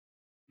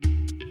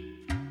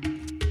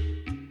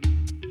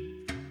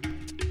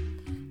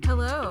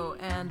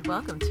and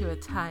welcome to A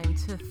Time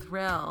to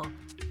Thrill.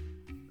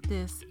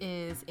 This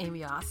is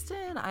Aime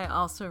Austin. I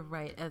also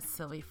write as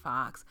Sylvie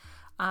Fox.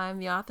 I'm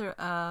the author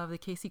of the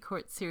Casey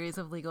Court series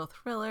of legal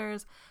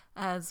thrillers,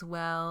 as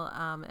well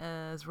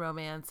as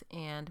romance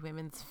and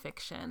women's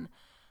fiction.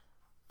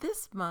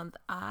 This month,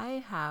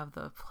 I have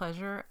the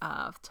pleasure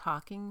of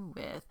talking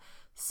with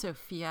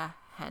Sophia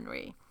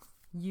Henry.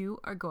 You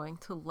are going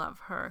to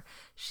love her.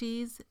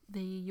 She's the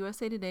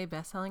USA Today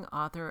bestselling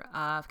author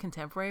of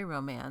contemporary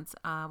romance.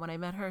 When I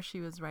met her, she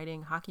was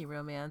writing hockey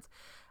romance,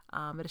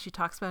 but as she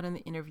talks about in the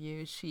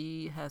interview,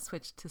 she has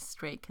switched to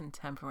straight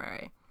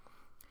contemporary.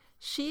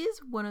 She's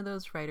one of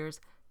those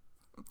writers.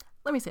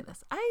 Let me say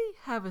this. I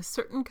have a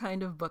certain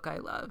kind of book I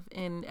love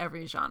in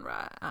every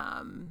genre.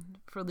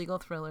 For legal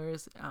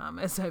thrillers,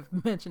 as I've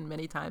mentioned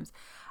many times,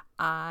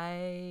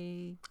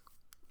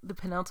 the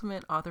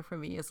penultimate author for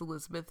me is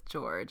Elizabeth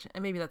George,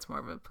 and maybe that's more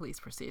of a police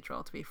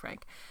procedural, to be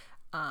frank.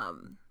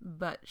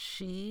 But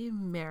she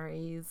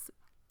marries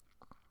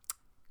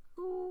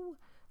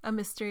a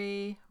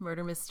mystery,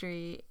 murder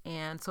mystery,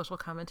 and social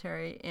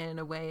commentary in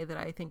a way that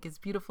I think is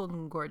beautiful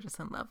and gorgeous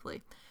and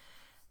lovely.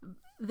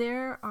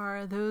 There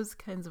are those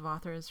kinds of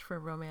authors for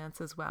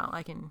romance as well.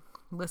 I can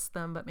list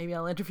them, but maybe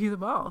I'll interview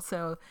them all,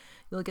 so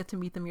you'll get to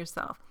meet them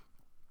yourself.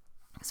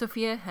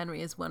 Sophia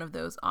Henry is one of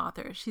those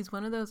authors. She's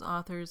one of those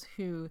authors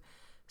who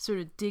sort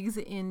of digs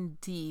in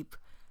deep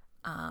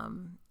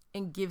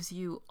and gives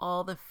you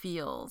all the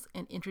feels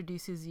and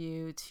introduces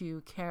you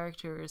to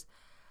characters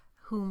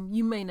whom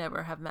you may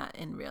never have met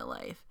in real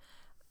life.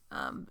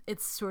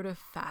 It's sort of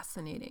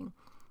fascinating.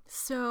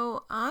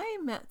 So I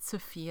met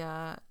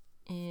Sophia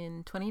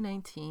in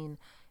 2019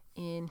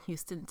 in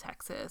Houston,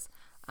 Texas.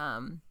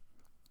 Some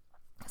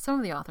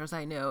of the authors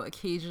I know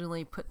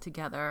occasionally put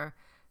together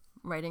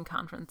writing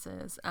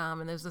conferences,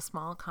 and there's a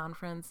small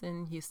conference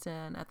in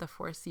Houston at the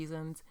Four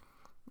Seasons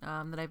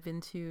that I've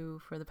been to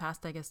for the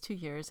past, 2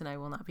 years, and I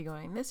will not be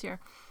going this year,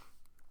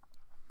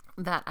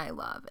 that I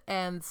love.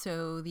 And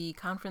so the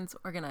conference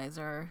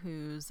organizer,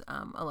 who's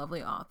a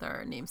lovely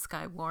author named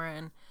Skye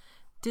Warren,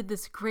 did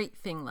this great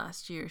thing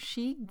last year.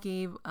 She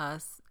gave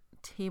us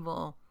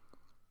table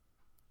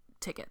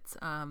tickets.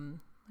 How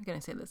can I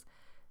say this?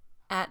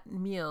 At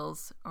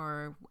meals,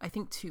 or I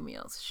think 2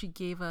 meals, she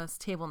gave us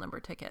table number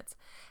tickets.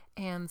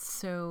 And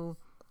so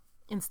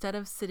instead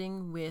of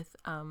sitting with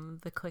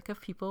the clique of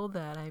people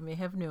that I may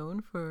have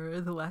known for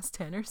the last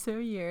 10 or so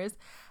years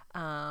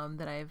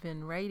that I've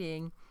been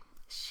writing,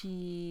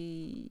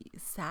 she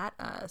sat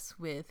us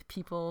with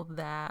people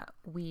that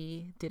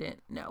we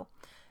didn't know.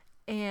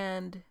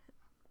 And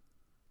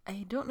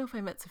I don't know if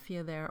I met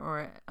Sophia there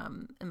or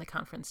in the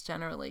conference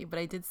generally, but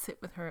I did sit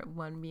with her at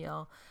one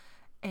meal.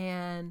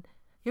 And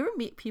you ever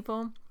meet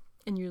people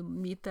and you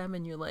meet them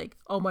and you're like,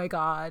 oh my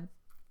God,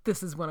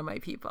 this is one of my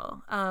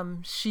people.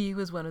 She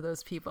was one of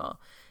those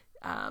people.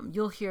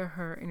 You'll hear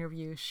her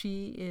interview.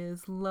 She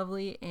is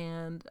lovely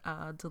and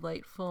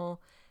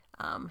delightful,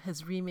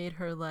 has remade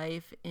her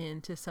life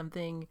into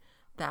something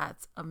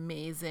that's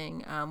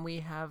amazing.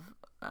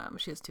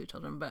 She has 2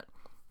 children, but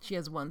she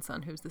has one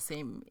son who's the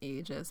same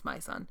age as my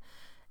son.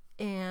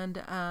 And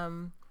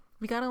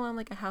we got along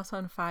like a house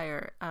on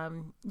fire.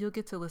 You'll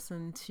get to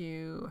listen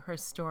to her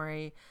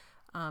story.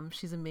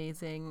 She's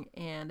amazing,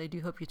 and I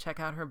do hope you check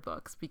out her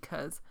books,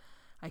 because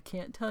I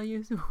can't tell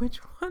you which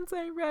ones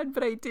I read,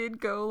 but I did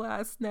go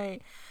last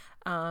night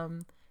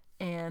and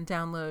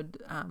download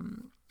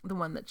the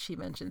one that she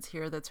mentions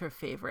here that's her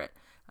favorite.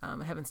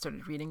 I haven't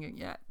started reading it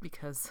yet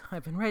because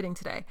I've been writing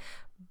today,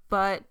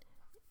 but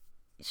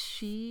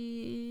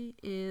she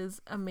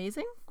is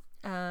amazing.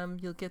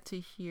 You'll get to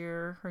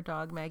hear her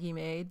dog Maggie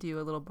May do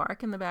a little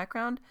bark in the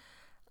background,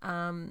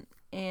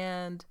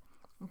 and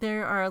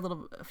there are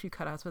a few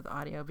cutouts with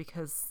audio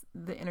because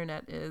the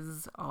internet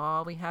is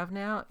all we have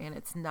now and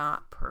it's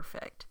not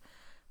perfect.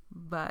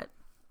 But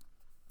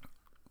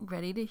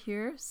ready to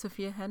hear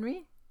Sophia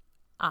Henry?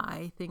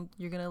 I think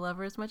you're going to love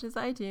her as much as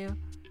I do.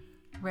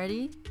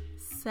 Ready,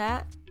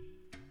 set,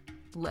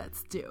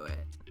 let's do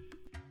it.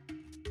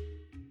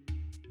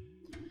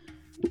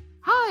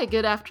 Hi,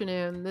 good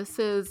afternoon. This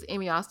is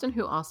Aime Austin,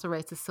 who also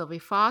writes as Sylvie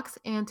Fox,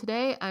 and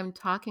today I'm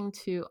talking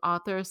to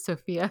author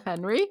Sophia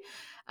Henry.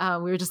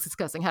 We were just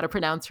discussing how to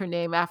pronounce her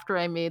name after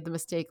I made the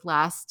mistake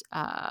last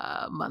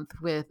month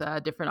with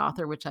a different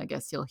author, which I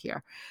guess you'll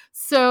hear.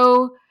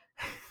 So,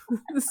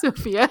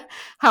 Sophia,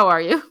 how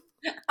are you?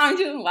 I'm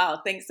doing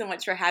well. Thanks so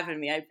much for having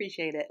me. I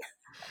appreciate it.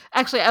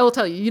 Actually, I will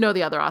tell you, you know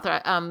the other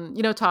author.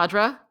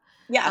 Tadra?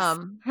 Yes.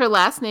 Her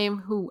last name,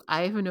 who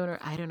I have known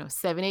her,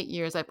 7, 8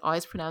 years. I've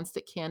always pronounced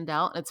it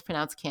Candel, and it's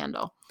pronounced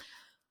Candle.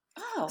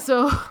 Oh.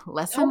 So,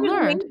 lesson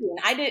learned.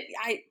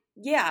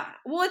 Yeah.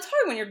 Well, it's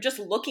hard when you're just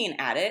looking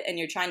at it and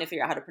you're trying to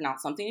figure out how to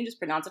pronounce something. You just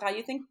pronounce it how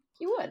you think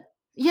you would.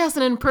 Yes,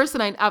 and in person,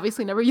 I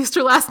obviously never used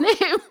her last name.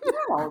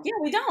 No, yeah,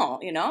 we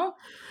don't,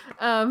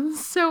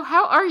 So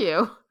how are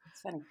you?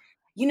 It's funny.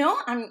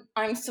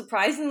 I'm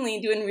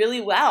surprisingly doing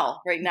really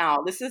well right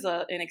now. This is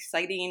an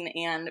exciting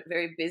and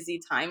very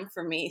busy time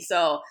for me,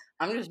 so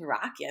I'm just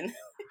rocking.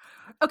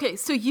 Okay,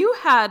 so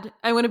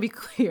I want to be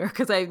clear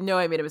because I know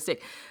I made a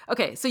mistake.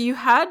 Okay, so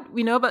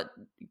we know about,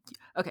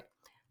 okay,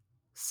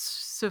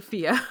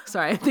 Sophia,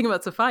 sorry, I'm thinking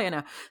about Sophia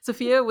now.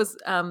 Sophia was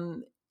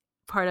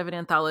part of an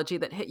anthology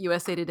that hit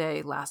USA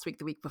Today last week,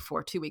 the week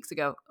before, 2 weeks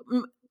ago,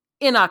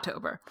 in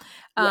October.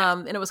 Yes,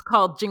 And it was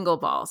called Jingle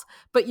Balls.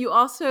 But you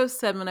also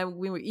said when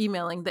we were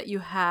emailing that you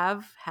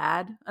have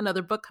had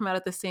another book come out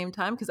at the same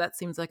time, because that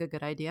seems like a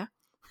good idea.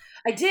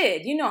 I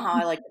did. You know how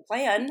I like to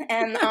plan.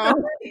 And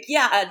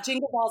yeah,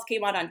 Jingle Balls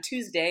came out on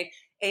Tuesday.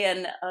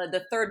 And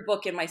the third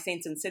book in my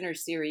Saints and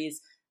Sinners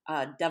series,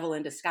 Devil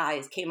in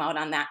Disguise, came out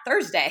on that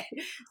Thursday.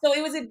 So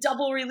it was a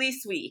double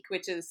release week,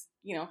 which is,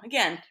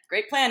 again,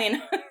 great planning.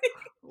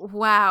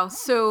 Wow.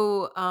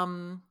 So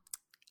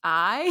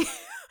I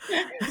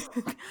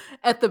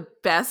at the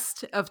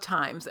best of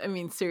times, I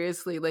mean,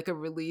 seriously, like a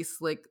release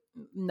like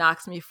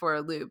knocks me for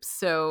a loop.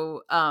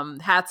 So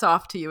hats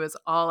off to you is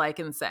all I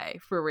can say,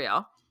 for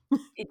real.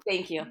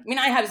 Thank you. I mean,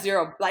 I have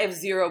zero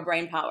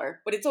brain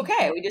power, but it's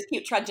okay. We just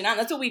keep trudging on.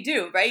 That's what we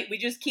do, right? We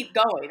just keep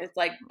going. It's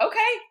like,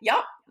 okay,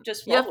 yep,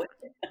 just roll Yep. with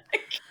it.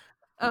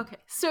 Okay.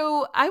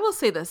 So I will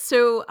say this.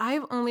 So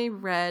I've only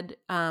read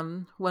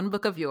one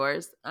book of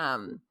yours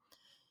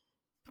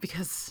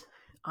because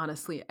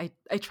honestly,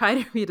 I try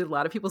to read a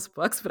lot of people's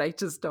books, but I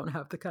just don't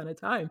have the kind of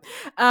time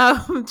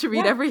to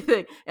read Yeah,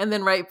 everything and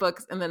then write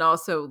books and then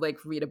also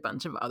like read a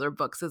bunch of other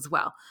books as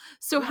well.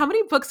 So yeah. how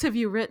many books have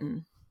you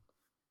written?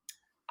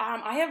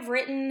 I have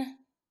written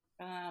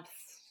uh,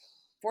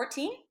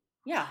 14.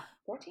 Yeah,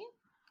 14.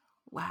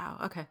 Wow.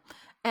 Okay.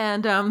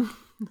 And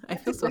I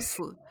feel so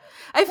slow.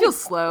 I feel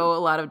slow a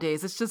lot of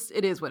days.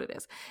 It is what it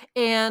is.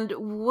 And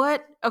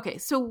okay,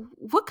 so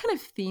what kind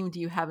of theme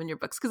do you have in your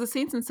books? Because the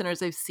Saints and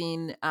Sinners I've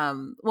seen,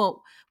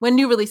 well, when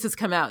new releases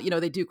come out,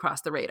 they do cross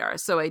the radar.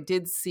 So I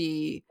did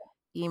see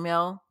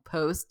email,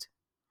 post,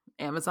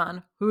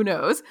 Amazon, who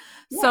knows,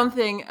 Yeah.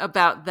 something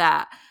about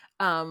that.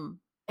 Um,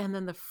 and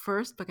then the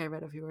first book I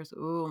read of yours,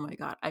 oh my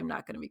God, I'm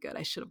not going to be good.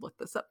 I should have looked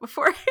this up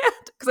beforehand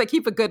because I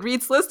keep a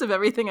Goodreads list of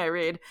everything I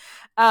read.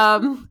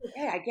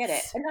 Okay, I get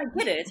it. And I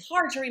get it. It's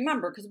hard to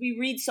remember because we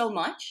read so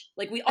much.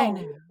 Like we I all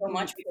read know. so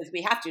much because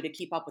we have to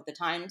keep up with the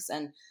times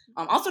and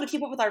also to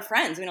keep up with our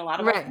friends. I mean, a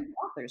lot of our Right. friends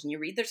are authors and you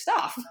read their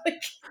stuff.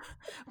 Like,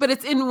 But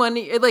it's in one,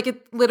 like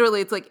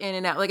it's like in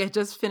and out. Like I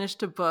just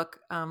finished a book.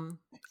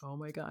 Oh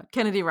my God,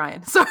 Kennedy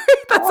Ryan. Sorry,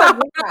 that's oh, how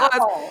hard it yeah. was.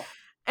 Oh,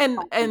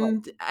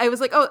 And I was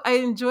like, oh, I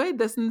enjoyed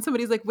this. And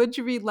somebody's like, what'd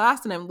you read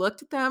last? And I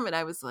looked at them and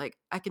I was like,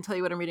 I can tell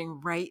you what I'm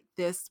reading right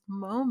this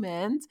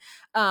moment,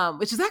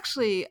 which is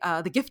actually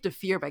The Gift of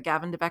Fear by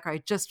Gavin DeBecker. I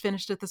just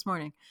finished it this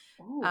morning.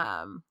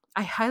 oh,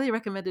 I highly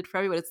recommend it for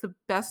everyone. It's the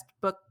best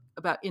book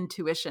about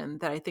intuition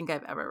that I think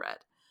I've ever read.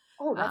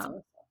 oh, that's Um,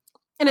 awesome.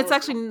 and I it's would,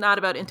 actually not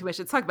about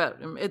intuition. It's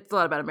a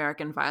lot about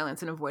American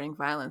violence and avoiding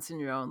violence in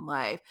your own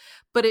life.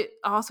 But it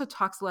also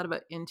talks a lot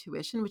about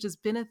intuition, which has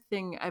been a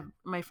thing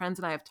my friends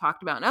and I have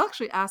talked about. And I'll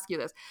actually ask you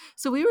this.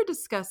 So we were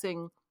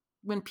discussing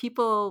when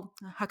people,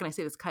 how can I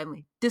say this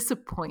kindly,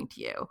 disappoint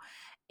you.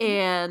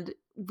 And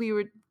we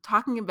were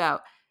talking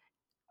about,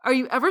 are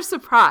you ever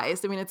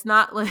surprised? I mean, it's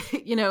not like,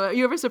 are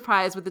you ever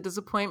surprised with the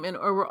disappointment,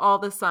 or were all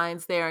the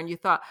signs there and you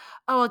thought,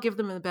 oh, I'll give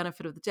them the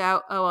benefit of the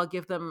doubt. Oh, I'll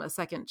give them a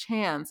second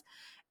chance.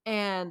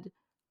 And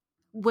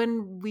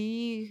when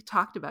we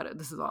talked about it,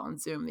 this is all on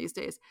Zoom these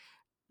days,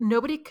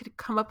 nobody could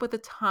come up with a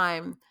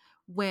time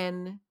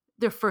when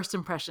their first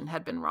impression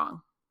had been wrong.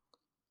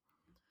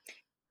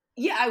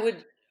 yeah, I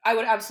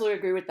would absolutely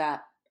agree with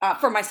that.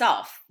 For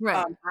myself,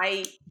 Right.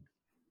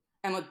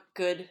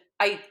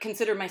 I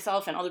consider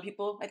myself, and other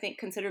people I think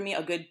consider me,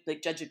 a good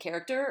like judge of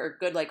character, or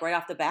good like right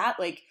off the bat.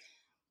 Like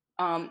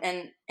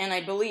and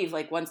I believe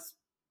like once,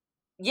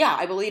 yeah,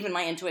 I believe in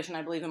my intuition,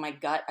 I believe in my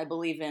gut, I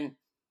believe in,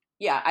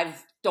 yeah, I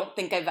don't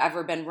think I've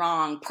ever been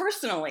wrong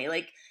personally.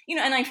 Like,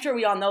 and I'm sure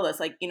we all know this,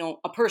 like,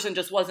 a person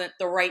just wasn't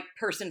the right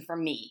person for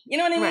me. You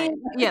know what I Right.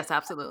 mean? Yes,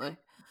 absolutely.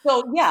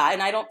 So yeah,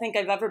 and I don't think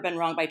I've ever been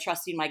wrong by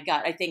trusting my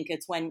gut. I think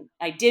it's when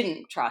I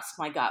didn't trust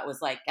my gut,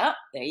 was like, oh,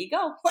 there you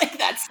go. Like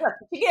that's what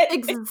you get.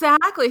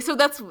 Exactly. So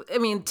I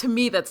mean, to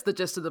me, that's the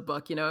gist of the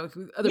book.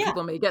 Other Yeah.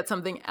 people may get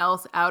something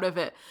else out of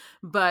it,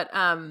 but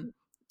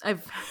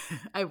I've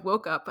I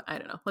woke up, I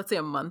don't know, let's say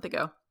a month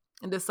ago,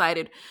 and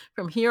decided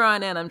from here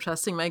on in, I'm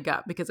trusting my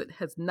gut because it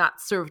has not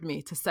served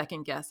me to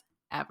second guess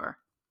ever.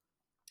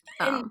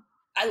 And Um,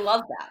 I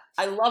love that.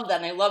 I love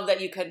that. And I love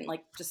that you couldn't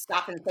like just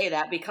stop and say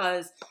that,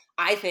 because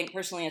I think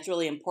personally it's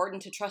really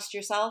important to trust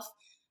yourself.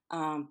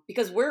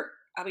 Because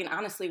I mean,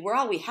 honestly, we're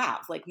all we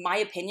have. Like my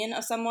opinion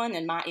of someone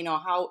and my,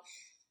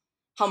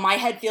 how my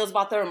head feels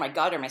about them, or my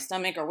gut or my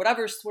stomach or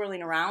whatever's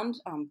swirling around.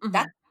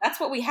 mhm. That's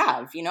what we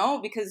have,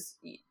 because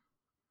you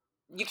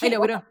I can't know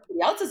go we by don't.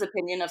 somebody else's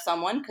opinion of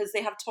someone because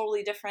they have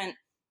totally different,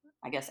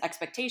 I guess,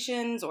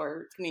 expectations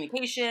or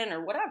communication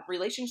or whatever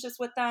relationships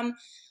with them.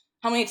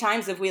 How many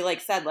times have we like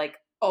said like,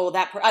 oh,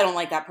 I don't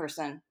like that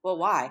person. Well,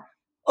 why?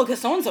 Oh, because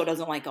so and so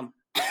doesn't like them.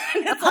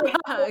 It's like,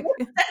 well, what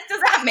sense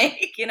does that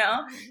make? So I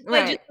just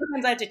Right.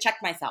 sometimes I have to check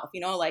myself.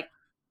 Like,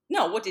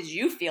 no, what did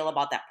you feel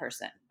about that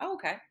person? Oh,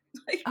 okay.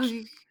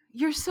 Oh,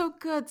 You're so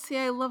good. See,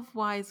 I love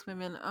wise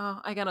women. Oh,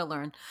 I gotta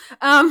learn.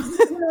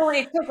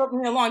 It took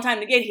me a long time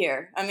to get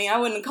here. I mean, I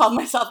wouldn't have called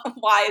myself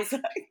wise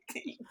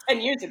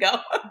 10 years ago.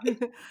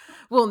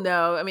 Well,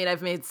 no, I mean,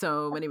 I've made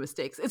so many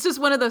mistakes. It's just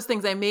one of those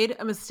things. I made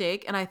a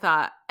mistake and I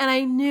thought, and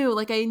I knew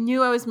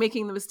I was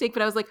making the mistake,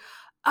 but I was like,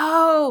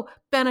 oh,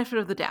 benefit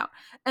of the doubt.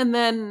 And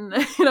then,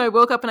 I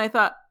woke up and I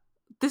thought,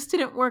 this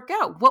didn't work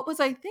out. What was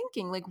I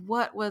thinking? Like,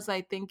 what was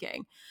I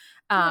thinking?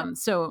 Yeah.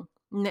 So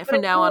But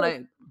from now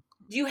on,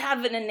 do you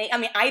have an innate, I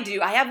mean, I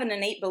do. I have an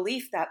innate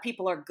belief that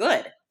people are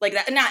good. Like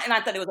that,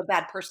 not that it was a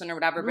bad person or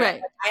whatever, but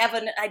right.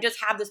 I just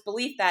have this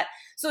belief that,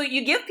 so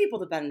you give people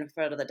the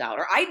benefit of the doubt,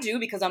 or I do,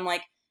 because I'm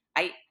like,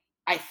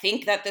 I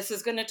think that this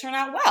is going to turn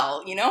out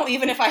well,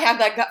 even if I have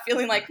that gut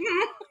feeling like,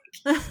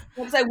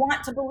 because I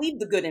want to believe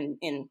the good in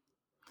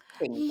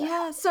things.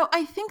 Yeah. So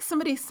I think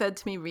somebody said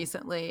to me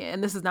recently,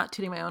 and this is not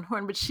tooting my own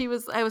horn, but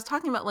I was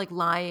talking about like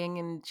lying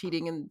and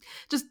cheating and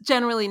just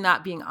generally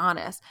not being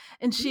honest.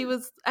 And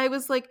I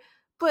was like,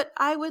 but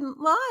I wouldn't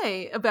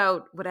lie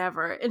about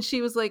whatever. And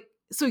she was like,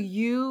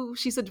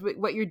 she said,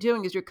 what you're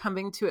doing is you're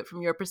coming to it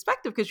from your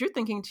perspective because you're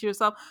thinking to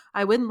yourself,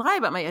 I wouldn't lie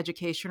about my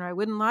education or I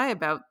wouldn't lie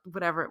about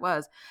whatever it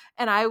was.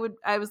 And I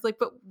was like,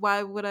 but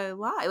why would I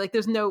lie? Like,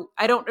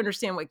 I don't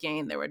understand what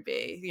gain there would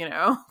be,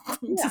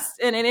 just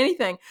in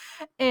anything.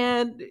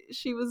 And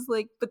she was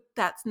like, but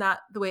that's not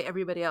the way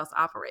everybody else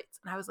operates.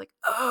 And I was like,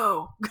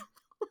 oh,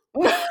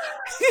 because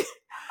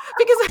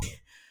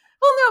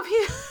well, no,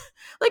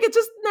 it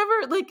just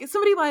never, like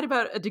somebody lied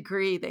about a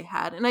degree they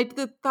had. And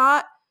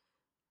thought,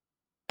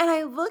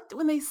 and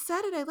when they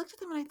said it, I looked at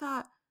them and I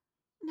thought,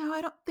 no,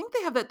 I don't think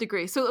they have that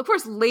degree. So of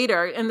course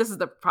later, and this is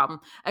the problem,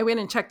 I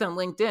went and checked on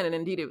LinkedIn and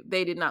indeed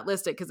they did not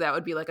list it because that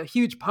would be like a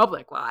huge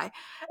public lie.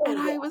 And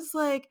I was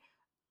like,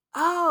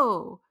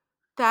 oh,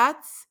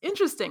 that's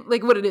interesting.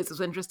 Like what it is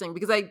interesting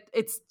because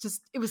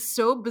it was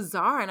so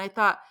bizarre. And I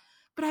thought,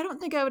 but I don't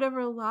think I would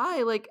ever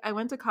lie. Like I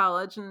went to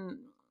college and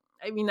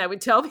I mean, I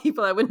would tell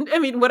people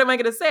what am I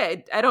going to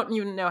say? I don't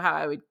even know how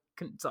I would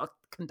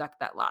conduct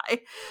that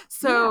lie.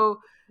 So,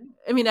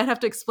 I mean, I'd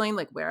have to explain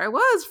like where I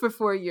was for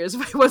 4 years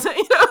if I wasn't,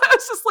 I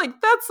was just like,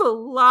 that's a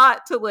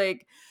lot to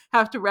like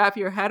have to wrap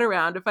your head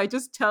around. If I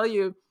just tell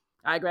you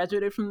I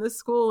graduated from this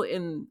school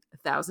in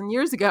 1,000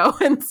 years ago,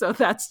 and so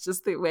that's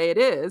just the way it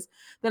is,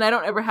 then I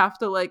don't ever have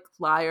to like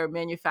lie or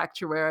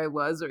manufacture where I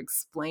was or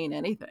explain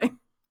anything.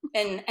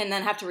 And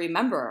then have to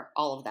remember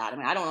all of that. I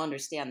mean, I don't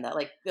understand that.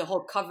 Like the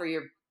whole cover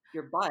your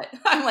butt.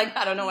 I'm like,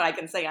 I don't know what I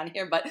can say on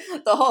here, but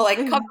the whole like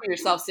cover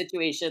yourself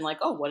situation, like,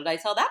 oh, what did I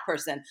tell that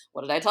person?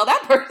 What did I tell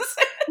that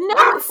person?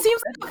 No, it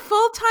seems like a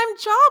full-time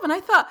job. And I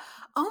thought,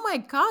 oh my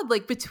God,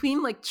 like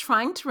between like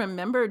trying to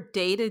remember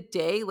day to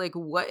day, like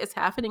what is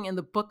happening in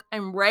the book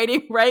I'm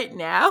writing right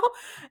now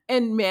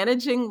and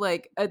managing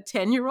like a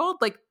 10-year-old,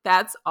 like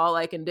that's all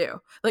I can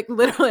do. Like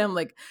literally, I'm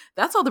like,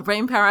 that's all the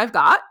brain power I've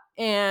got.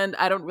 And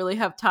I don't really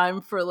have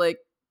time for like,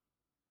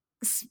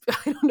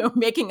 I don't know,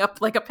 making up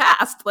like a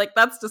past. Like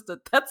that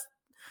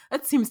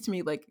seems to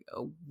me like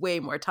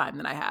way more time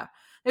than I have.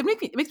 It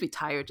makes me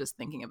tired just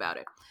thinking about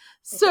it.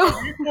 So that's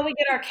how we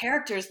get our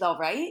characters though,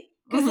 right?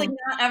 Because like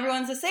not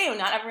everyone's the same.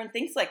 Not everyone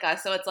thinks like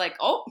us. So it's like,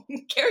 oh,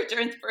 character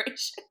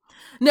inspiration.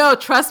 No,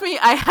 trust me,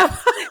 I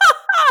have.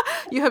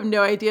 You have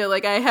no idea.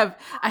 Like I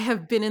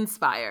have been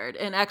inspired,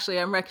 and actually,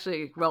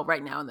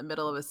 right now in the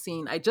middle of a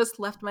scene. I just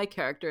left my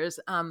characters.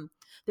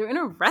 They're in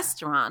a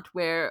restaurant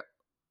where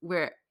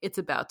it's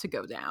about to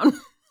go down.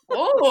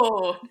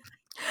 Oh.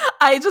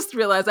 I just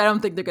realized I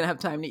don't think they're going to have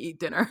time to eat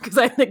dinner because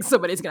I think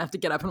somebody's going to have to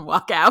get up and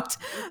walk out.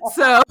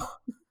 So,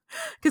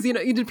 because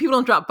people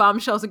don't drop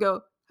bombshells and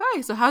go,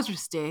 "Hey, so how's your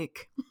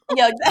steak?"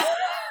 Yeah,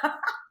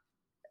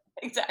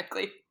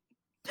 exactly.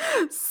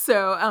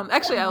 So,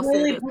 actually, I'll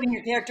really putting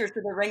your characters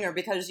to the ringer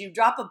because you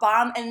drop a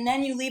bomb and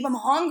then you leave them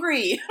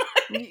hungry.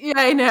 Yeah,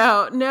 I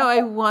know. No,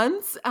 I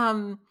once.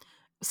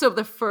 So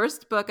the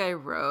first book I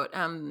wrote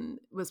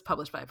was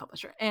published by a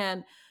publisher,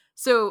 and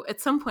so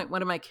at some point,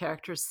 one of my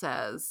characters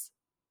says.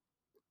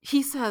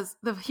 He says,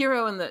 the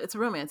hero it's a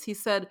romance. He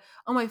said,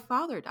 "Oh, my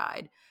father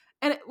died."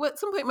 And at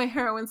some point, my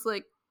heroine's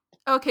like,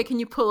 "Okay, can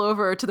you pull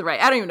over to the right?"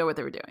 I don't even know what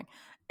they were doing.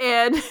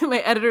 And my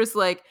editor's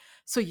like,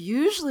 "So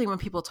usually when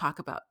people talk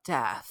about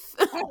death,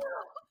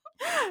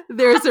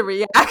 there's a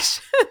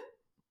reaction."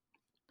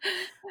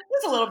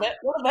 Just a little bit.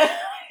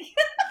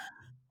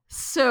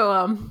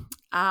 So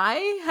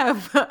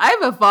I've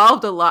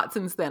evolved a lot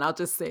since then. I'll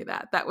just say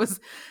that. It was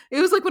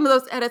like one of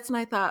those edits, and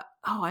I thought,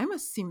 oh, I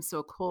must seem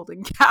so cold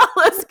and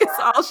callous because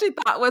all she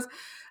thought was,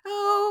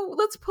 oh,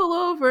 let's pull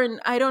over,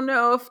 and I don't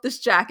know if this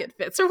jacket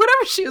fits or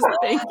whatever she was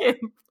thinking.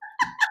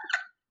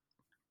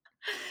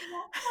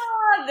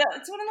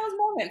 It's one of those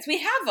moments. We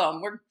have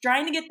them. We're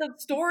trying to get the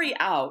story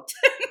out.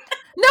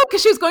 No,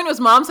 because she was going to his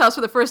mom's house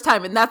for the first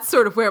time, and that's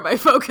sort of where my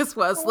focus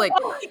was. Like,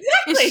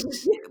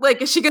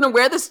 exactly. Is she going to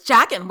wear this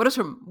jacket? And what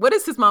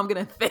is his mom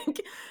going to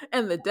think?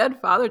 And the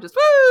dead father just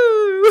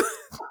woo.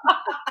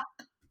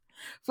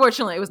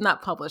 Fortunately, it was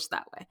not published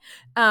that way.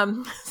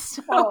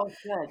 Oh,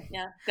 good.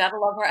 Yeah, gotta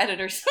love our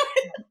editors.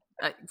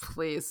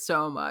 Please,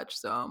 so much,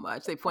 so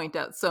much. They point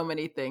out so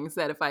many things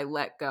that if I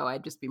let go,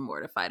 I'd just be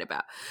mortified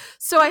about.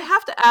 So I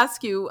have to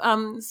ask you,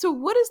 so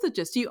what is the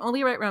gist? Do you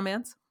only write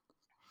romance?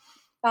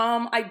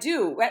 I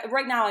do.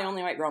 Right now, I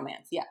only write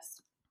romance.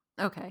 Yes.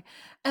 Okay.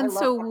 I And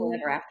love happily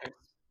so, ever after.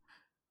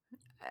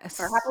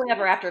 Or happily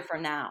ever after for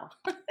now.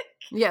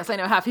 yes, I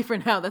know, happy for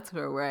now. That's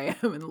where I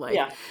am in life.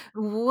 Yeah.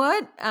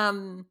 What,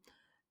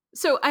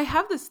 so I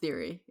have this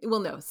theory. Well,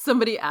 no,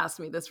 somebody asked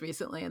me this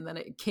recently and then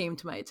it came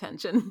to my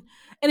attention.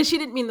 And she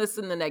didn't mean this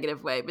in the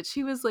negative way, but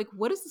she was like,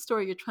 what is the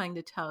story you're trying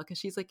to tell? Because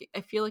she's like,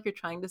 I feel like you're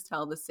trying to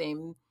tell the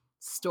same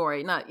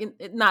story,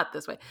 not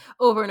this way,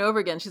 over and over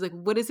again. She's like,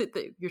 what is it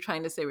that you're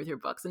trying to say with your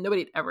books? And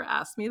nobody had ever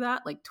asked me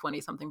that, like 20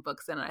 something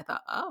books in. And I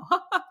thought, oh,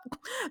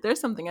 there's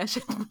something I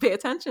should pay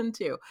attention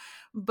to.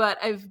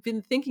 But I've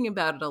been thinking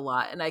about it a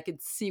lot and I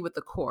could see what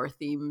the core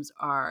themes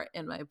are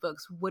in my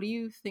books. What do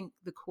you think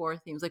the core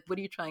themes, like, what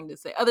are you trying to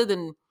say other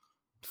than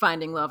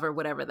finding love or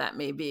whatever that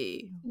may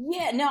be?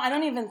 Yeah, no, I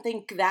don't even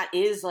think that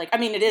is like, I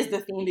mean, it is the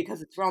theme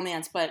because it's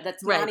romance, but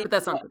that's not Right. even But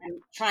that's what not, I'm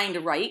trying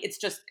to write. It's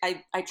just,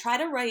 I try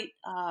to write,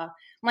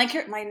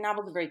 my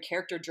novels are very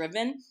character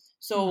driven. mm,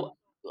 So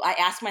I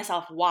ask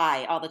myself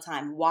why all the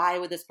time. Why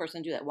would this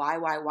person do that? Why?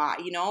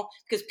 You know,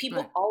 because right.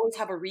 people always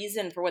have a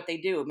reason for what they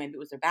do. Maybe it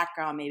was their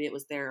background. Maybe it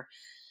was their,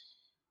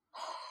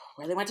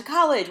 where they went to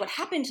college, what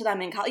happened to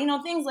them in college, you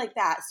know, things like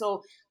that.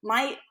 So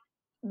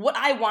what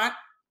I want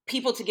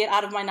people to get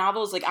out of my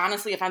novels, like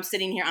honestly, if I'm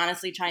sitting here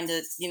honestly trying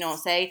to,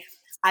 say,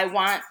 I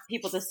want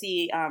people to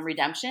see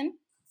redemption.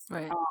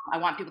 Right. I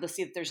want people to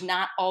see that there's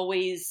not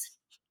always,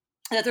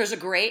 that there's a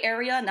gray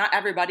area. Not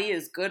everybody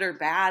is good or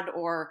bad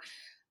or,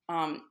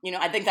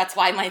 I think that's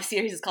why my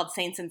series is called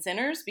Saints and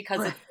Sinners, because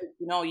Right. it's,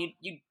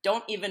 you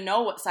don't even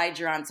know what side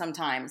you're on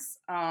sometimes.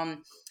 And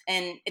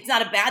it's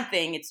not a bad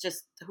thing. It's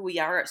just who we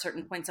are at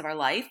certain points of our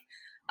life.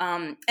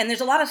 And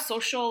there's a lot of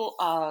social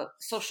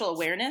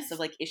awareness of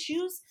like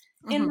issues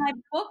in Mm-hmm. my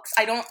books.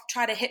 I don't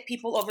try to hit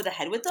people over the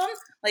head with them.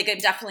 Like I'm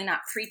definitely not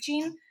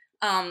preaching.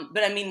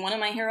 But I mean, one of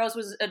my heroes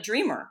was a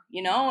dreamer,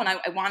 and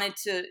I wanted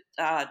to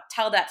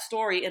tell that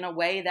story in a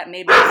way that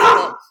maybe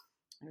people,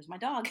 there's my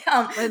dog,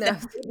 I know.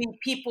 that maybe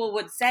people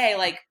would say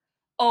like,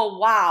 oh,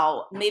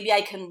 wow, maybe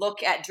I can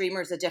look at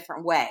dreamers a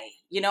different way,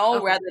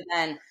 Okay. rather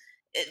than,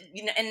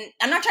 and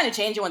I'm not trying to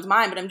change anyone's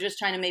mind, but I'm just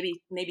trying to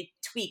maybe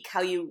tweak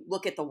how you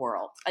look at the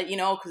world,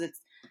 because it's,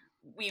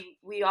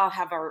 we all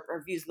have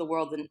our views of the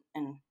world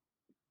and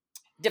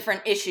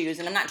different issues.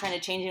 And I'm not trying to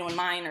change anyone's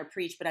mind or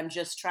preach, but I'm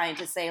just trying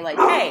to say like,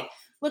 hey,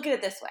 look at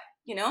it this way.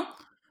 No,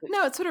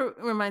 it sort of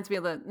reminds me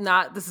of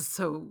this is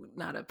so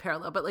not a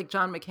parallel, but like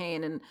John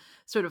McCain and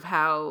sort of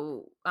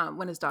how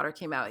when his daughter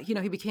came out, he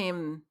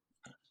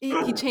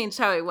changed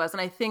how he was.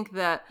 And I think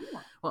that, Yeah.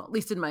 well, at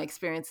least in my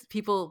experience,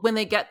 people, when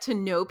they get to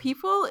know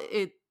people,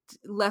 it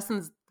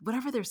lessens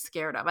whatever they're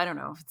scared of. I don't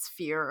know if it's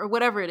fear or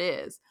whatever it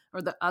is,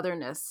 or the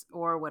otherness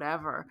or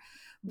whatever.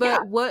 Yeah.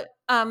 But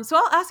so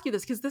I'll ask you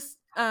this because there's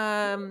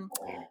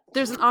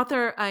an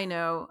author I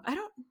know. I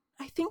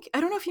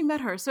don't know if you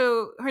met her.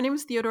 So her name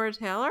is Theodora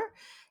Taylor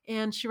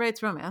and she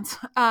writes romance.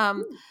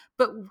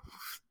 But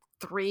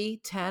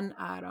 3, 10,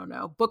 I don't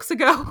know, books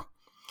ago,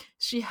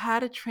 she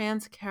had a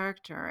trans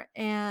character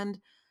and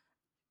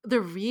the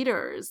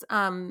readers,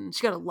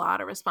 she got a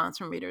lot of response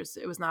from readers.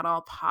 It was not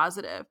all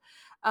positive.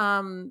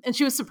 And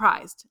she was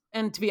surprised.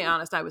 And to be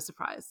honest, I was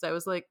surprised. I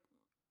was like,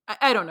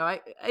 I don't know.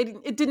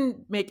 It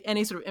didn't make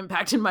any sort of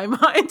impact in my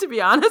mind, to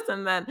be honest.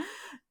 And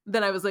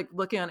then I was like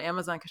looking on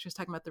Amazon because she was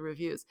talking about the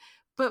reviews.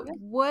 But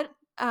what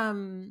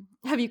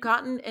have you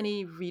gotten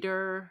any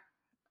reader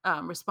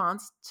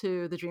response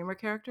to the Dreamer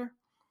character?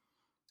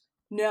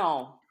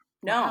 No,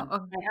 Wow. no,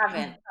 Oh, I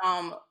haven't.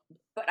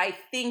 But I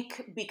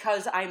think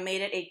because I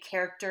made it a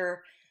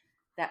character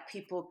that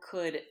people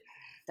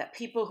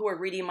who are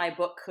reading my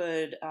book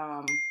could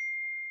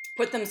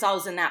put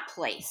themselves in that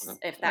place,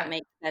 if that right.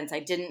 makes sense. I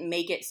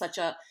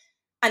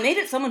made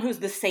it someone who's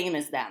the same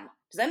as them.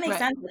 Does that make Right.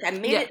 sense? Like I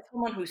made Yeah. it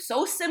someone who's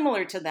so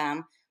similar to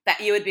them that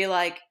you would be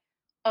like,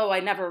 oh,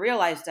 I never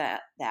realized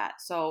that.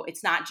 So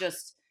it's not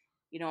just,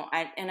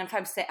 and if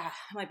I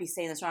might be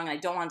saying this wrong and I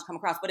don't want it to come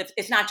across, but if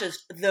it's not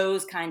just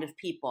those kind of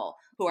people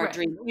who are Right.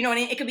 dreaming, you know what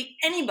I mean? It could be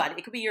anybody.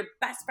 It could be your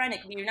best friend.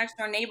 It could be your next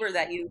door neighbor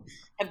that you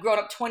have grown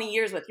up 20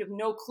 years with. You have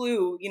no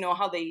clue,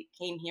 how they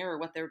came here or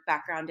what their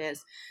background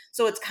is.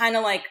 So it's kind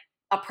of like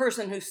a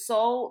person who's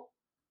so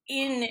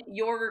in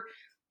your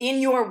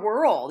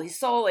world. He's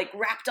so like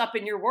wrapped up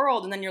in your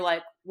world. And then you're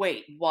like,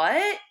 wait,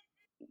 what?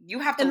 You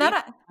have to And leave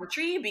that the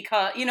country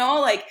because,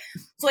 like,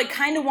 so I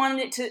kind of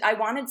I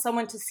wanted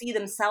someone to see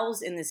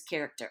themselves in this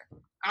character.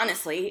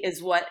 Honestly,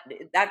 is what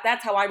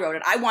that's how I wrote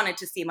it. I wanted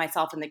to see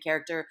myself in the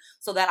character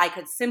so that I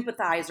could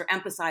sympathize or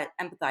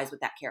empathize with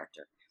that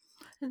character.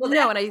 So no,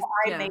 that's and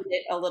why I made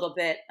it a little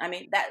bit. I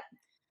mean, that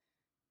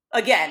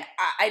again,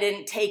 I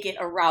didn't take it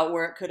a route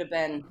where it could have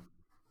been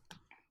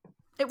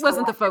it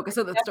wasn't totally the focus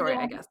different. of the Definitely story, I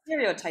want guess.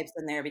 stereotypes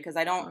in there because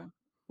I don't,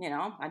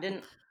 Sure. I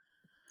didn't.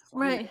 So I'm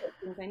going to Right. put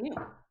things I knew.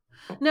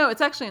 No, it's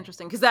actually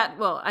interesting because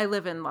I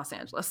live in Los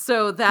Angeles.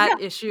 So Yeah,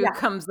 that issue yeah,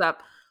 comes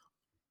up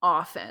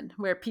often,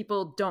 where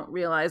people don't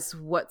realize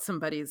what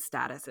somebody's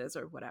status is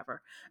or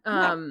whatever.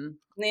 Yeah. And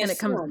they And it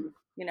comes assume,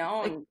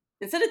 like, and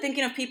instead of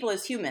thinking of people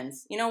as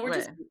humans,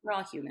 right. we're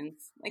all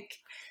humans. Like,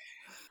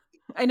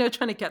 I know,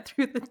 trying to get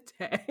through the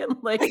day and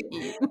like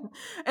eat,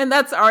 and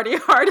that's already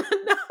hard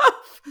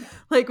enough,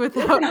 like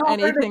without working hard,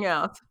 anything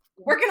else.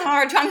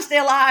 trying to stay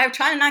alive,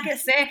 trying to not get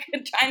sick,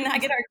 and trying to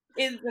not get our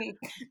kids and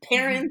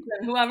parents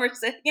and whoever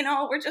sick.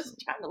 We're just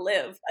trying to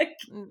live. Like,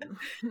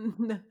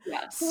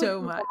 yeah.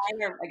 So much.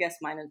 I guess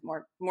mine is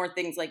more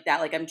things like that.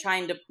 Like, I'm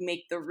trying to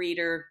make the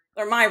reader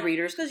or my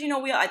readers, because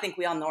I think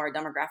we all know our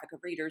demographic of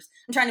readers.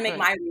 I'm trying to make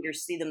my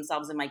readers see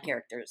themselves in my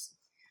characters.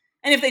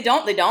 And if they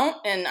don't, they don't.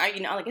 And I,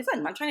 like I said,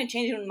 I'm not trying to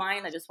change anyone's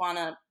mind. I just want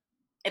to,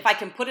 if I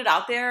can put it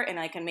out there and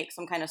I can make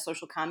some kind of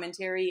social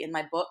commentary in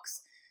my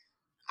books,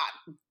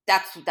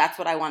 that's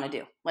what I want to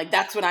do. Like,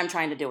 that's what I'm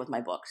trying to do with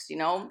my books,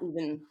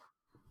 even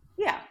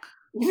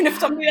if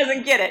somebody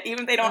doesn't get it,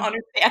 even if they don't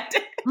understand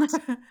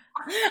it.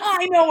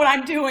 I know what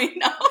I'm doing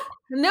now.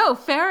 No,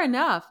 fair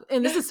enough.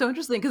 And this is so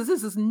interesting because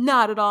this is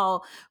not at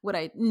all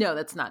no,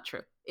 that's not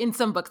true. In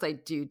some books, I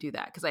do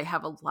that because I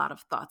have a lot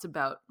of thoughts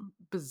about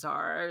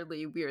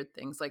bizarrely weird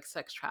things like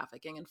sex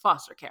trafficking and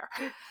foster care.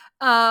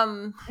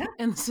 And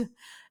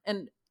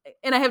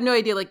I have no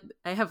idea, like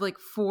I have like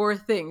 4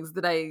 things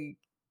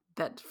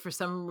that for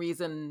some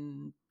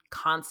reason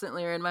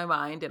constantly are in my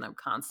mind and I'm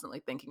constantly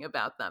thinking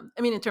about them.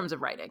 I mean, in terms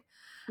of writing.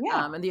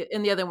 Yeah. And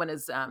the other one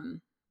is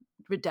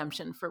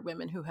redemption for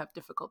women who have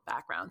difficult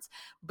backgrounds.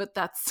 But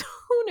that's,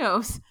 who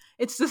knows?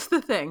 It's just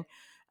the thing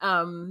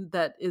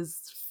that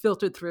is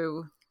filtered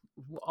through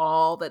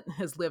all that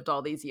has lived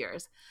all these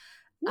years.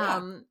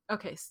 Yeah.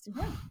 Okay.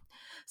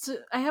 So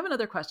I have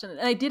another question.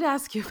 And I did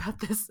ask you about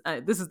this.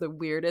 This is the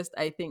weirdest,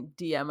 I think,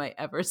 DM I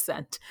ever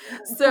sent.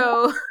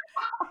 So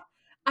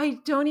I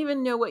don't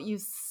even know what you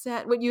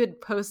said, what you had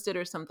posted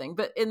or something.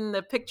 But in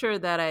the picture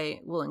that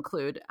I will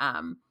include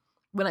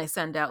when I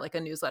send out like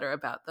a newsletter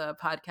about the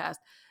podcast,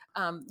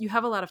 you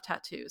have a lot of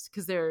tattoos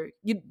because they're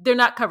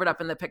not covered up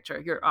in the picture,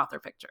 your author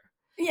picture.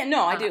 Yeah,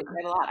 no, I do. I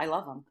have a lot. I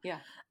love them. Yeah.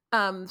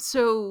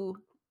 So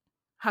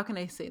how can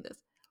I say this?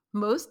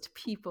 Most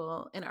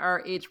people in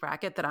our age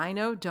bracket that I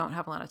know don't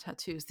have a lot of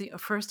tattoos. The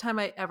first time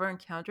I ever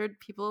encountered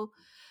people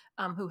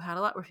who had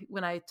a lot were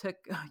when I took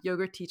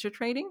yoga teacher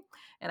training,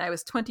 and I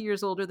was 20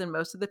 years older than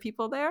most of the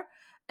people there.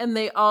 And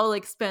they all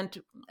like spent,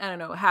 I don't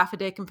know, half a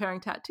day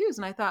comparing tattoos.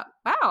 And I thought,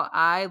 wow,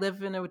 I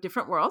live in a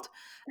different world.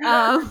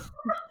 Because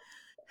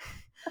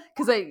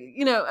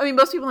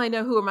most people I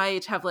know who are my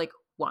age have like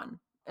one,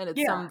 and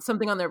it's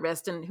something on their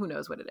wrist, and who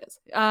knows what it is.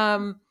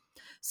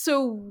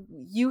 So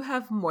you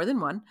have more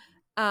than one.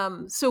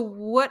 So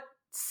what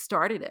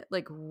started it?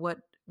 Like what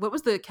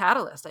was the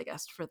catalyst, I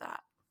guess, for that?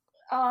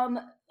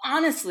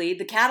 Honestly,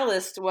 the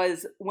catalyst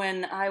was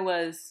when I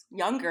was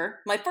younger.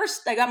 I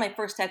got my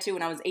first tattoo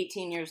when I was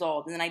 18 years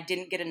old, and then I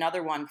didn't get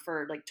another one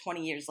for like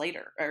 20 years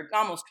later, or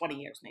almost 20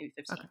 years, maybe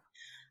 15. Okay.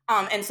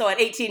 And so at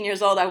 18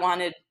 years old, I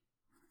wanted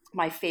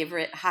my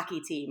favorite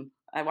hockey team.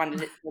 I wanted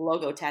the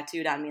logo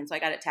tattooed on me, and so I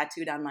got it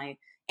tattooed on my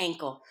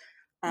ankle.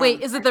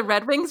 Wait, is it the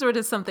Red Wings or it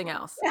is something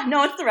else? Yeah,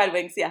 no, it's the Red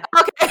Wings. Yeah.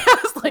 Okay, I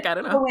was like, I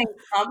don't know.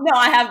 No,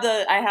 I have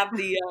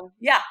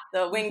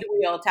the winged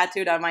wheel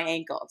tattooed on my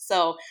ankle.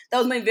 So that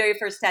was my very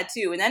first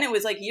tattoo, and then it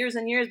was like years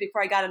and years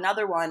before I got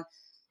another one.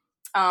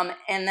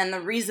 And then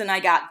the reason I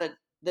got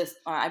this,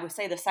 I would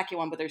say the second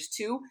one, but there's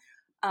 2.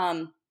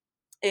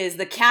 Is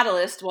the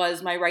catalyst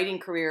was my writing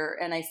career,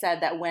 and I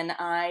said that when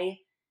I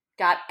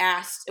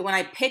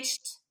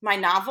pitched my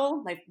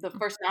novel, the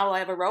first novel I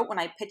ever wrote, when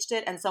I pitched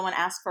it and someone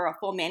asked for a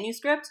full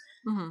manuscript,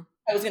 I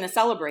was going to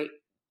celebrate.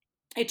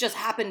 It just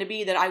happened to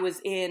be that I was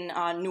in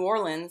New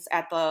Orleans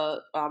at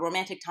the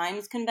Romantic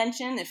Times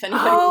convention. If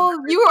anybody,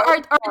 you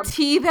were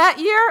RT that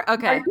year?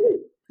 Okay.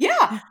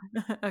 Yeah.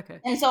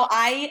 Okay. And so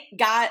I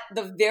got,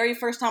 the very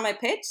first time I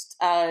pitched,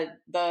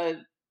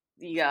 the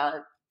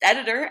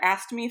editor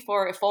asked me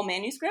for a full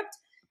manuscript,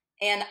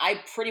 and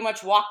I pretty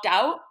much walked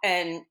out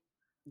and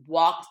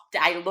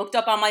I looked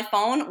up on my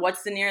phone,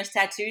 what's the nearest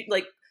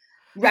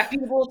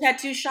reputable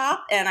tattoo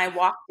shop, and I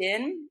walked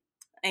in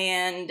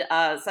and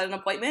set an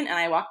appointment, and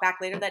I walked back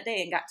later that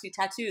day and got 2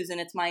 tattoos,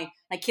 and it's my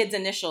kids'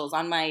 initials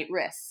on my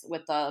wrists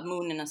with a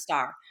moon and a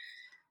star.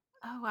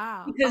 Oh,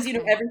 wow. Because,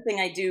 everything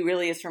I do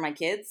really is for my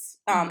kids.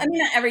 I mean,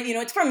 not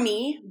it's for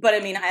me, but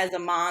I mean, as a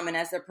mom and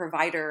as a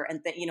provider,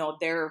 and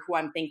they're who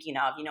I'm thinking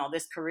of.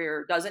 This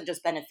career doesn't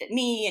just benefit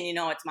me,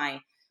 and it's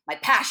my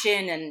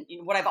passion and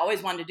what I've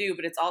always wanted to do,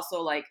 but it's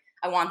also like,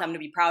 I want them to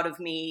be proud of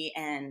me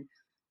and,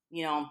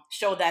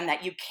 show them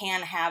that you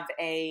can have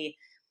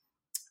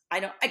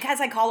I guess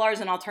I call ours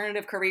an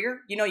alternative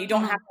career. You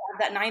don't have to have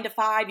that 9 to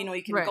 5,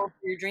 you can go for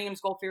your dreams,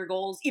 go for your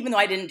goals, even though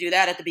I didn't do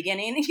that at the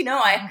beginning,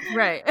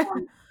 Right.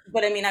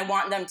 But I mean, I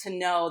want them to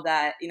know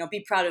that,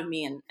 be proud of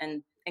me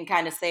and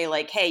kind of say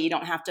like, hey, you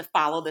don't have to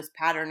follow this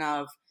pattern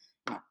of,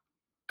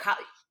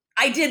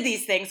 I did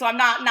these things, so I'm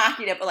not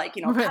knocking it, but like,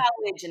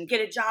 college and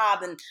get a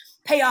job and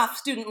pay off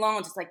student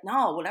loans. It's like,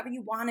 no, whatever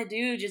you want to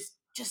do,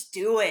 just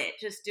do it.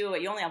 Just do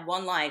it. You only have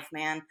one life,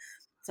 man.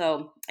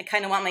 So I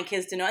kind of want my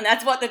kids to know, and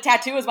that's what the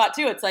tattoo is about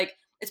too. It's like,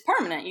 it's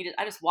permanent.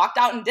 I just walked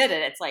out and did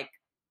it. It's like,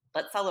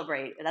 let's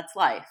celebrate. That's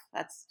life.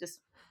 That's just,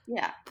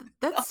 yeah.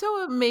 That's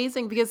so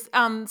amazing because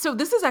so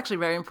this is actually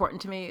very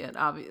important to me and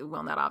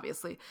well, not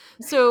obviously.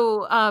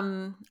 So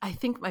I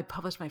think I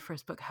published my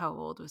first book. How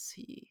old was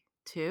he?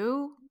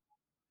 2?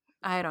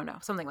 I don't know,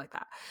 something like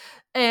that.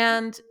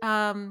 And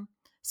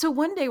so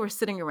one day we're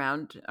sitting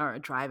around or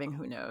driving,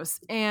 who knows,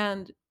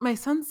 and my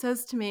son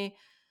says to me,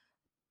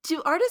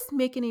 "Do artists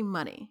make any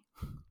money?"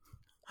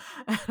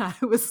 And I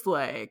was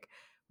like,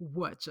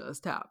 "What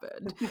just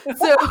happened?"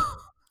 So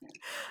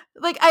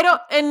like I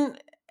don't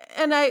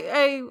and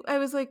I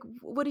was like,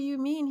 "What do you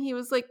mean?" He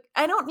was like,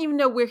 I don't even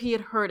know where he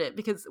had heard it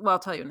because, well, I'll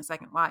tell you in a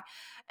second why.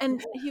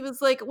 And he was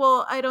like,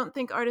 "Well, I don't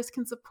think artists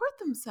can support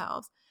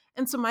themselves."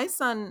 And so my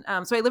son,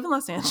 so I live in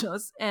Los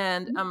Angeles,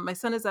 and my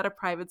son is at a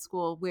private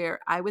school where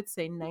I would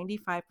say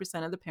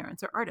 95% of the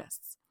parents are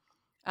artists.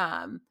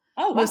 Oh,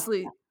 wow.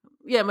 Mostly,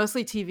 yeah,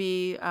 mostly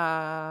TV,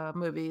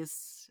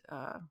 movies.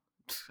 I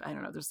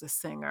don't know. There's a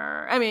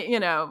singer. I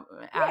mean,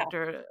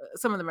 actor.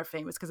 Some of them are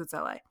famous because it's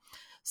LA.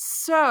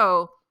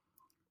 So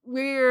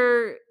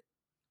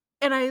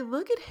and I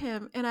look at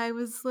him and I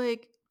was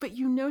like, "But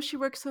she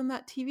works on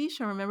that TV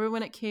show. Remember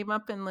when it came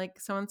up and like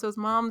so-and-so's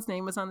mom's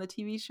name was on the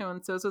TV show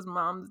and so-and-so's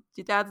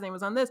dad's name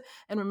was on this?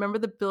 And remember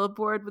the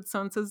billboard with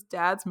so-and-so's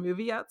dad's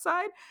movie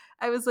outside?"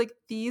 I was like,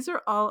 "These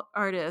are all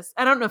artists."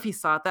 I don't know if he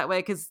saw it that way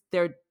because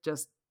they're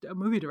just a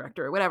movie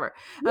director or whatever.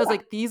 I was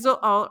like, "These are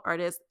all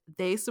artists.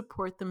 They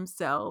support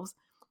themselves.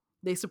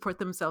 They support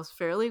themselves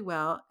fairly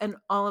well. And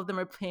all of them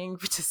are paying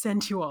to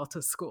send you all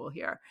to school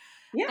here."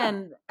 Yeah.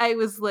 And I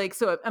was like,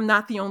 so I'm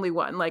not the only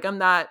one. Like,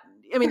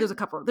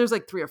 there's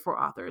like 3 or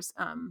 4 authors,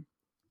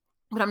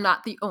 but I'm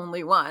not the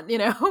only one,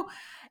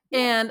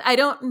 And I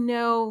don't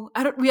know,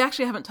 we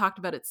actually haven't talked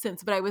about it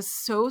since, but I was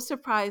so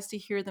surprised to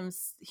hear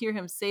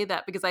him say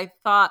that because I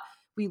thought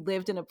we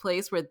lived in a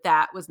place where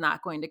that was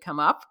not going to come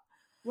up.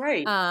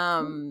 Right.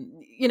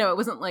 It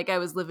wasn't like I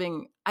was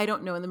living, I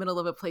don't know, in the middle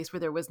of a place where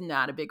there was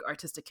not a big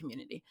artistic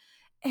community.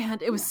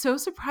 And it was so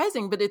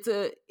surprising, but it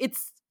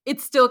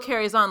still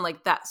carries on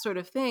like that sort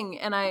of thing.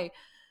 And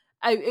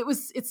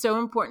it's so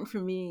important for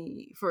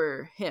me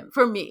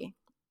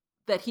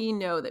that he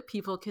know that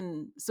people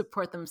can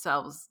support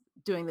themselves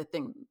doing the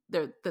thing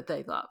that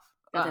they love.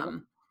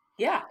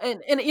 Yeah.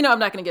 And I'm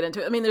not going to get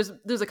into it. I mean,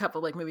 there's a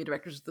couple like movie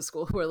directors at the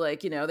school who are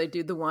like, they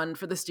do the one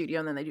for the studio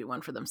and then they do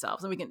one for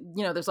themselves. And we can,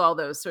 there's all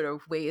those sort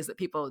of ways that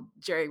people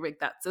jerry-rig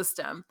that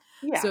system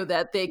so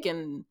that they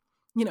can,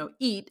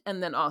 eat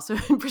and then also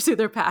pursue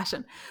their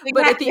passion.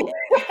 Exactly.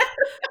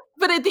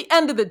 But at the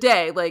end of the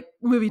day, like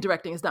movie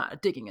directing is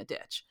not digging a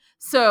ditch.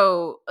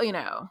 So,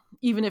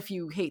 even if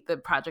you hate the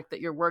project that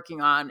you're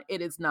working on,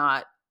 it is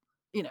not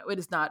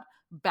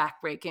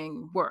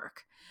backbreaking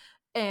work.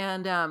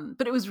 And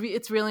but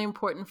it's really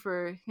important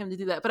for him to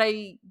do that. But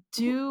I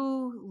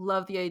do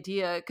love the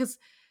idea because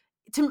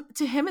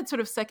to him it's sort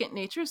of second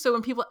nature. So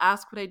when people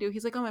ask what I do,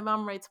 he's like, "Oh, my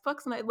mom writes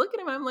books," and I look at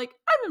him and I'm like,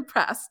 "I'm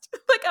impressed."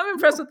 Like I'm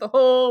impressed with the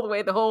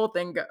way the whole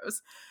thing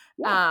goes.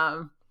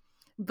 Yeah.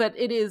 But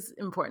it is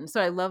important. So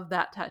I love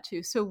that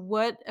tattoo. So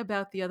what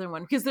about the other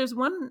one? Because there's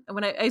one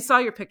when I saw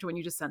your picture when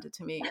you just sent it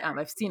to me.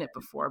 I've seen it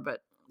before,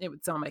 but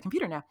it's on my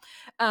computer now.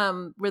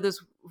 Where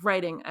there's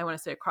writing, I want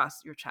to say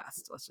across your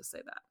chest. Let's just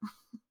say that.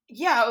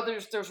 Yeah,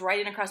 there's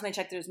writing across my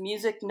chest. There's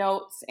music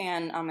notes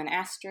and an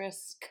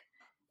asterisk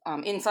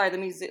inside the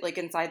music, like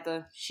inside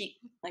the sheet,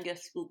 I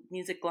guess,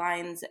 music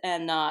lines,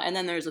 and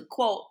then there's a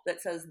quote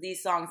that says,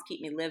 "These songs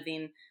keep me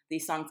living.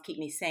 These songs keep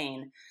me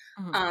sane,"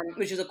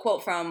 which is a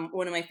quote from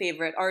one of my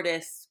favorite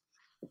artists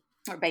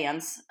or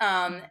bands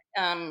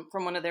from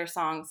one of their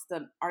songs.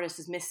 The artist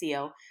is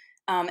Missio.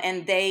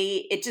 And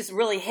it just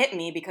really hit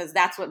me because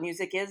that's what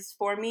music is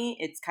for me.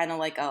 It's kind of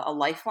like a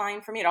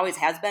lifeline for me. It always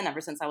has been ever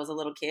since I was a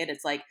little kid.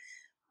 It's like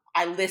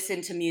I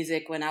listened to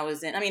music when I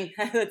was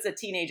it's a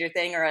teenager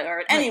thing or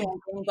an anyone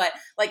thing, but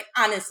like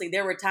honestly,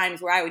 there were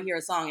times where I would hear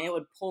a song and it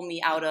would pull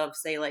me out of,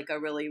 say, like a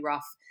really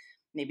rough,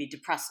 maybe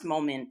depressed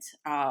moment.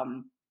 I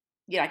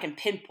can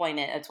pinpoint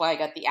it. That's why I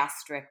got the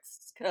asterisk.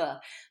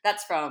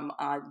 That's from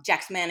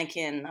Jack's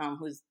Mannequin,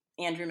 who's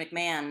Andrew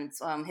McMahon.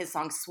 His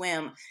song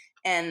 "Swim."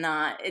 And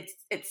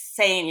it's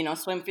saying,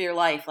 swim for your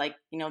life. Like,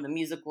 the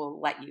music will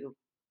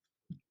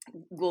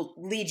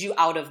lead you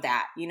out of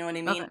that. You know what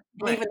I mean? Okay,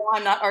 right. Even though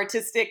I'm not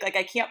artistic, like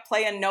I can't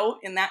play a note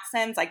in that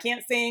sense. I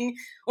can't sing.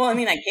 Well, I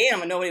mean, I can,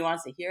 but nobody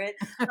wants to hear it.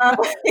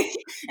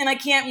 And I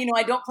can't,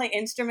 I don't play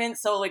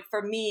instruments. So like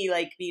for me,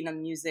 like being a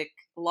music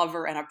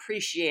lover and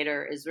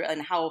appreciator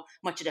and how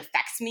much it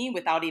affects me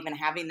without even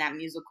having that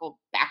musical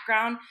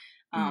background.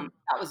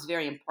 That was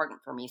very important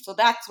for me. So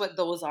that's what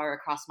those are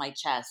across my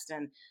chest.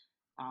 And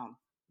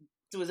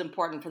it was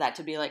important for that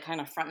to be like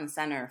kind of front and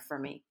center for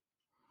me.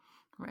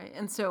 Right.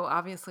 And so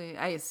obviously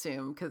I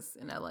assume because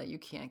in LA, you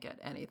can't get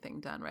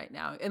anything done right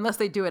now unless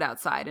they do it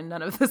outside, and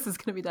none of this is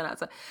going to be done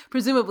outside.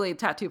 Presumably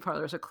tattoo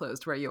parlors are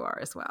closed where you are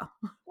as well.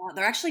 Well,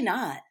 they're actually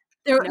not.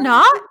 They're No,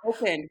 not? we've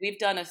opened.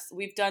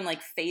 We've done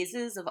like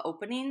phases of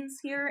openings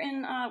here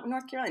in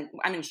North Carolina.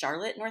 I'm in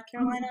Charlotte, North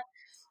Carolina.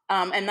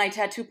 Mhm. And my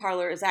tattoo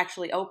parlor is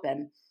actually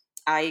open.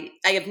 I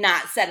have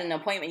not set an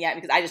appointment yet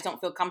because I just don't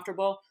feel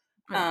comfortable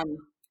Right.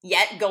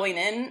 yet going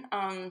in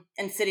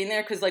and sitting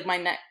there because like my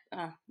neck,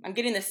 I'm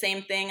getting the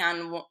same thing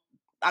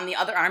on the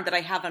other arm that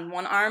I have on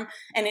one arm,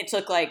 and it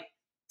took like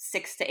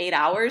 6 to 8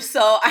 hours.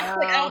 So I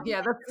Oh, don't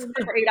yeah, sit that's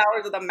there for 8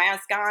 hours with a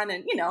mask on,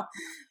 and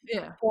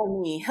yeah.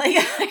 for me,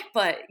 like,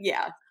 but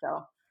yeah.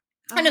 So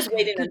I'm just Okay.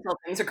 waiting until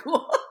things are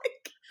cool.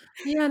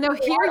 Yeah, no,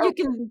 They here are you open.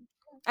 can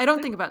I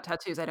don't think about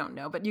tattoos, I don't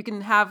know, but you can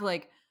have,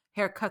 like,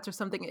 haircuts or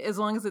something as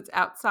long as it's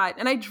outside,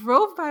 and I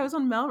drove by, I was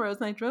on Melrose,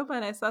 and I drove by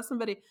and I saw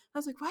somebody, I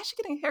was like, "Why is she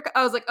getting a haircut?"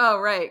 I was like, "Oh,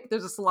 right,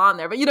 there's a salon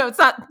there," but, it's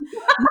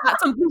not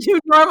something you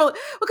normally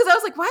because I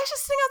was like, "Why is she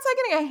sitting outside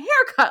getting a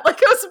haircut?"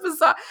 Like, it was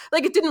bizarre,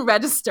 like, it didn't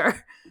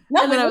register,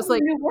 No, and we then I live was in a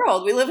like new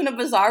world. We live in a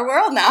bizarre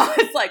world now.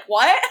 It's like,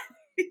 what?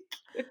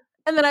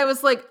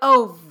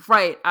 "Oh,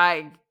 right,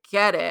 I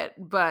get it,"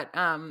 but,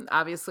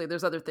 obviously,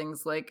 there's other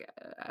things, like,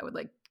 I would,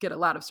 like, get a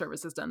lot of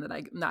services done that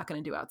I'm not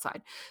gonna do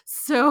outside.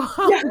 So,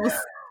 Yeah. we'll see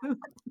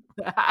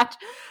that.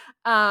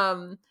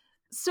 Um,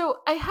 so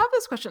I have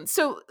this question.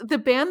 So, the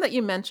band that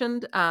you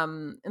mentioned,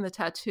 in the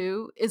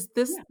tattoo, is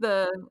this Yeah.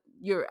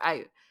 your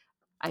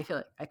I feel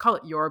like I call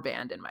it your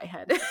band in my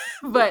head,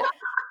 but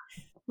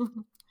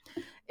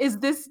is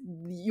this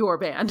your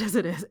band as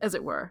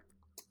it were?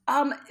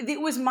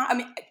 It was I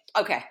mean,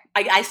 okay,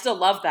 I still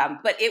love them,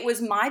 but it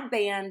was my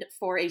band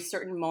for a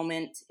certain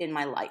moment in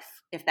my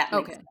life, if that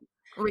makes Okay. sense.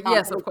 Well, It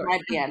yes, of was course. my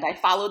band. I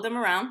followed them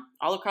around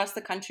all across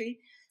the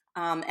country,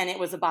 and it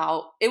was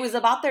about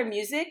their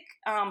music,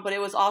 but it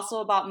was also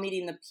about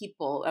meeting the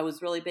people. I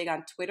was really big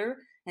on Twitter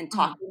and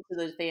Mhm. talking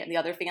to the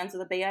other fans of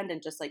the band,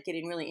 and just like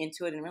getting really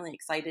into it and really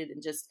excited,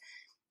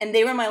 and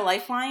they were my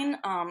lifeline.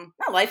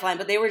 Not lifeline,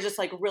 but they were just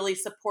like really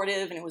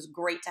supportive, and it was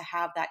great to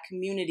have that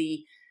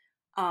community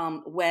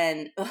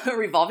when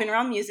revolving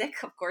around music,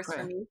 of course,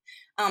 for Right. me.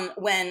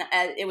 When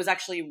it was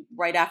actually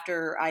right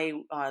after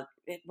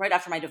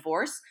my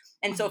divorce,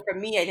 and so Mhm. for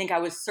me, I think I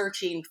was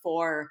searching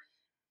for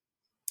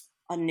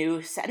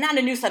not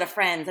a new set of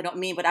friends. I don't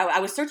mean, but I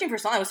was searching for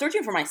something. I was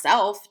searching for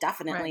myself,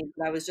 Right. definitely.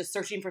 But I was just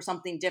searching for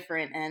something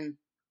different, and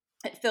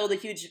it filled a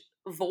huge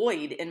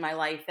void in my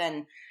life.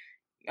 And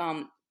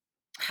um,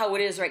 how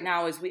it is right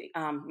now is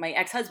my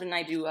ex-husband and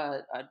I do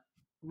a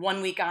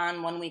 1 week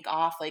on, 1 week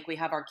off. Like we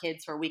have our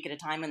kids for a week at a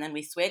time and then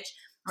we switch.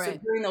 So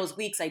Right. during those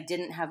weeks I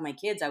didn't have my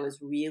kids. I was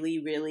really,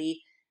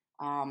 really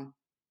um,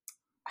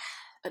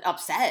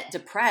 upset,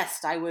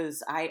 depressed. I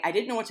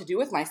didn't know what to do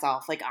with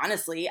myself. Like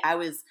honestly, I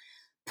was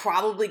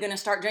probably going to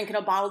start drinking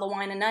a bottle of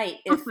wine a night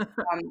if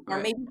or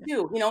Right. maybe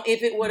two,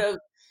 if it would have,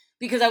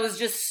 because I was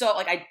just so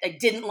like I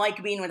didn't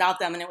like being without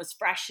them, and it was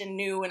fresh and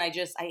new, and I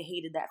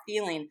hated that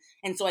feeling.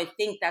 And so I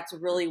think that's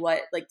really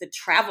what, like, the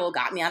travel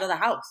got me out of the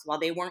house while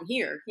they weren't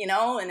here,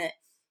 and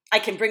I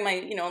can bring my,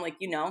 like,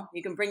 you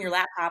can bring your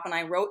laptop, and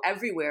I wrote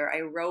everywhere.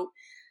 I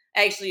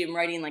actually am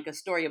writing like a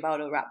story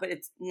about a rap, but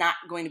it's not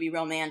going to be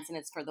romance, and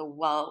it's for the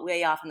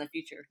way off in the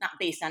future, not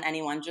based on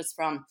anyone, just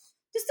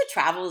the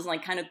travels and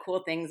like kind of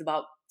cool things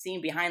about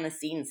seeing behind the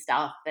scenes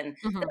stuff and that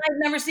Mhm. I've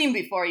never seen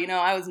before.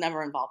 I was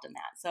never involved in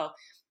that. So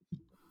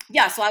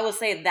yeah, so I will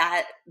say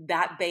that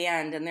that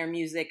band and their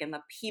music and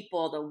the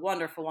people, the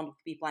wonderful, wonderful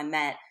people I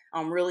met,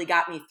 really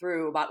got me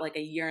through about like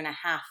a year and a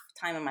half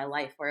time in my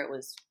life where it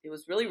was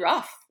really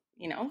rough.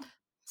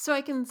 So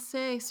I can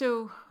say,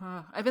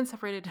 I've been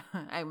separated.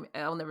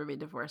 I'll never be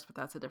divorced, but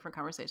that's a different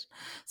conversation.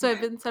 So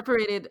I've been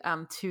separated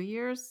 2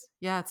 years.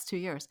 Yeah, it's 2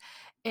 years,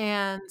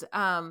 and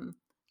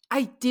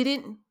I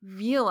didn't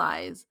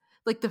realize,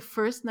 like, the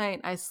first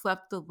night I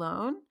slept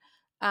alone.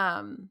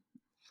 Um,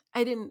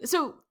 I didn't.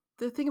 So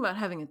the thing about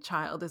having a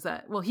child is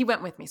that, well, he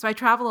went with me. So I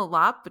travel a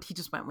lot, but he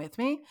just went with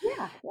me.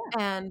 Yeah, yeah,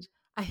 And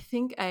I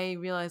think I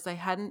realized I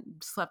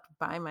hadn't slept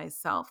by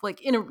myself,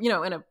 like, in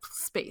a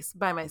space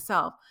by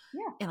myself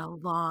yeah, in a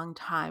long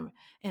time,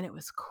 and it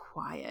was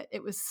quiet.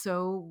 It was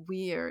so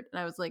weird, and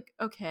I was like,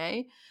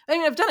 "Okay." I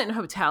mean, I've done it in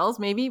hotels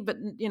maybe, but,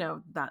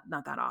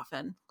 not that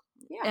often.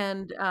 yeah.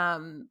 And,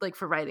 like,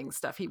 for writing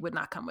stuff, he would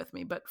not come with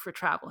me, but for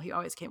travel, he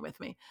always came with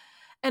me.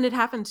 And it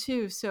happened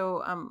too.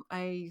 So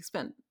I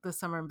spent the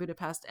summer in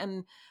Budapest,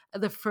 and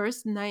the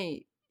first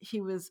night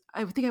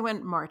I think I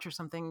went in March or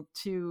something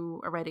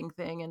to a writing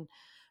thing, and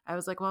I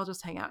was like, well, I'll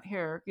just hang out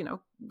here,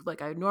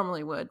 like I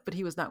normally would, but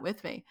he was not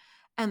with me.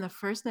 And the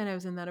first night I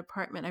was in that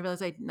apartment, I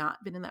realized I'd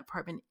not been in that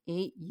apartment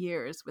 8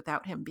 years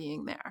without him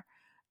being there.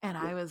 And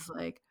I was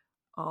like,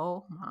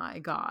 oh my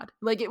God.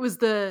 Like, it was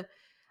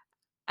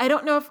I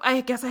don't know, if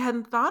I guess I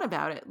hadn't thought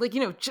about it. Like,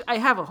 I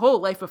have a whole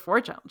life before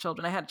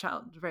children. I had a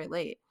child very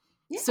late.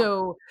 Yeah.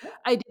 So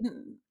I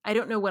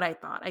don't know what I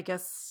thought. I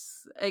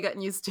guess I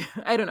got used to,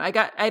 I don't know.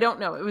 I don't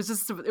know. It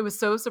was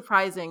so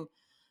surprising,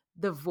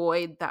 the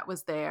void that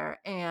was there.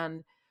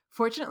 And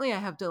fortunately I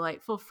have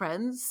delightful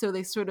friends. So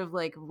they sort of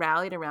like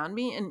rallied around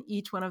me, and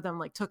each one of them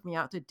like took me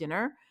out to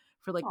dinner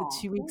for like the Oh,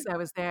 2 weeks I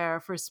was there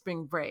for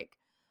spring break.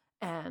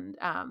 And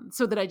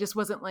so that I just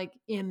wasn't like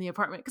in the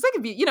apartment, because I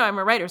could be, I'm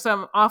a writer, so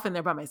I'm often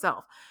there by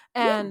myself.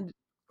 Yeah. And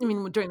I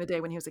mean, during the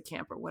day when he was at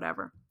camp or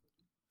whatever.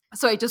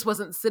 So I just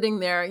wasn't sitting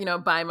there,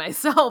 by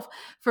myself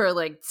for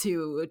like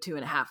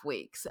 2.5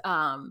 weeks.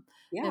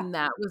 Yeah. And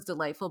that was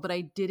delightful, but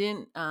I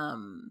didn't,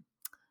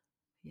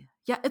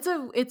 yeah,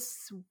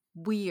 it's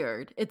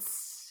weird.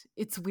 It's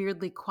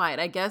weirdly quiet.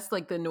 I guess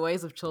like the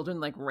noise of children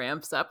like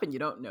ramps up and you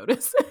don't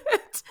notice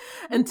it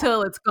Yeah.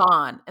 until it's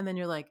gone. And then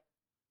you're like,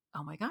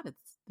 oh my God,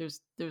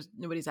 there's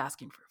nobody's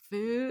asking for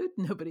food.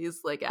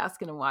 Nobody's like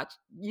asking to watch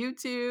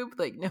YouTube.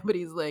 Like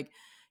nobody's like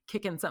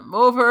kicking something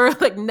over.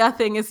 Like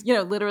nothing is,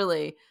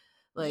 literally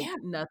like Yeah.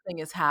 nothing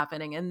is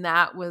happening. And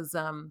that was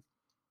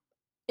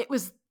it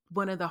was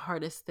one of the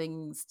hardest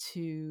things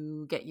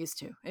to get used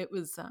to. It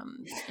was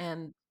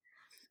and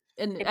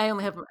It,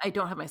 I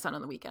don't have my son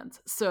on the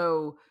weekends.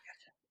 So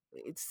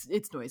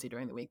it's noisy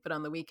during the week, but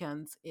on the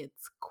weekends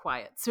it's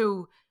quiet.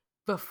 So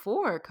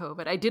before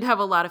COVID, I did have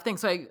a lot of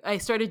things. So I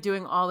started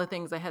doing all the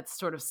things I had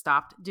sort of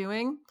stopped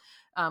doing,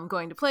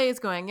 going to plays,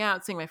 going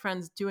out, seeing my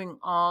friends, doing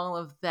all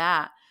of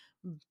that.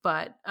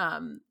 But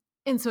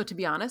and so to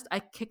be honest, I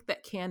kicked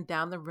that can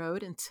down the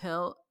road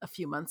until a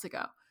few months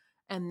ago.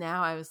 And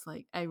now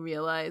I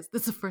realized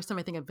this is the first time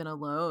I think I've been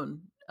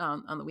alone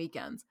on the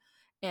weekends.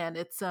 And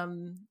it's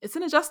an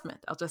adjustment.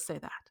 I'll just say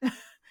that.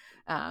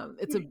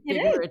 It's a it is. bigger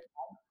I hear it.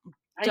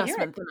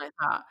 adjustment than I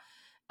thought.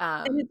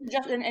 And it's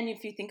just, and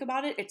if you think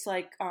about it, it's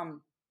like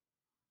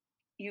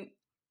you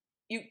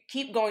you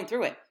keep going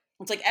through it.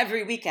 It's like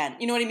every weekend,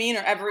 you know what I mean?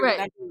 Or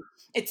Right.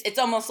 it's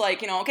almost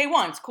like, okay,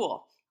 once,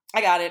 cool,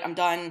 I got it, I'm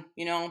done,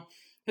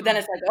 But then Mm.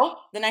 it's like, oh,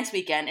 the next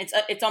weekend,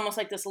 it's almost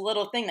like this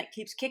little thing that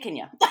keeps kicking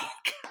you.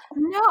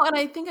 No, and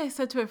I think I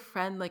said to a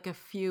friend like a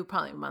few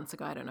probably months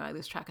ago, I don't know, I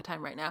lose track of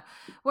time right now,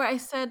 where I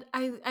said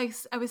I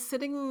was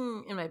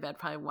sitting in my bed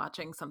probably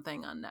watching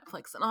something on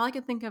Netflix, and all I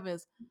could think of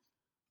is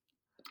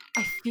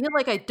I feel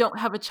like I don't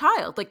have a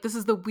child. Like this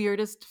is the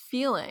weirdest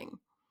feeling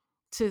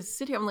to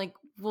sit here. I'm like,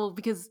 well,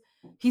 because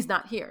he's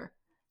not here.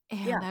 And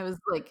Yeah. I was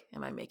like,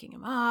 am I making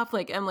him up?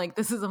 Like, I'm like,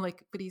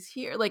 but he's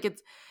here. Like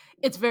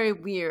it's very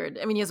weird.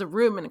 I mean, he has a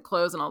room and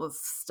clothes and all this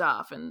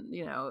stuff and,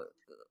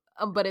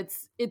 but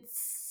it's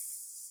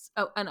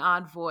an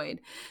odd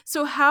void.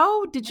 So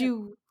how did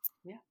you,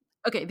 Yeah.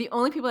 okay, the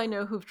only people I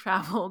know who've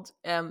traveled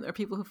are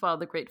people who follow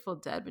the Grateful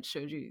Dead, which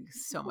shows you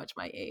so much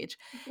my age.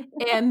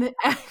 And,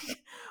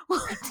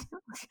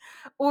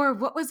 or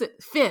what was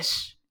it?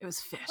 Fish. It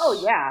was Oh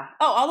Fish. yeah.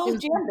 Oh, all It those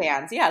was jam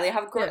bands. Yeah, they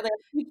have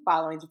huge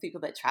followings of people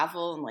that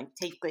travel and like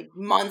take like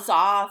months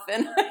off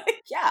and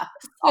yeah.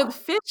 So the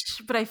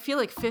Fish, but I feel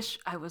like Fish,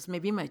 I was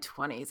maybe in my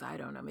 20s. I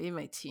don't know, maybe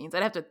my teens.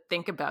 I'd have to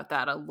think about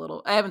that a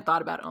little. I haven't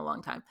thought about it in a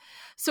long time.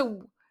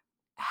 So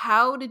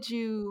how did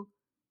you,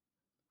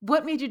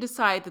 what made you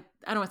decide that,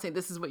 I don't want to say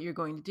this is what you're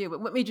going to do,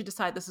 but what made you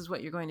decide this is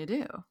what you're going to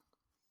do?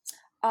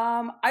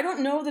 I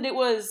don't know that it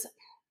was.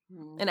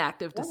 An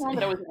active I don't know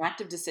that decision. it was an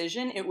active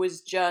decision. It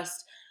was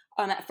just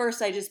at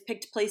first I just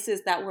picked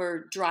places that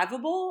were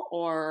drivable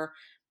or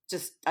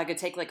just I could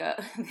take like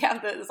a they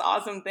have this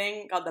awesome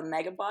thing called the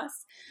megabus.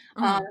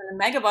 Mhm. The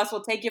megabus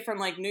will take you from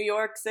like New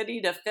York City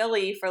to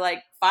Philly for like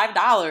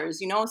 $5.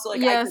 So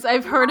like I could Yes,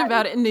 I've heard drive.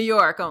 about it in New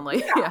York only.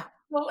 Yeah. Yeah.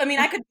 Well, I mean,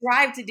 I could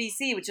drive to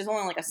DC, which is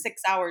only like a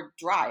 6-hour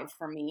drive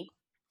for me.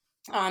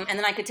 And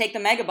then I could take the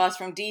megabus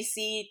from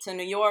DC to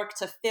New York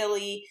to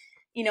Philly,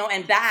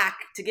 and back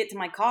to get to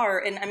my car.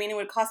 And I mean, it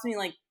would cost me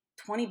like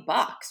 $20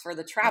 for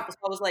the travel. So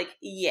I was like,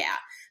 yeah.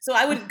 So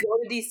I would go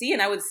to DC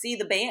and I would see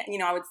the band,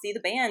 I would see the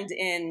band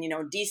in,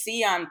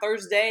 DC on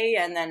Thursday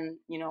and then,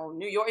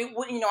 New York,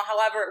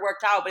 however it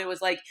worked out. But it was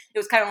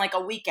kind of like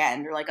a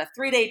weekend or like a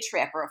 3-day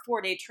trip or a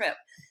 4-day trip.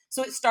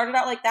 So it started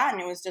out like that,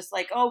 and it was just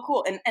like, oh,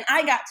 cool. And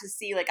I got to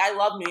see, like, I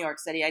love New York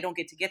City. I don't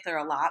get there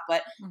a lot,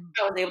 but Mhm.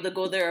 I was able to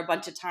go there a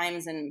bunch of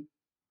times and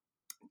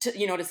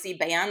to see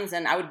bands.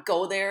 And I would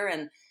go there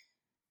and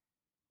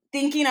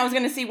thinking I was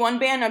going to see one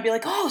band, I'd be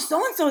like, oh, so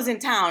and so's in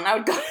town. I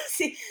would go to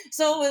see.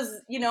 So it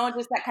was,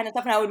 just that kind of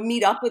stuff. And I would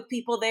meet up with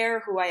people there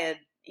who I had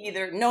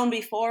either known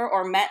before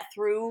or met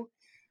through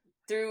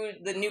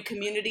the new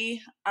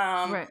community.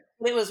 Right.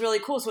 But it was really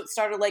cool. So it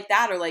started like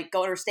that, or like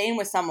going or staying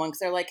with someone because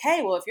they're like,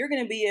 hey, well, if you're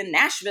going to be in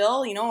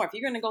Nashville, or if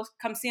you're going to go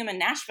come see them in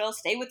Nashville,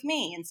 stay with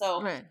me. And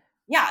so, Right.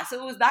 yeah,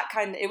 so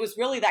it was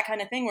really that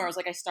kind of thing where I was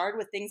like, I started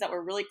with things that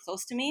were really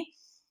close to me.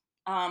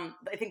 I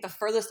think the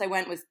furthest I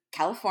went was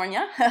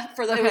California it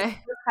was the Okay.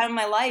 first time in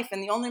my life.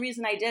 And the only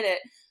reason I did it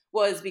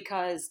was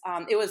because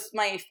it was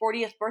my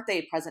 40th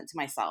birthday present to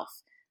myself.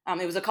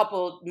 It was a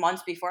couple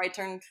months before it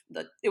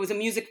was a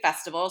music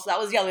festival. So that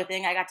was the other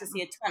thing. I got to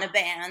see a ton of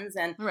bands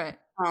and Right.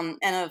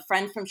 a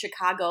friend from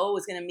Chicago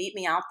was going to meet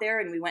me out there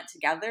and we went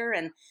together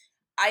and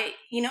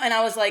and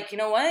I was like, you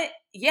know what?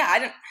 Yeah,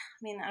 I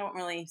don't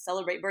really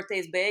celebrate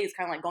birthdays big. It's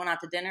kind of like going out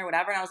to dinner,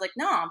 whatever. And I was like,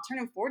 no, I'm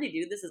turning 40,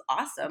 dude. This is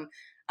awesome.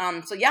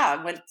 So yeah,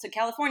 I went to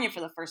California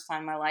for the first time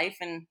in my life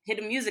and hit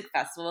a music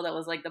festival that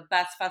was like the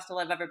best festival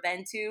I've ever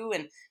been to.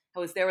 And I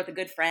was there with a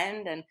good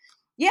friend and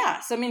yeah,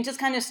 so I mean, just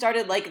kind of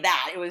started like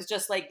that. It was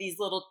just like these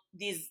little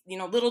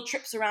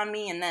trips around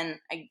me, and then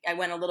I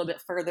went a little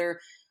bit further.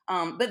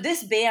 But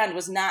this band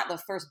was not the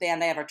first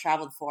band I ever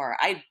traveled for.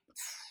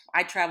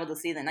 I traveled to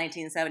see the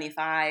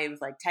 1975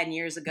 like 10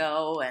 years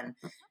ago, and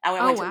I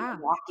Oh, went to wow.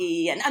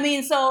 Milwaukee, and I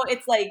mean, so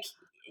it's like,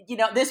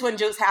 this one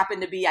just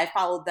happened to be, I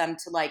followed them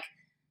to like,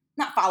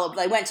 not followed,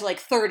 but I went to like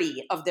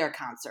 30 of their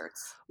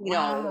concerts, like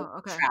Wow.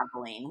 Okay.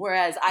 traveling.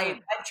 Whereas All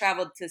right. I've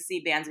traveled to see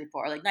bands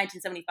before, like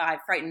 1975,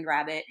 Frightened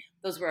Rabbit.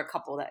 Those were a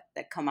couple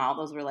that come out.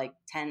 Those were like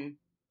 10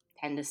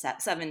 to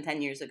 7,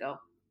 10 years ago.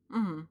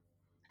 Mm-hmm.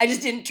 I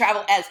just didn't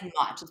travel as much,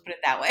 let's put it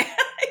that way.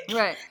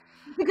 Right.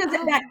 Because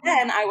Oh, back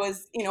then I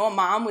was, a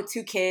mom with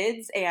 2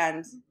 kids,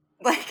 and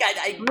like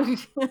I couldn't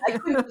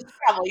just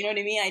travel, you know what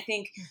I mean? I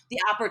think the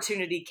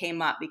opportunity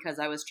came up because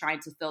I was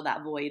trying to fill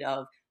that void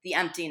of the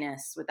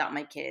emptiness without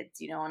my kids,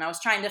 and I was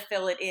trying to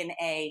fill it in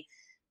a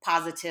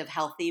positive,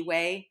 healthy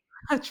way.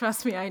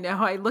 Trust me, I know.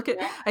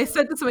 I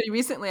said to somebody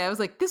recently, I was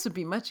like, this would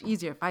be much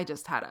easier if I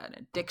just had an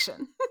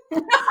addiction.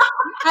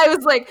 I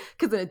was like,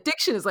 because an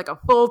addiction is like a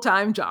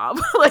full-time job.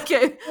 Like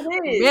It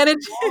is. manage.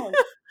 Yes.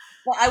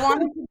 Well, I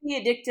wanted to be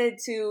addicted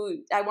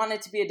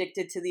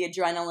to the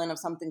adrenaline of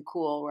something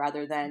cool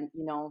rather than,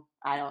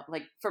 I don't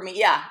like, for me.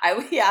 Yeah.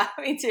 Yeah,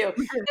 me too.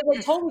 Because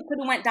I totally could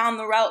have went down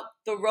the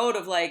road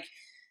of like,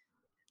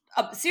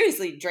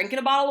 seriously, drinking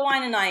a bottle of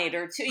wine a night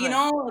or two,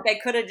 Right. like I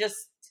could have just,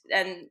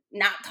 and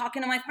not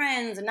talking to my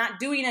friends and not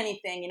doing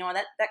anything,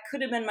 that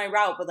could have been my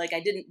route, but like, I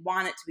didn't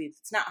want it to be.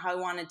 It's not how I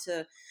wanted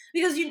to,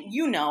 because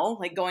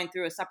like going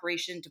through a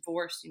separation,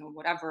 divorce,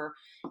 whatever,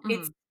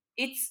 Mm-hmm.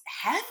 it's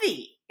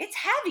heavy. It's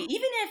heavy.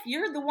 Even if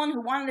you're the one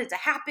who wanted it to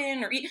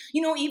happen, or,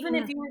 even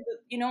if you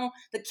were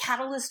the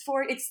catalyst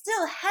for it, it's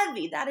still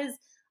heavy. That is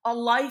a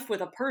life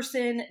with a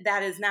person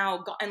that is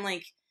now gone. And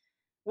like,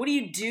 what do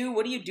you do?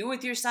 What do you do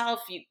with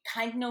yourself? You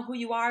kind of know who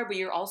you are, but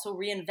you're also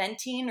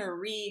reinventing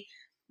or head's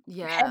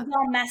Yeah.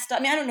 all messed up.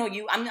 I mean, I don't know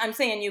you. I'm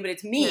saying you, but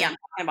it's me Yeah. I'm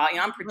talking about. I'm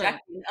Right.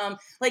 projecting.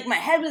 Like my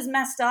head was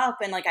messed up,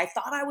 and like I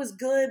thought I was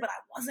good, but I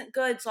wasn't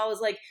good. So I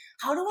was like,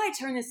 how do I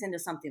turn this into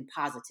something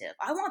positive?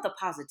 I want the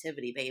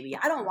positivity, baby.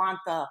 I don't want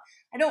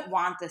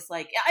this.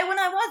 Like when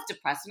I was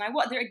depressed, and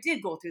I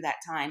did go through that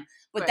time,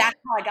 but Right. that's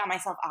how I got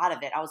myself out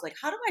of it. I was like,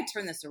 how do I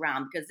turn this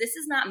around? Because this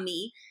is not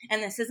me,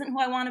 and this isn't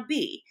who I want to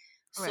be.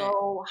 Right.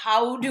 So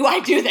how do I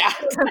do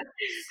that?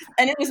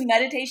 And it was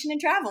meditation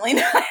and traveling.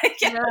 Yeah.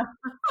 Yeah.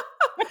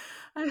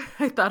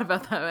 I thought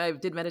about that. I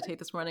did meditate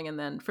this morning, and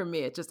then for me,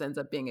 it just ends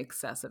up being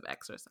excessive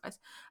exercise.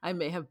 I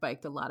may have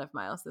biked a lot of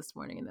miles this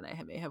morning, and then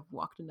I may have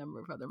walked a number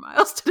of other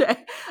miles today.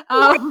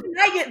 Why did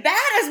I get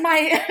that as my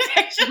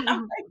addiction?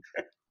 I'm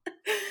like,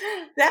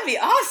 that'd be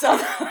awesome.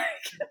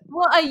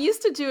 Well, I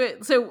used to do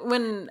it. So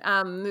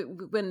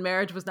when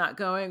marriage was not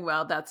going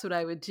well, that's what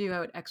I would do. I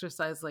would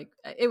exercise like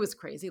it was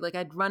crazy. Like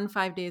I'd run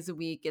 5 days a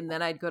week, and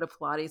then I'd go to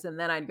Pilates, and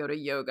then I'd go to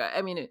yoga.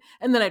 I mean,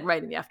 and then I'd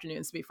write in the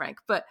afternoons, to be frank.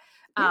 But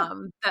Yeah.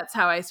 that's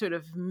how I sort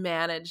of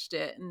managed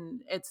it,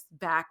 and it's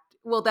back.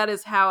 Well, that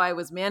is how I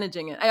was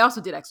managing it. I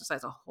also did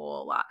exercise a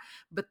whole lot,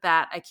 but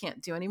that I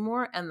can't do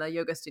anymore. And the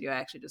yoga studio I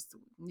actually just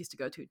used to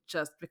go to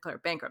just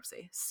declared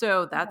bankruptcy,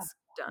 so that's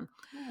done.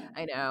 Yeah.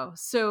 I know.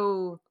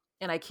 So,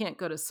 and I can't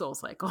go to Soul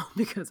Cycle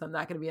because I'm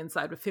not going to be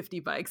inside with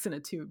 50 bikes in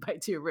a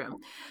 2x2 room.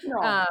 No,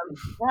 Um,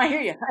 I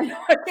hear you. I know.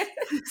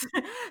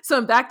 so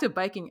I'm back to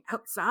biking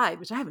outside,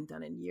 which I haven't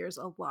done in years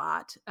a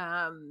lot.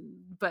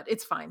 But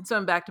it's fine. So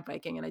I'm back to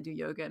biking, and I do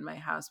yoga in my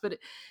house, but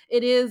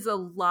it is a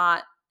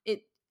lot.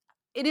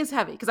 It is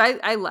heavy because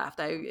I left.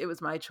 It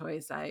was my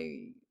choice.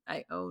 I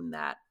own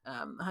that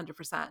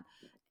 100%.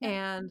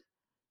 Yeah,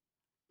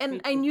 And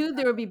me I too. knew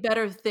there would be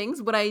better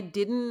things, but I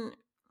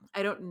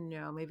don't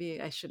know, maybe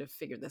I should have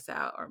figured this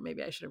out, or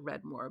maybe I should have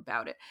read more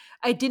about it.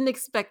 I didn't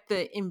expect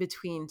the in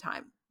between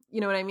time. You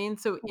know what I mean?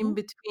 So in Mhm.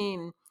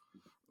 between,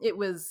 it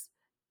was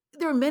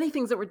there were many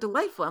things that were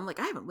delightful. I'm like,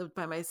 I haven't lived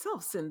by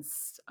myself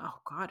since, oh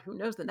God, who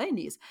knows, the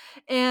 90s.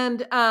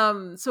 And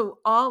so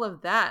all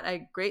of that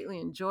I greatly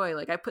enjoy.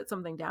 Like I put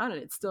something down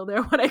and it's still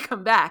there when I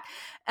come back.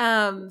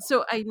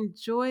 So I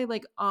enjoy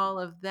like all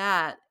of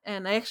that.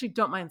 And I actually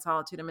don't mind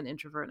solitude. I'm an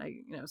introvert,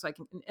 and so I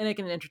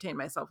can entertain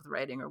myself with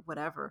writing or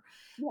whatever.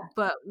 Yeah,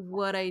 But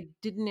what I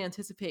didn't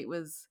anticipate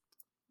was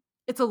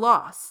it's a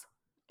loss.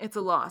 It's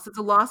a loss. It's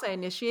a loss I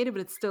initiated, but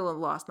it's still a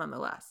loss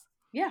nonetheless.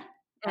 yeah,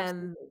 And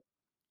absolutely.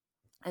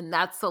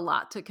 that's a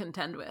lot to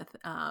contend with.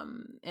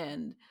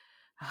 And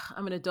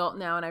I'm an adult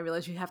now, and I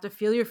realize you have to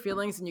feel your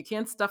feelings, and you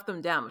can't stuff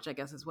them down, which I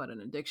guess is what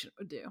an addiction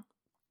would do.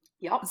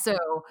 Yep. So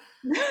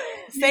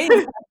Same.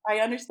 I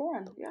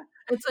understand. Yeah.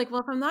 it's like,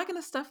 well, if I'm not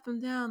going to stuff them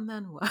down,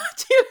 then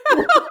what? You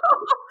know?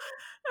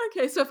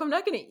 Okay, so if I'm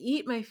not going to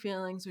eat my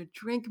feelings or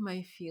drink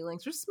my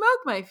feelings or smoke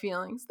my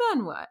feelings,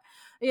 then what?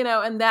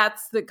 And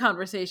that's the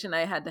conversation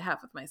I had to have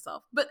with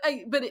myself.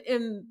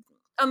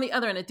 On the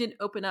other end, it did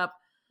open up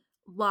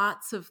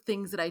lots of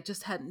things that I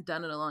just hadn't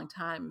done in a long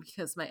time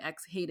because my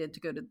ex hated to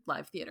go to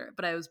live theater.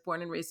 But I was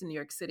born and raised in New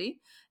York City,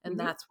 and Mhm.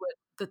 that's what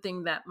the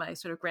thing that my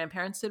sort of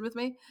grandparents did with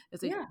me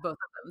is they Yeah. both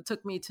of them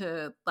took me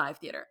to live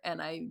theater,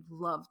 and I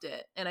loved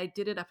it. And I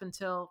did it up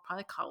until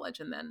probably college,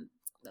 and then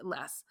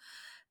less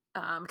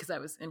because I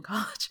was in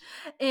college.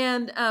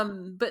 And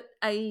but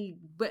I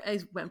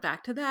went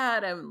back to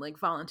that. I'm like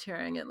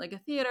volunteering at like a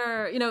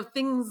theater,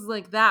 things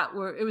like that,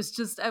 where it was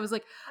just I was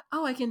like,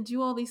 oh, I can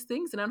do all these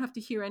things, and I don't have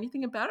to hear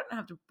anything about it. I don't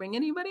have to bring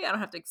anybody. I don't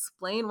have to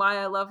explain why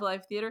I love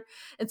live theater.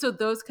 And so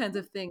those kinds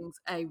of things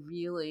I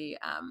really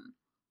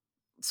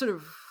sort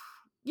of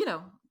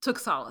took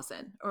solace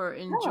in or Oh,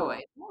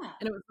 enjoyed. yeah.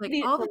 And it was like Maybe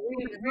it's all a the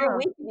things I love.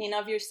 reawakening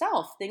of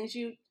yourself. Things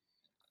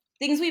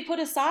we put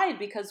aside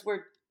because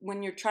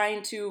when you're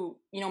trying to,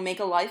 make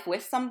a life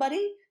with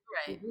somebody,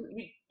 Right.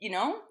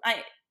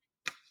 I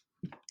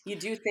you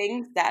do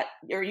things that,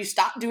 or you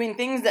stop doing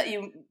things that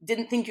you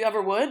didn't think you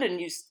ever would, and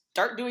you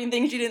start doing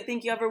things you didn't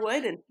think you ever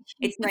would. And it's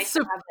It's nice to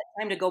so have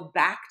that time to go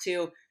back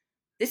to,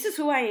 this is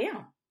who I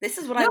am. This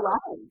is what I no, love.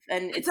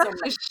 And it's it's so nice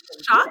actually to do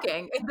that.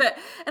 shocking that,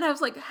 and I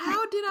was like,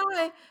 how did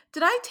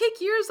I take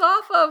years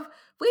off of,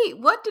 wait,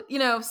 what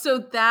did, so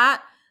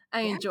that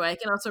I Yeah. enjoy. I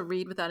can also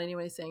read without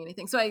anybody saying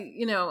anything. So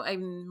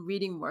I'm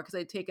reading more because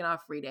I'd taken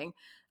off reading.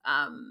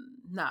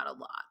 Not a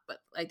lot, but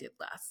I did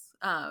less.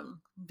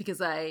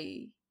 Because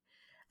I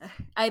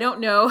don't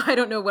know. I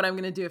don't know what I'm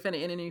going to do if in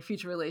any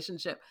future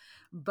relationship,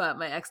 but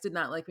my ex did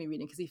not like me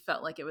reading because he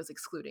felt like it was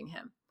excluding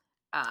him.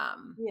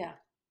 Um, Yeah.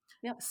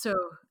 Yep.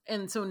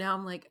 so now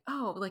I'm like,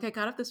 oh, like I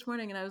got up this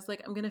morning and I was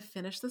like, I'm gonna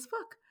finish this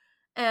book,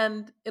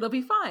 and it'll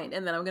be fine,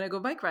 and then I'm gonna go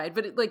bike ride.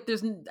 But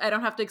I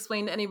don't have to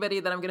explain to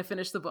anybody that I'm gonna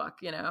finish the book,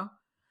 Yeah.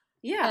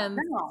 And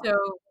No. so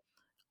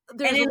And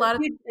there's a lot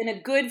of in a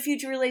good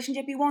future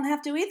relationship, you won't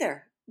have to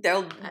either.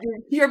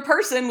 Your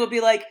person will be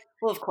like,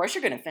 well, of course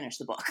you're going to finish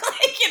the book.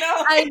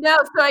 I know.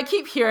 So I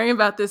keep hearing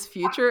about this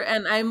future,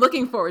 and I'm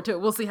looking forward to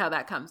it. We'll see how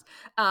that comes.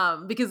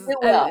 Because It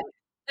will.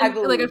 I and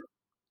believe.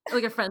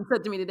 like a friend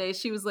said to me today,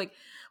 she was like,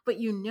 but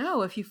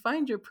if you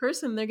find your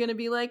person, they're going to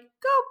be like,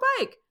 go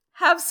bike,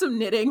 have some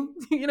knitting,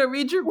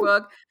 read your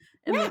book,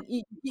 and Yeah. then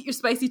eat your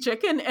spicy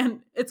chicken,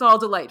 and it's all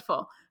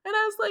delightful. And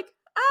I was like,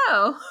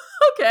 oh,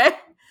 okay.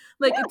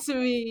 Like Yeah. to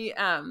me,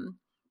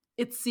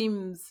 it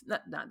seems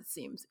not it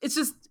seems, it's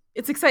just,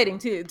 it's exciting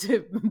to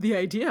the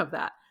idea of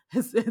that.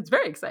 It's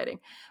very exciting,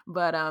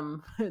 but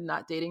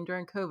not dating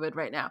during COVID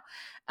right now.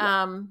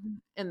 Yeah.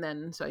 And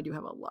then so I do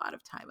have a lot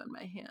of time on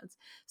my hands.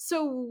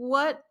 So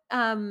what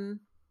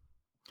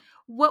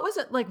was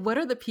it like? What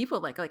are the people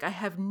like? Like I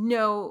have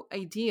no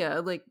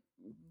idea like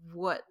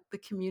what the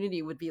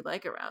community would be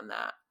like around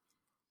that.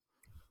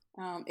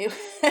 It,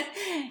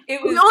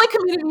 it The was, only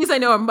communities I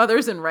know are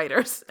mothers and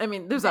writers. I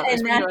mean, there's others,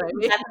 and but you know what I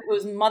mean.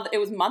 it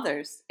was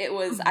mothers. It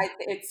was, Mhm.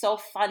 it's so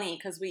funny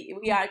because we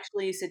Mhm.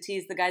 actually used to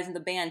tease the guys in the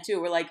band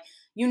too. We're like,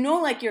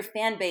 like your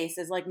fan base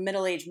is like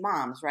middle-aged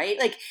moms, right?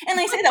 Like, and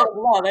I say that with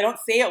love. I don't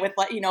say it with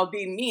like,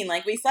 being mean.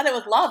 Like we said it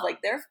with love.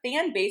 Like their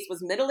fan base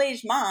was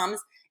middle-aged moms,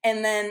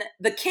 and then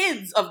the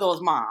kids of those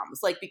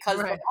moms, like because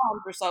the Right.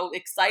 moms were so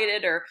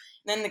excited, or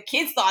then the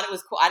kids thought it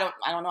was cool. I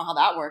don't know how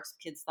that works.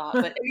 Kids thought,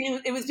 but I mean,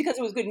 it was because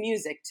it was good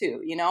music too.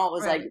 It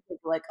was like, Right.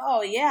 like,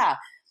 oh yeah.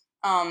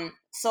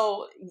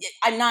 So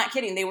I'm not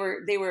kidding. They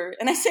were,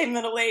 and I say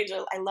middle age.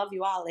 I love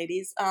you all,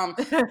 ladies.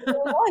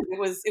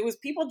 It was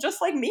people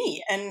just like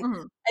me, and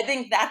Mhm. I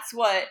think that's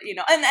what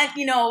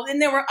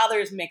and there were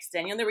others mixed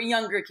in. There were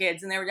younger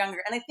kids, and they were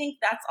younger, and I think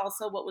that's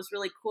also what was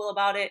really cool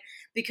about it,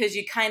 because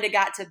you kind of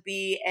got to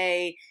be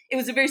it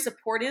was a very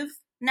supportive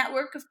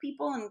network of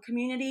people and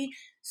community.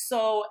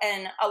 So,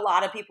 and a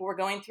lot of people were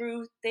going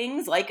through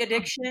things like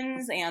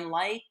addictions, and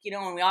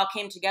and we all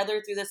came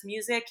together through this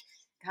music,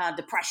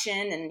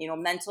 depression, and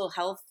mental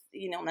health,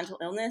 mental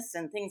illness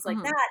and things like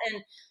Mhm. that.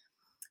 And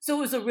so it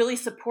was a really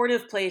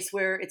supportive place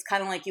where it's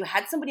kind of like you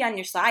had somebody on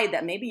your side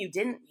that maybe you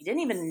didn't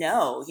even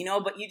know,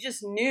 but you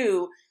just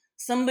knew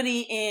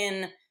somebody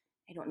in,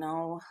 I don't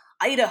know,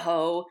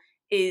 Idaho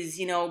is,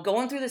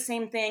 going through the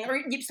same thing or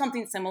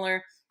something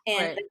similar, and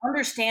Right. they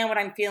understand what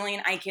I'm feeling.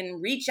 I can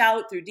reach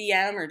out through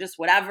DM or just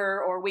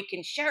whatever, or we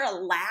can share a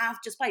laugh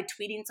just by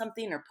tweeting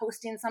something or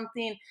posting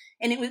something.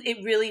 And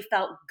it really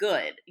felt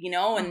good, and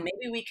Mhm.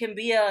 maybe we can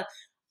be a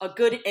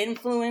good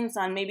influence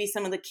on maybe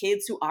some of the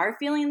kids who are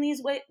feeling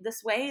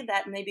this way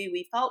that maybe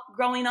we felt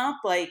growing up,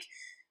 like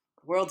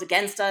the world's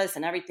against us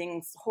and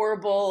everything's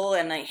horrible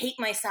and I hate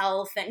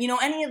myself, and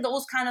any of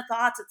those kind of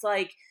thoughts. It's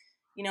like,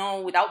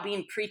 without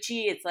being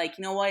preachy, it's like,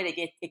 what,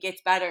 it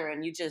gets better,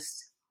 and you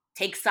just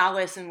take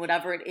solace in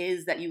whatever it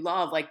is that you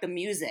love, like the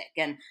music,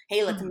 and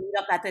hey, let's Mhm. meet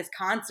up at this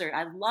concert.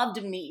 I'd love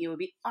to meet you. It'd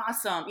be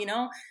awesome.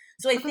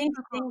 So I Oh, that's think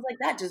so cool. things like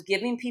that, just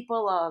giving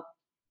people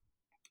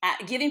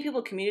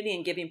community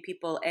and giving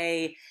people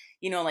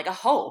like a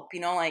hope,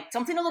 like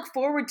something to look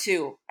forward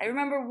to. I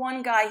remember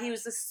one guy, he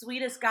was the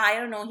sweetest guy. I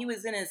don't know, he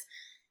was in his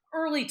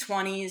early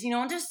 20s,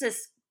 and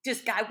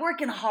just guy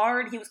working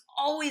hard. He was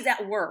always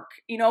at work,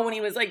 when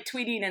he was like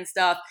tweeting and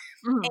stuff.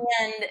 Mhm.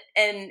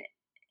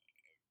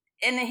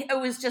 And it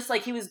was just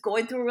like he was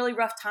going through a really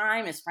rough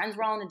time. His friends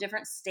were all in a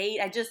different state.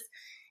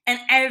 And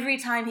every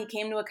time he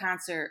came to a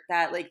concert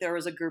that like there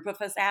was a group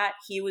of us at,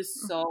 he was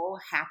so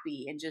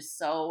happy and just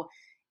so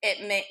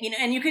it made,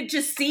 and you could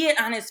just see it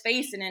on his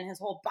face and in his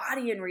whole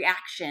body and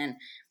reaction.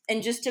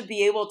 And just to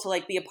be able to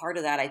like be a part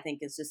of that, I think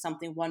is just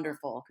something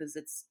wonderful, because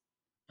it's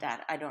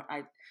that I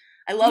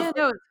love, Yeah,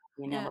 no,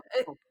 you yeah. know.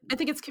 I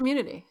think it's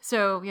community.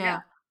 So Yeah, yeah.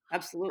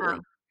 absolutely.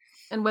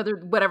 And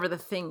whatever the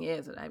thing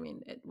is, I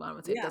mean, well, I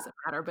would say it Yeah. doesn't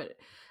matter, but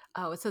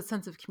it's a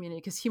sense of community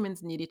because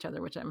humans need each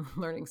other, which I'm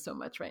learning so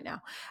much right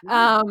now.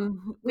 Yeah. I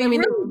We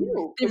mean, really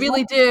do. they As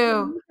really much as you're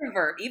do. an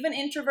introvert, even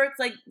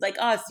introverts like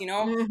us, we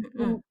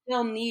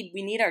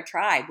need our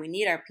tribe. We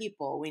need our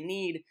people. We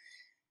need,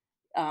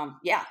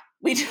 yeah,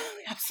 we do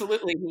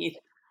absolutely need.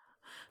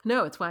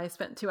 No, it's why I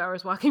spent 2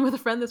 hours walking with a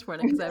friend this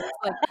morning because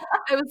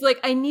I was like,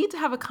 I need to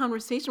have a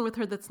conversation with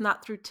her that's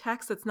not through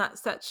text, that's not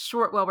set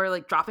short while we're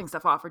like dropping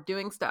stuff off or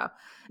doing stuff.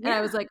 And I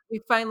Yeah. was like, we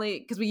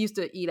finally, because we used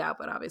to eat out,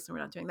 but obviously we're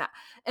not doing that.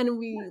 And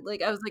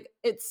I was like,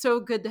 it's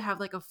so good to have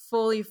like a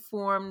fully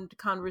formed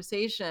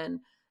conversation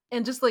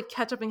and just like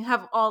catch up and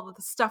have all of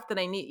the stuff that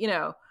I need,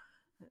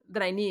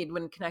 that I need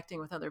when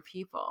connecting with other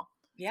people.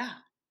 Yeah.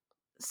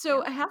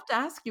 So I have to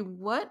ask you,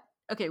 what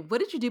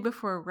did you do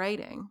before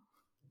writing?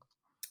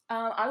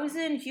 I was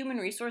in human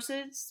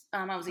resources.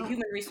 I was a Oh,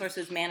 human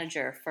resources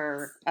manager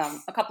for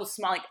a couple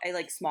small, I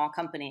like small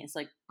companies,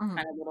 like mhm,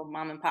 kind of little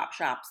mom and pop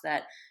shops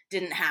that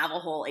didn't have a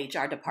whole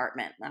HR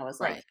department. I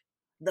was like right.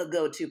 the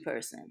go-to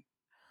person.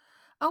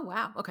 Oh,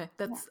 wow. Okay. Yeah.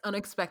 That's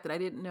unexpected. I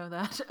didn't know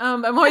that.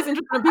 I'm always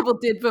interested in what people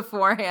did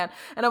beforehand.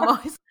 And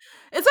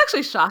it's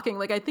actually shocking.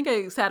 Like, I think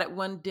I sat at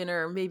one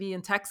dinner, maybe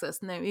in Texas,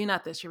 maybe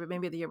not this year, but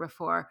maybe the year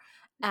before.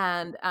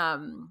 And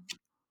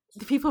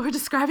the people were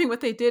describing what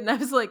they did. And I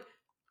was like,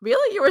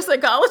 really? You were a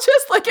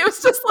psychologist? Like, it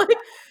was just like,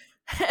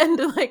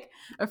 and like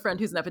a friend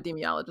who's an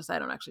epidemiologist, I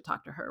don't actually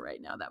talk to her right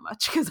now that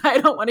much because I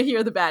don't want to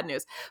hear the bad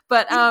news.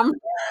 But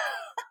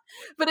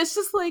but it's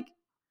just like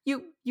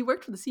you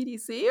worked for the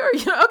CDC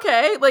or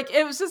okay, like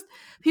it was just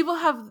people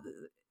have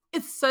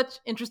it's such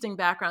interesting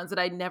backgrounds that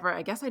I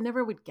guess I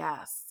never would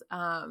guess.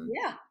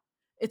 Yeah.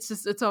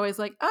 It's always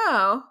like,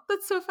 oh,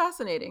 that's so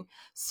fascinating.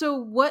 So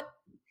what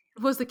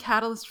was the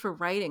catalyst for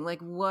writing?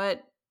 Like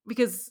what,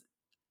 because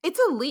it's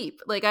a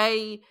leap. Like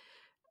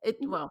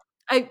well,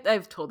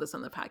 I've told this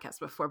on the podcast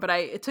before, but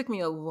it took me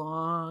a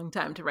long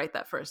time to write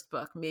that first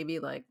book. Maybe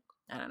like,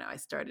 I don't know, I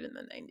started in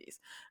the 90s,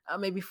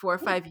 maybe 4 or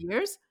 5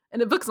 years.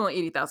 And the book's only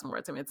 80,000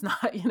 words. I mean, it's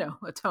not,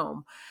 a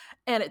tome.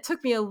 And it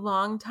took me a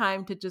long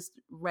time to just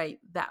write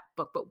that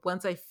book. But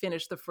once I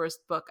finished the first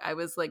book, I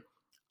was like,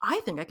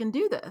 I think I can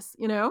do this.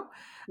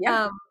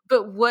 Yeah.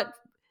 But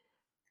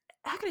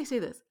how can I say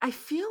this? I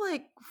feel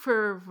like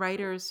for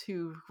writers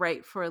who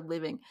write for a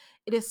living,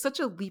 it is such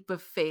a leap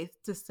of faith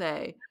to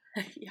say,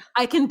 Yeah.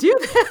 I can do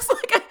this.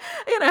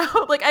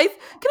 Like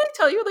can I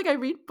tell you, like I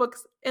read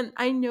books and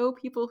I know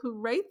people who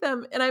write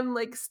them and I'm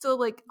like still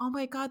like, oh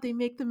my God, they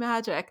make the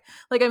magic.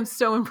 Like I'm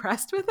so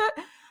impressed with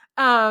it.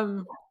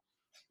 Um,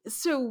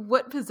 so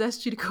what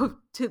possessed you to go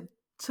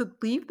to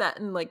leave that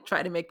and like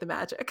try to make the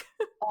magic?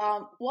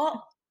 Well,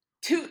 well,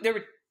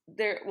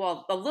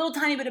 a little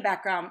tiny bit of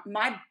background.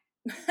 My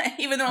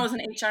even though I was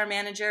an HR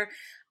manager,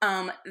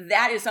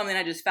 that is something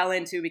I just fell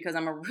into because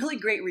I'm a really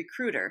great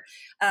recruiter.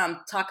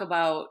 Talk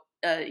about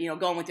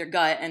going with your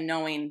gut and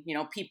knowing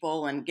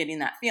people and getting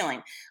that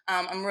feeling.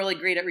 I'm really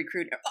great at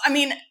recruiting. I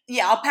mean,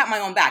 yeah, I'll pat my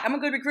own back. I'm a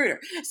good recruiter.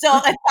 So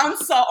it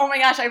sounds so. Oh my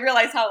gosh, I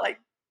realized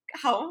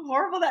how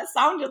horrible that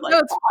sounded. Like, No,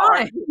 it's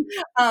fine.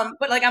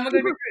 but like I'm a good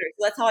recruiter,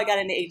 so that's how I got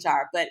into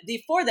HR. But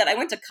before that, I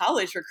went to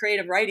college for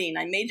creative writing.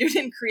 I majored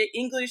in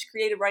English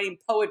creative writing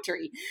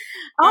poetry.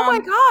 Oh my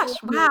So, gosh.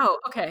 Wow.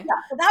 Okay.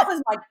 yeah, so that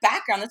was my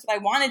background. That's what I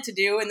wanted to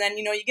do. And then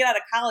you get out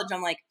of college,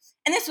 I'm like,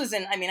 and this was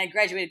I mean, I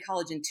graduated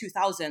college in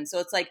 2000, so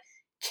it's like,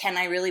 can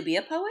I really be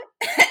a poet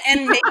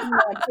and make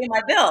pay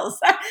my bills?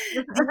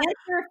 The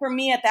answer for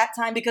me at that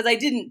time, because I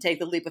didn't take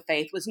the leap of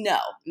faith, was no.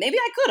 Maybe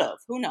I could have.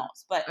 Who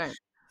knows? But Right.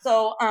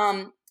 so,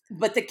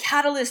 but the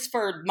catalyst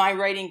for my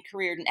writing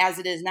career, as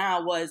it is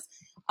now, was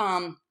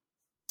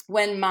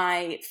when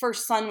my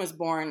first son was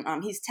born.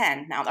 He's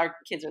 10 now. Our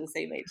kids are the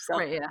same age, so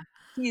Right. Yeah.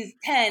 he's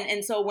 10.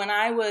 And so when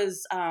I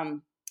was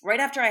right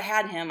after I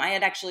had him, I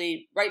had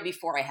actually right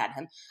before I had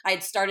him, I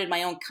had started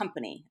my own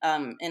company,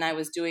 and I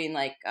was doing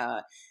like.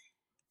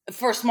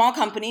 For small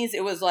companies,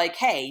 it was like,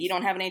 hey, you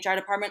don't have an HR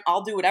department,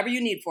 I'll do whatever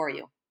you need for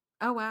you.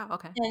 Oh wow.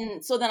 Okay.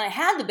 And so then I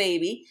had the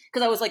baby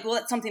because I was like, well,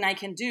 that's something I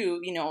can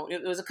do.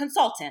 It was a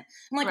consultant.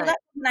 I'm like, well, Right.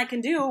 that's something I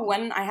can do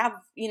when I have,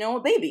 a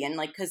baby. And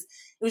like, because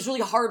it was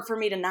really hard for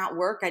me to not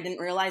work. I didn't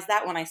realize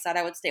that when I said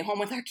I would stay home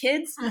with our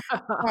kids.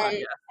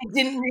 I Yeah.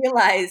 didn't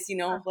realize,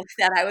 like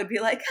that I would be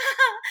like,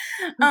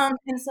 and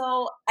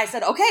so I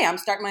said, okay, I'm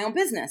starting my own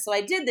business. So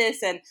I did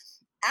this. And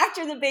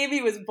after the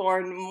baby was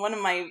born, one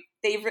of my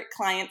favorite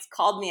clients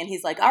called me and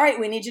he's like, all right,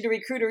 we need you to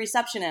recruit a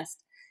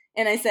receptionist.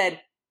 And I said,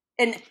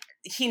 and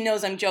he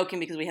knows I'm joking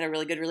because we had a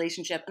really good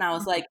relationship. And I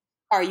was like,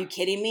 are you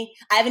kidding me?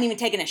 I haven't even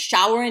taken a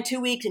shower in 2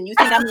 weeks, and you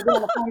think I'm going to be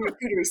on the phone with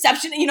the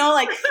reception? You know,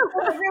 like,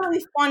 in a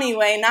really funny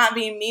way, not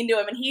being mean to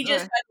him. And he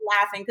just started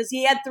laughing because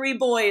he had 3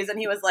 boys, and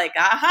he was like,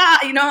 aha,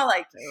 you know,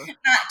 like,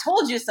 not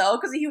told you so,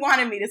 because he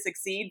wanted me to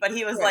succeed. But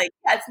he was like,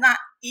 yeah, it's not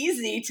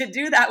easy to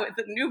do that with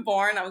a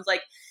newborn. I was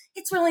like,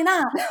 it's really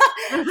not.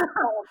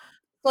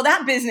 So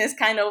that business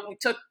kind of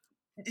took,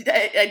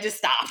 I just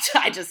stopped.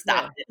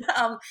 It.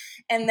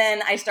 And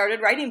then I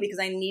started writing because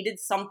I needed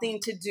something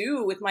to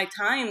do with my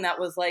time that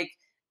was like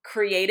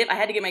creative. I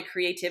had to get my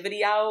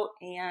creativity out,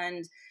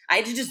 and I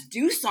had to just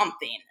do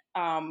something.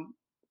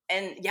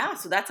 And yeah,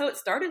 so that's how it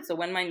started. So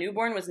when my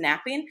newborn was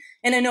napping,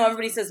 and I know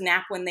everybody says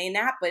nap when they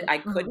nap, but I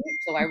couldn't.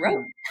 So I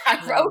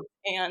wrote,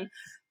 and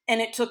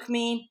it took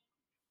me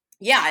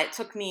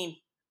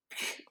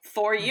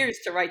 4 years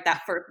to write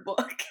that first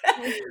book,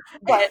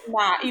 but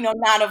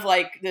not of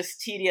like this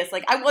tedious,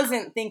 like I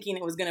wasn't thinking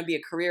it was going to be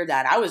a career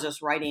that I was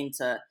just writing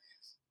to,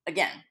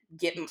 again,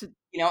 get, and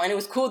it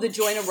was cool to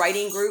join a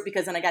writing group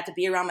because then I got to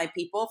be around my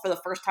people for the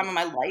first time in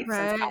my life.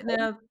 Right.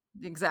 No,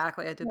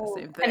 exactly. I did the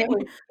same thing. And it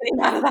was getting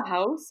out of the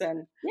house,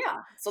 and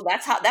so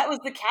that was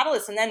the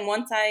catalyst. And then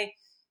once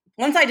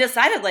I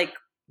decided like,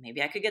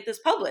 maybe I could get this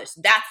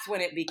published, that's when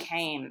it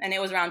became, and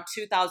it was around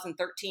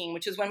 2013,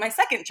 which is when my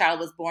second child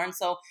was born.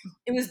 So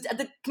it was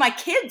my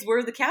kids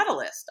were the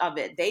catalyst of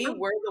it. They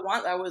were the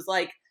one that was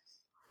like,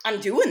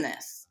 I'm doing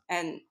this.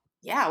 And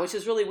yeah, which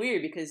is really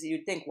weird because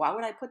you'd think, why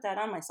would I put that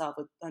on myself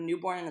with a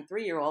newborn and a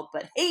 3-year-old?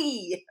 But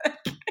hey.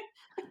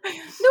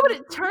 No, but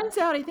it turns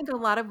out I think a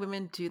lot of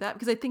women do that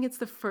because I think it's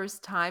the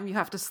first time you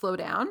have to slow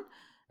down.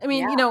 I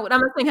mean, I'm not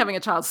saying having a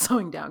child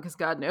slowing down because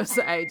God knows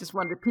I just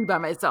wanted to pee by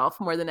myself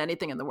more than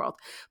anything in the world.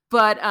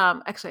 But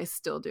actually, I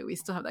still do. We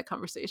still have that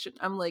conversation.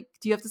 I'm like,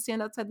 do you have to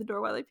stand outside the door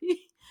while I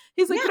pee?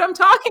 He's like, but I'm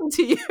talking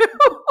to you.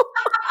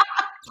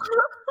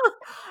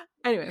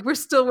 Anyway, we're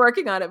still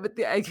working on it. But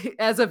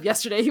as of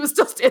yesterday, he was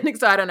still standing,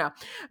 so I don't know.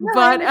 No,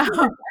 but I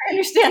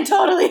understand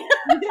totally.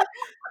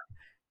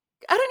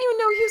 I don't even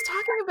know he was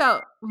talking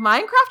about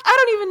Minecraft. I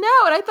don't even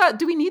know. And I thought,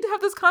 do we need to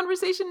have this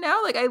conversation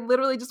now? Like, I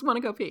literally just want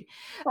to go pee.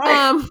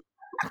 Right.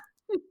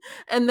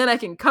 And then I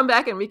can come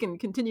back and we can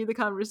continue the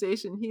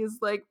conversation. He's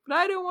like, but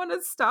I don't want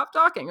to stop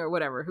talking or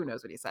whatever. Who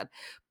knows what he said.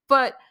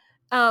 But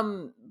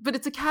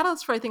it's a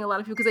catalyst for, I think, a lot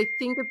of people because I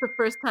think it's the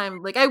first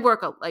time, like I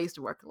used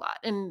to work a lot,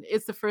 and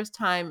it's the first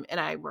time,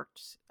 and I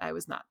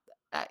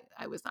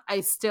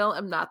still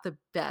am not the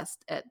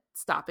best at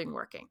stopping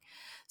working.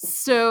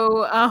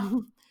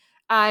 So,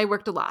 I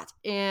worked a lot,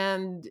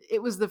 and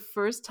it was the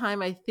first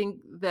time I think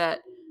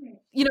that,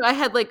 I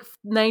had like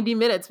 90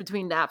 minutes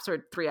between naps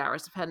or 3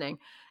 hours depending.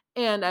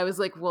 And I was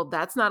like, well,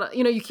 that's not,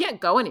 you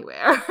can't go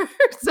anywhere.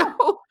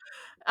 So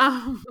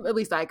at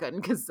least I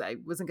couldn't because I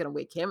wasn't going to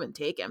wake him and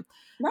take him.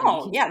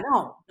 No.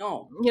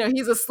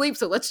 He's asleep.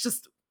 So let's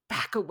just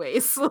back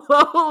away slowly,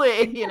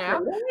 Don't make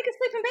a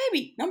sleeping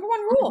baby. Number 1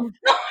 rule.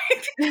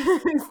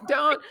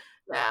 Don't.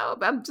 No,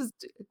 I'm just...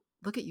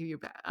 Look at you, you're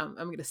back. I'm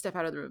going to step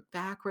out of the room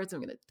backwards. I'm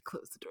going to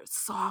close the door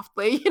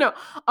softly,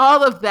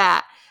 all of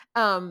that.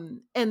 And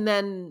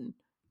then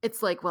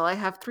it's like, well, I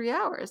have 3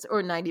 hours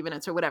or 90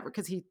 minutes or whatever,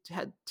 because he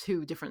had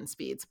 2 different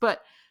speeds.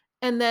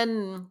 And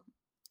then,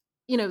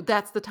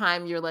 that's the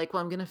time you're like,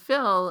 well, I'm going to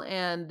fill,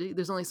 and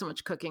there's only so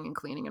much cooking and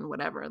cleaning and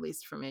whatever, at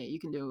least for me, you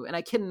can do. And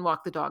I couldn't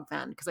walk the dog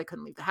then because I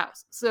couldn't leave the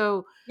house.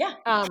 So,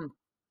 that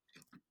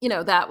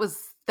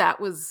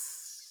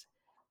was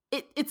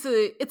it.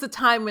 It's a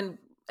time when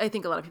I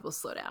think a lot of people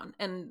slow down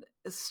and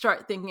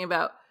start thinking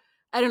about,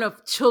 I don't know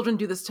if children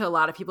do this to a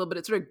lot of people, but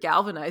it sort of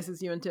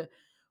galvanizes you into,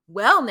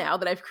 well, now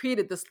that I've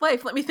created this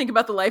life, let me think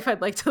about the life I'd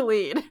like to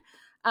lead.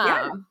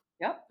 And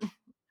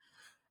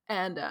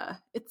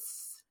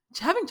it's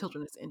having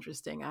children is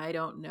interesting. I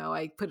don't know.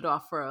 I put it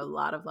off for a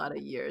lot of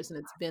years, and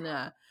it's been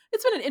an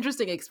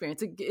interesting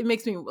experience. It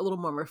makes me a little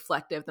more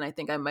reflective than I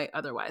think I might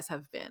otherwise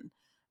have been.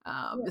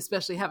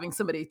 Especially having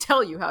somebody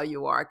tell you how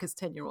you are, because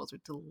 10-year-olds are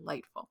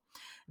delightful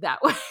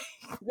that way.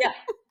 Yeah.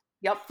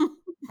 Yep.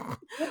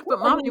 But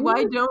Mommy,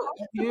 why don't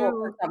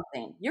you?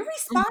 Something. You're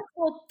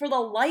responsible for the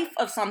life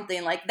of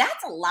something. Like,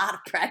 that's a lot of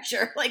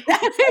pressure. Like,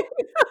 that's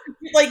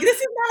like, this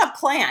is not a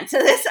plant. So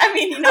this, I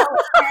mean,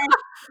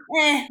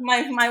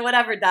 my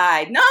whatever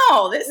died.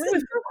 No, this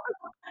is,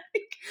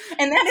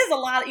 and that is a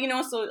lot,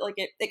 so like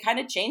it kind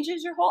of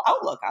changes your whole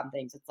outlook on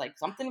things. It's like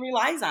something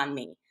relies on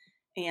me.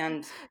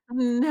 And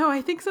no,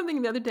 I think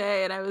something the other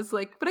day, and I was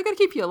like, but I got to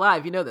keep you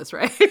alive. You know this,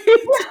 right?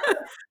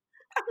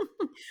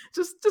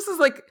 just as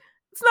like,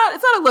 it's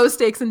not a low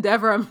stakes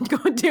endeavor I'm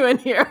doing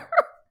here.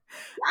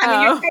 I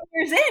mean, you're 10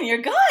 years in.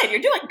 You're good.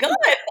 You're doing good.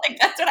 Like,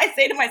 that's what I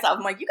say to myself.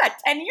 I'm like, you got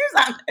 10 years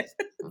on this.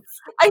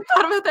 I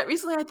thought about that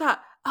recently. I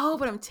thought,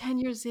 but I'm 10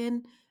 years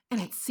in, and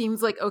it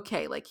seems like,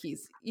 okay, like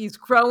he's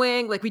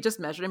growing. Like, we just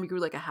measured him. He grew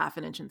like a half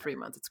an inch in 3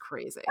 months. It's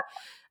crazy.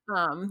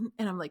 And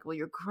I'm like, well,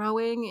 you're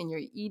growing and you're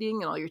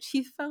eating and all your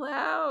teeth fell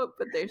out,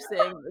 but they're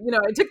saying,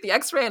 I took the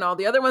x-ray and all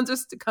the other ones are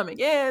still coming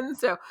in.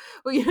 So,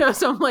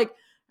 so I'm like,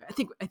 I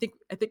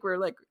think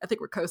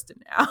we're coasting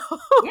now.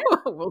 Yeah.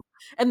 Well,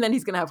 and then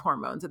he's gonna have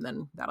hormones, and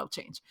then that'll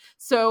change.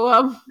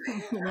 So,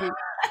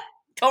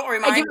 Don't I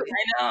remind give me. it,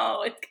 I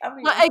know it's well,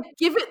 coming. I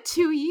give it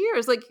 2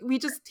 years. Like he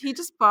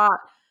just bought.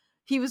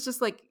 He was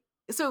just like,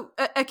 so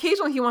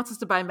occasionally he wants us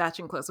to buy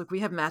matching clothes. Like we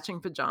have matching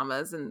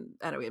pajamas, and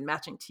I don't know, we had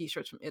matching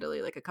T-shirts from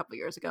Italy like a couple of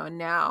years ago, and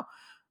now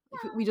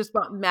we just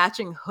bought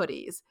matching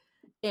hoodies,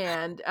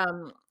 and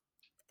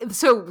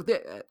so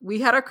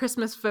we had our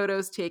Christmas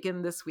photos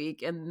taken this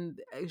week, and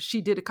she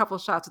did a couple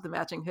shots of the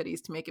matching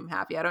hoodies to make him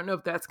happy. I don't know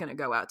if that's going to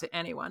go out to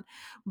anyone,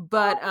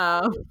 but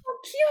Oh, so cute.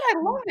 I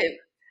love it.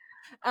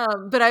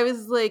 but I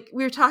was like,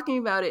 we were talking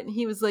about it, and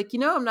he was like,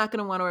 I'm not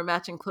going to want to wear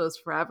matching clothes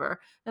forever.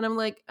 And I'm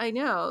like, I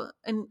know.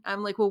 And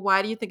I'm like, well,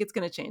 why do you think it's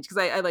going to change? Because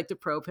I like to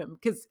probe him,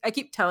 because I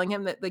keep telling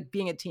him that like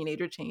being a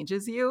teenager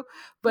changes you,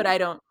 but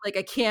Yeah.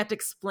 I can't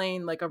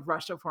explain like a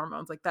rush of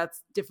hormones. Like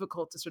that's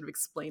difficult to sort of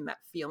explain that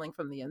feeling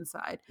from the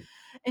inside.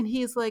 And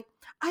he's like,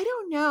 I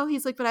don't know.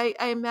 He's like, but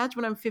I imagine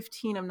when I'm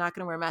 15, I'm not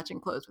going to wear matching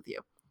clothes with you.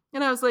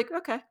 And I was like,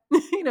 okay.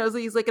 So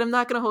he's like, and I'm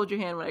not going to hold your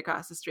hand when I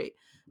cross the street.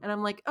 And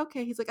I'm like,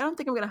 okay. He's like, I don't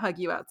think I'm going to hug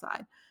you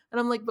outside. And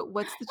I'm like, but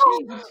what's the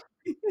change?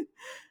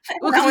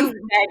 Well, That because one's a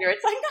dagger.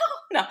 It's like,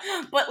 no.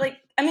 But like,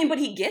 I mean, but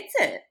he gets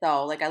it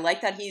though. Like, I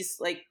like that he's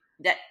like,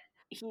 that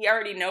he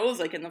already knows,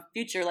 like, in the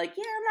future, like,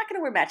 yeah, I'm not going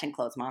to wear matching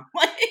clothes, Mom.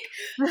 Like,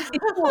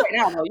 it's cool right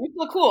now, though. You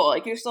look cool.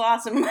 Like, you're still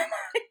awesome.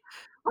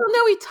 well,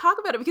 no, we talk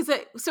about it because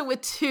so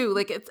with two,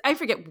 like I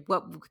forget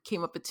what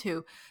came up at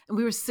two, and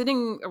we were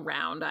sitting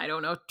around, I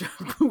don't know,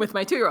 with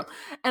my 2-year-old,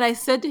 and I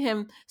said to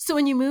him, "So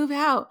when you move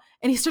out,"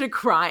 and he started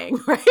crying,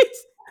 right?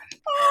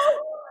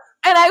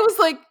 And I was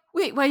like,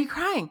 "Wait, why are you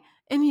crying?"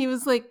 And he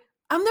was like,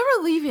 "I'm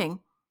never leaving,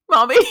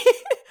 Mommy.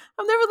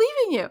 I'm never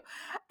leaving you."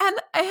 And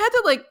I had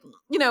to like,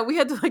 we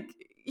had to like.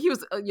 He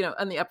was,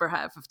 on the upper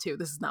half of two.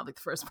 This is not like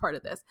the first part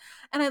of this.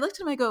 And I looked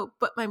at him. I go,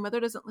 "But my mother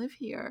doesn't live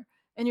here,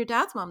 and your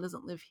dad's mom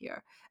doesn't live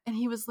here." And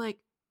he was like,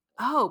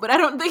 "Oh," but I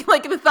don't think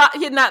like the thought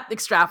he had not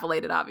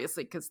extrapolated,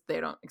 obviously, because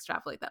they don't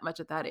extrapolate that much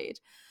at that age.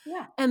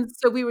 Yeah. And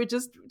so we were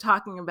just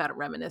talking about it,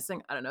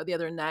 reminiscing, I don't know, the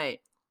other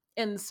night.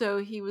 And so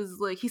he was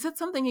like, he said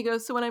something, he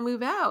goes, "So when I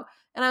move out,"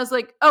 and I was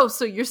like, "Oh,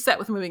 so you're set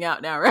with moving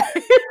out now, right?"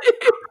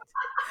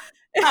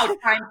 How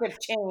times have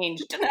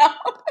changed. No.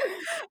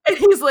 And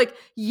he's like,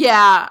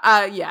 yeah.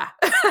 I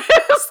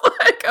was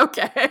like,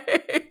 okay.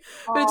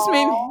 But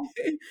Oh.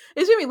 it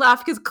just made me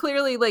laugh, because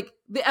clearly like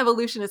the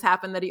evolution has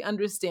happened, that he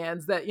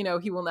understands that,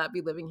 he will not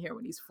be living here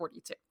when he's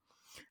 42.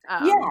 Yeah.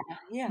 Um,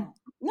 Yeah.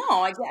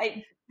 No,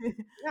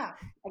 yeah,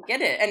 I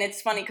get it. And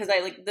it's funny because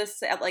I like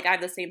this, like, I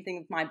have the same thing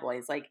with my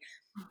boys. Like,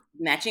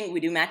 we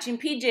do matching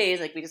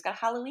PJs. Like, we just got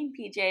Halloween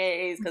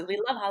PJs because we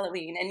love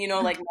Halloween. And,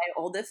 like, my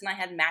oldest and I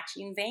had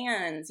matching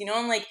Vans,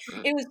 and like,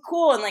 it was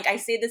cool. And like, I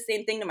say the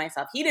same thing to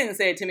myself. He didn't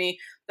say it to me,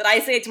 but I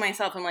say it to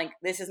myself. I'm like,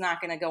 this is not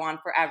going to go on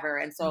forever.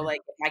 And so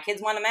like, if my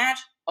kids want to match,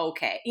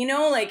 okay.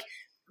 Like,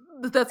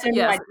 that's, and I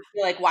yes. just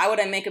feel like, why would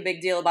I make a big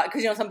deal about it?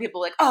 Because, some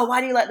people are like, oh,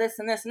 why do you let this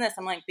and this and this?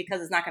 I'm like,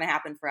 because it's not going to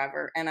happen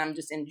forever. And I'm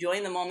just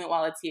enjoying the moment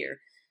while it's here.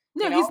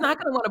 No, he's not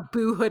going to want a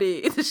boo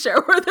hoodie to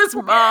share with his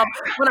mom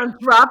when I'm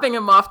dropping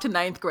him off to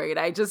 9th grade.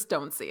 I just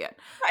don't see it.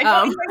 I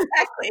know,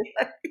 exactly.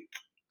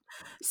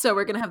 So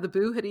we're going to have the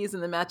boo hoodies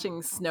and the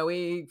matching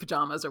snowy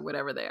pajamas or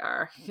whatever they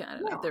are. I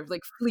don't know. They're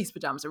like fleece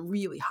pajamas. Are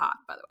really hot,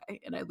 by the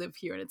way. And I live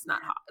here, and it's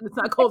not hot. It's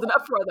not cold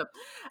enough for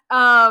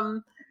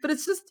them. But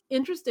it's just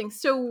interesting.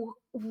 So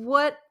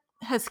what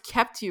has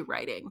kept you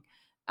writing?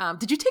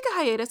 Did you take a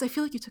hiatus? I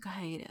feel like you took a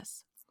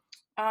hiatus.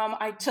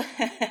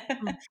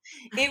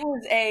 It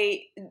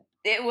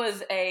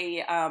was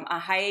a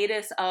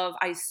hiatus of,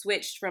 I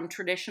switched from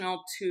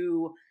traditional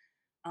to,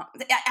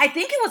 I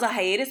think it was a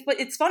hiatus, but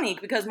it's funny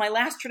because my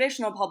last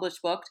traditional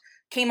published book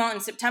came out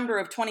in September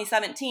of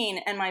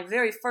 2017, and my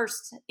very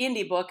first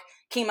indie book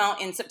came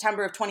out in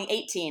September of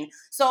 2018.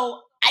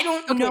 So I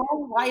don't know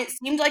why it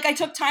seemed like I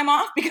took time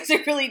off, because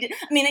it really did.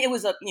 I mean, it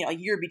was a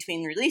year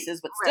between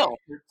releases, but still,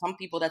 for some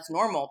people that's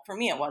normal. For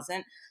me, it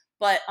wasn't.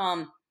 But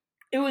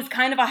it was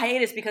kind of a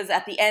hiatus because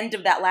at the end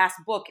of that last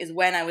book is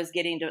when I was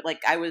getting to,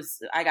 like, I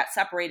got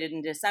separated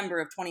in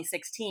December of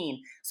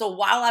 2016. So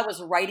while I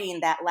was writing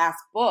that last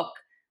book,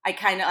 I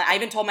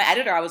even told my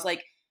editor, I was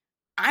like,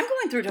 I'm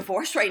going through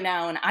divorce right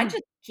now, and I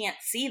just can't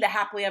see the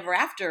happily ever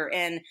after.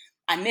 And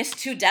I missed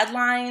 2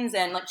 deadlines,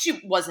 and like,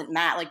 she wasn't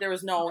mad. Like, there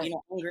was no,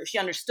 anger. She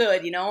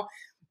understood,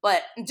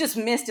 but just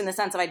missed in the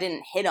sense of I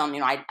didn't hit them.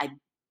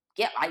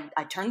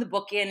 I turned the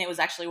book in. It was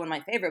actually one of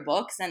my favorite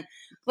books.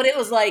 But it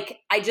was like,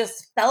 I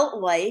just felt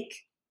like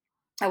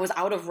I was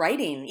out of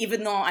writing,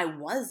 even though I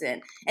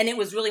wasn't. And it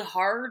was really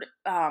hard.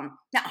 Not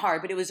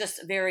hard, but it was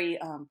just very,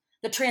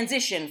 the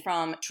transition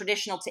from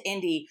traditional to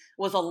indie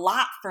was a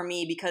lot for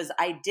me because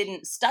I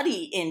didn't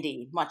study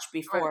indie much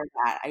before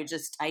that.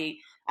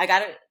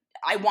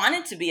 I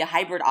wanted to be a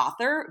hybrid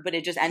author, but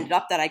it just ended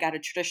up that I got a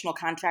traditional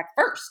contract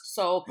first.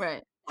 So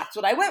that's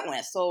what I went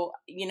with. So,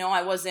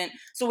 I wasn't,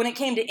 so when it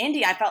came to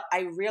indie, I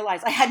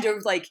realized I had to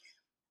like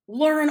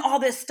learn all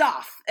this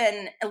stuff.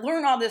 And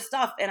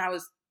I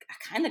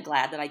kind of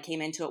glad that I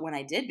came into it when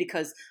I did,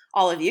 because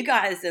all of you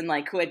guys and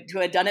like who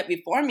had done it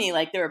before me,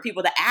 like there were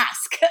people to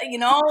ask, you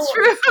know.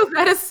 True.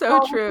 That is so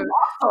true.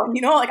 Awesome.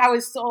 You know, like I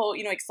was so,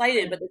 you know,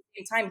 excited, but at the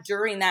same time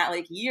during that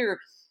like year,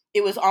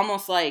 it was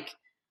almost like,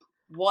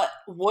 what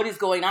is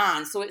going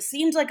on? So it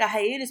seemed like a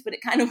hiatus, but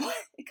it kind of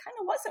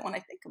wasn't when I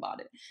think about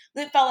it.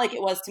 It felt like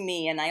it was to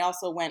me. And I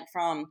also went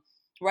from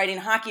writing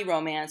hockey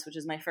romance, which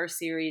is my first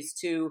series,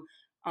 to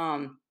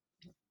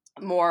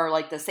more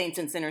like the Saints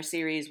and Sinners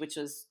series, which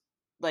was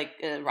like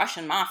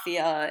Russian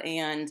mafia,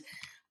 and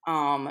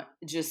I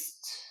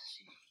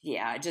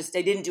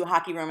didn't do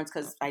hockey romance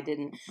because I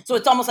didn't. So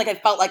it's almost like I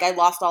felt like I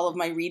lost all of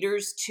my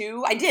readers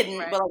too. I didn't,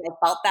 Right. but like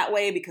I felt that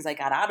way because I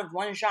got out of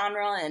one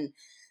genre, and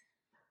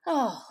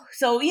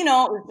so you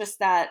know, it was just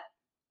that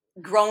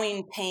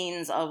growing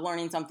pains of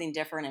learning something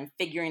different and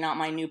figuring out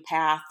my new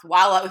path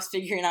while I was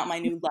figuring out my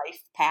new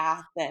life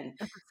path, and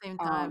At the same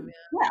time,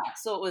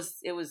 so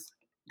it was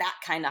that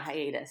kind of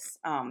hiatus.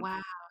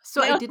 wow.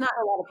 So But I I also did not.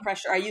 put a lot of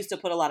pressure. I used to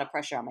put a lot of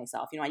pressure on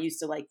myself. You know, I used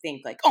to like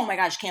think like, oh my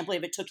gosh, can't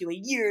believe it took you a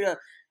year to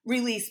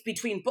release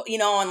between, you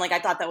know, and like I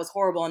thought that was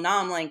horrible. And now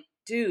I'm like,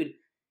 dude,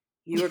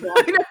 you were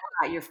going through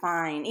that, you're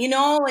fine. You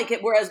know, like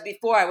whereas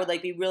before I would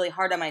like be really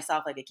hard on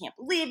myself, like I can't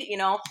believe it, you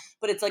know.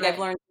 But it's like I've Right.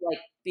 learned to like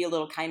be a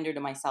little kinder to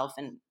myself,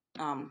 and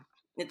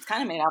it's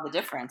kind of made all the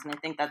difference. And I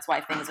think that's why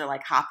things are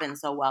like hopping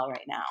so well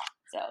right now.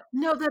 So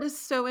No, that is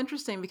so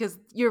interesting because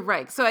you're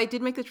right. So I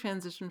did make the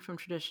transition from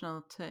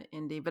traditional to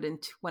indie, but in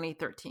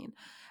 2013.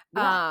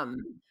 yeah, Um,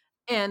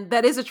 and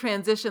that is a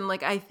transition.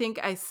 Like I think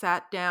I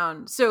sat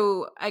down.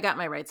 So I got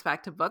my rights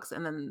back to books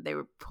and then they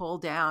were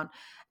pulled down.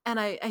 And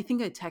I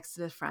think I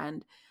texted a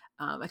friend.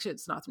 Actually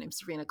it's not her name,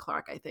 Serena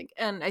Clark, I think.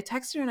 And I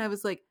texted her and I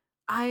was like,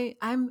 I'm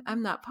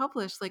not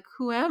published. Like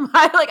who am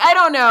I? Like I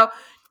don't know.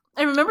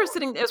 I remember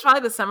sitting, it was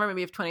probably the summer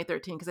maybe of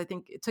 2013, because I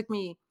think it took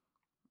me,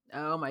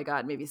 oh my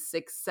God, maybe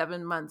 6,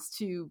 7 months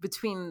to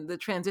between the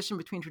transition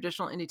between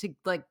traditional indie to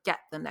like get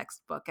the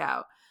next book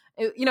out.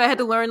 You know, I had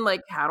to learn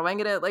like how do I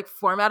get to like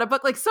format a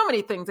book, like so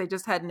many things I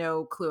just had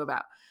no clue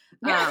about.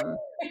 yeah, Um,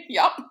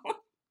 yep,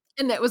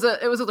 and it was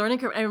a learning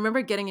curve. I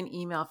remember getting an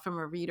email from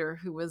a reader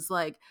who was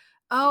like,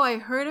 "Oh, I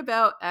heard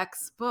about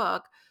X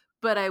book,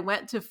 but I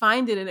went to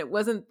find it and it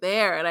wasn't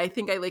there." And I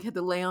think I like had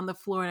to lay on the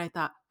floor and I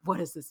thought, "What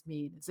does this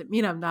mean? Does it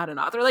mean I'm not an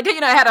author?" Like, you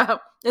know, I had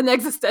an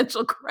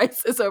existential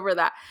crisis over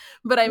that.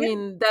 But I yeah,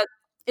 mean that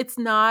it's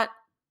not.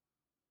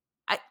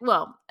 I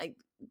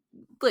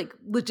like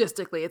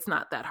logistically, it's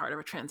not that hard of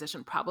a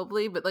transition,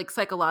 probably, but like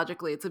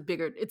psychologically, it's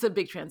a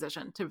big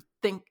transition to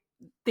think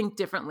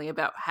differently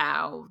about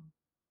how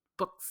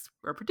books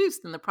were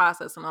produced in the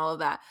process and all of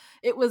that.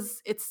 It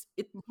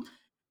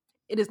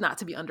is not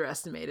to be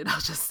underestimated. I'll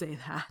just say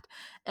that.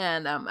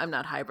 And I'm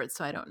not hybrid,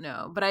 so I don't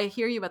know. But I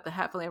hear you about the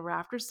happily ever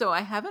after. So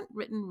I haven't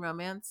written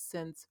romance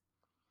since.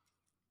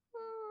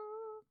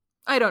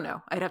 I don't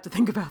know. I'd have to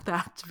think about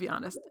that, to be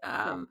honest.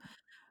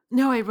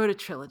 No, I wrote a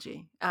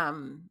trilogy,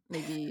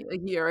 maybe a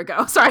year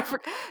ago. Sorry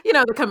for, you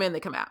know, they come in, they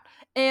come out.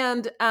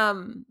 And,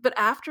 but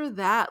after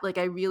that, like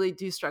I really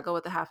do struggle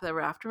with the half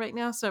ever after right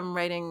now. So I'm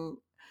writing,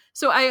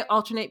 so I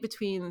alternate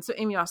between, so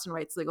Aime Austin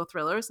writes legal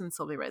thrillers and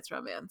Sylvie writes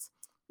romance.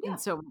 yeah, And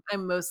so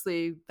I'm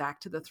mostly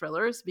back to the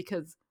thrillers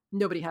because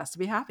nobody has to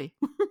be happy.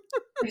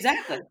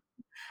 exactly.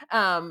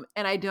 And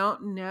I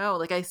don't know,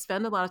 like I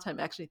spend a lot of time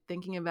actually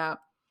thinking about,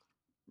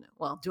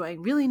 well, do I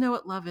really know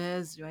what love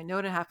is? Do I know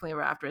what a happily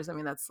ever after is? I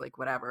mean, that's like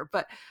whatever,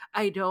 but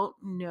I don't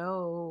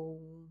know.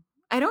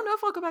 I don't know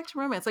if I'll go back to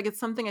romance. Like it's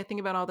something I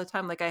think about all the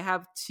time. Like I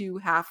have 2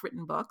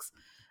 half-written books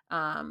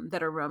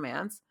that are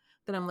romance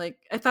that I'm like,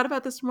 I thought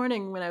about this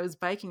morning when I was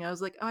biking. I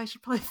was like, oh, I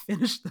should probably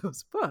finish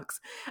those books.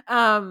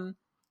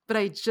 But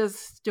I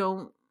just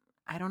don't,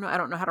 I don't know. I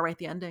don't know how to write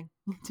the ending,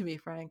 to be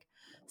frank.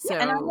 Yeah,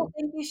 and I So don't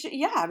think you should.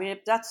 Yeah, I mean,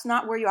 if that's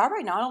not where you are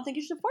right now, I don't think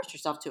you should force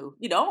yourself to.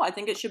 You know, I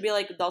think it should be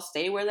like they'll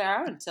stay where they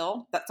are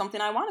until that's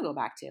something I want to go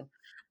back to.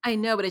 I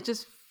know, but it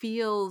just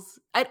feels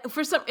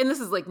for some, and this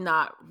is like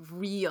not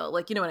real,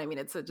 like you know what I mean.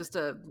 It's just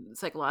a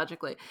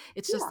psychologically,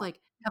 it's just Yeah, like,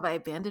 have I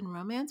abandoned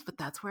romance? But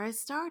that's where I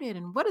started,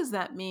 and what does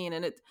that mean?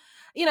 And it's,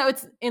 you know,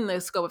 it's in the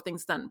scope of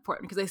things not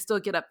important because I still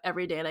get up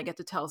every day and I get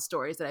to tell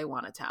stories that I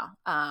want to tell.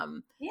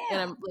 And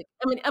yeah, I'm like,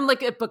 I mean, I'm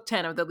like at book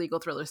 10 of the legal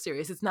thriller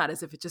series. It's not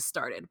as if it just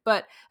started,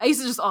 but I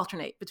used to just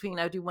alternate between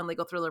I would do one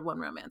legal thriller, one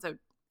romance,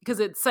 because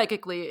it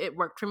psychically it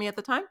worked for me at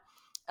the time.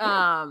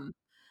 yeah. Um,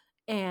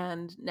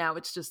 and now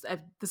it's just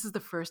this is the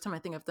first time I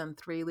think I've done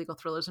 3 legal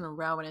thrillers in a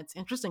row, and it's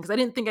interesting because I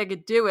didn't think I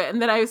could do it,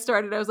 and then I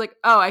was like,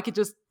 oh, I could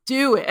just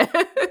do it.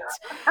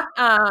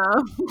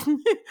 um,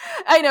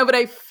 I know, but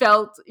I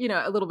felt, you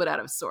know, a little bit out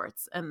of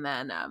sorts, and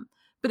then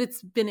but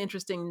it's been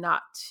interesting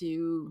not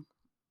to.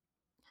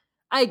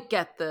 I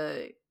get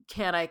the,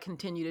 can I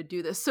continue to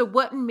do this? So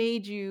what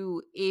made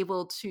you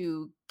able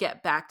to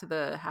get back to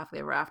the happily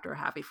ever after or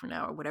happy for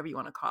now or whatever you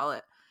want to call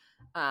it?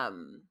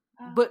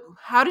 But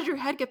how did your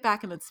head get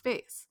back in that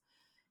space?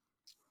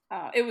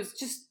 It was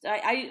just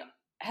I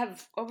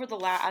have over the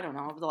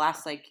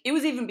last like it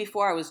was even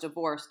before I was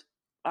divorced.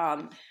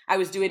 I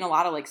was doing a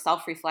lot of like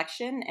self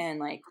reflection and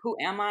like who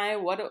am I?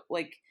 What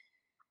like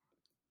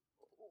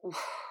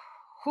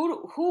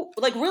who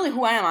like really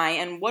who am I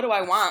and what do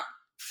I want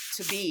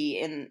to be,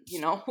 and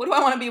what do I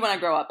want to be when I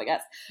grow up, I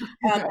guess.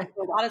 Right.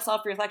 A lot of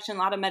self-reflection, a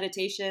lot of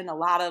meditation, a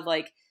lot of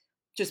like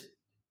just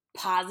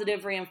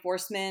positive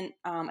reinforcement.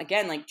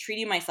 Again, like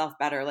treating myself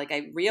better. Like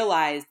I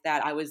realized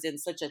that I was in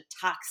such a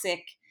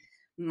toxic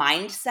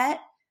mindset,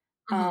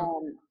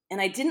 Mhm.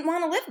 and I didn't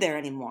want to live there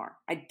anymore.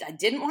 I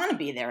didn't want to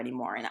be there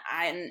anymore,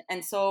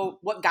 and so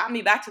what got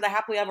me back to the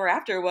happily ever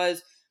after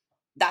was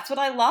that's what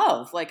I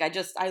love. Like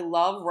I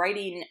love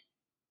writing,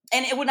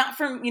 and it would not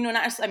for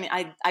not. I mean,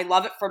 I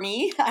love it for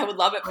me. I would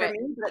love it for Right.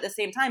 me, but at the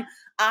same time,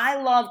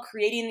 I love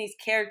creating these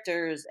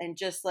characters and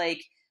just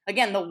like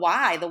again the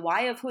why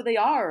of who they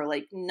are.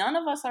 Like none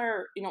of us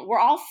are, we're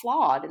all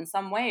flawed in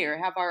some way or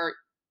have our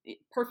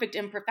perfect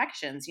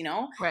imperfections,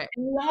 Right.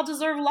 and we all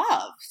deserve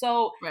love.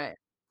 Right.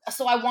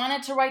 So I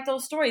wanted to write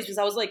those stories because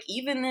I was like,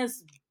 even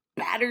this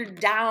battered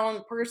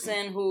down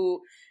person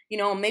who,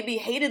 maybe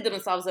hated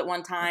themselves at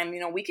one time,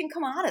 we can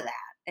come out of that,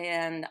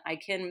 and I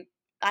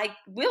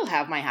will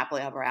have my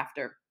happily ever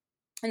after.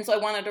 And so I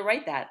wanted to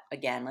write that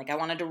again. Like I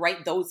wanted to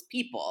write those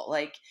people,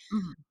 like,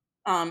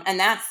 Mhm. and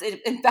that's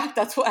it. In fact,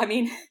 that's what I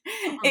mean.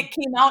 Mhm. It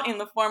came out in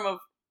the form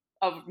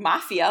of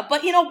mafia,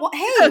 but you know what?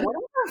 Hey,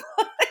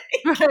 whatever.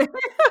 Right.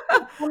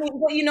 I mean,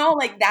 but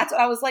like that's what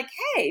I was like.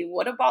 Hey,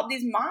 what about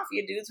these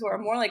mafia dudes who are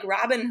more like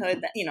Robin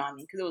Hood? That, I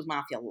mean, because it was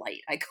mafia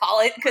light, I call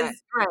it, because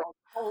Right. Right.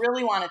 I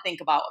really want to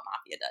think about what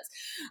mafia does.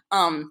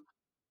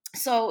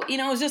 So it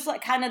was just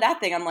like kind of that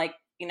thing. I'm like,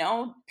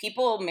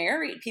 people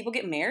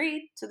get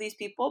married to these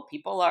people.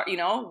 People are,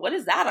 what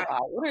is that Right.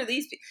 about? What are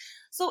these?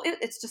 So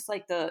it's just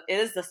like it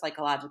is the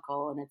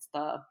psychological, and it's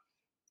I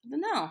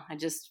don't know.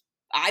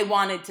 I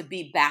wanted to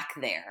be back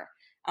there,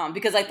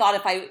 because I thought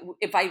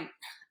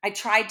I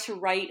tried to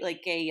write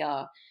like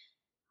I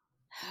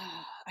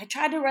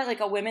tried to write like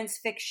a women's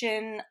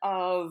fiction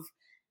of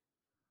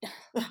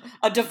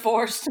a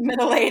divorced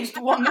middle-aged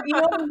woman. You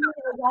know what I mean?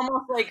 It was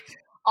almost like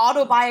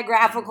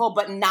autobiographical,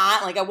 but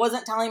not like I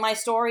wasn't telling my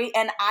story.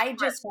 And I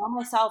just found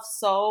myself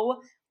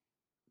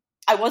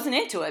I wasn't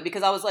into it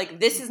because I was like,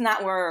 this is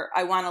not where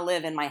I want to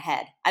live in my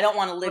head. I don't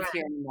want to live Right.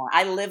 here anymore.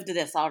 I lived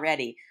this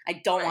already.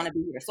 I don't want Right. to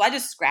be here. So I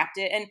just scrapped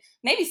it. And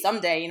maybe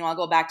someday, I'll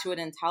go back to it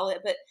and tell it.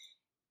 But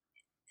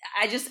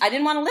I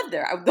didn't want to live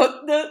there.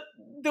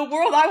 The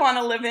world I want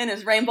to live in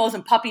is rainbows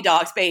and puppy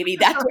dogs, baby.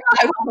 That's where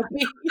I want to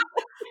be.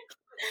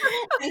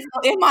 And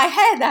so in my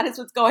head, that is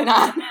what's going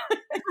on.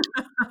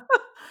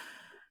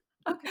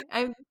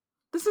 Okay.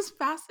 This is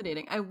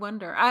fascinating. I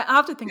wonder. I'll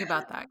have to think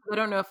about that. I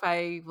don't know if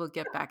I will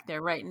get back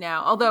there right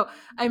now. Although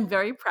I'm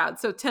very proud.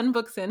 So 10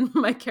 books in,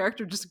 my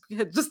character just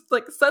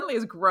like suddenly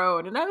has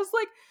grown, and I was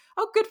like,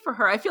 "Oh, good for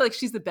her." I feel like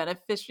she's the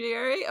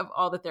beneficiary of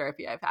all the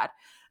therapy I've had.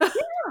 I'm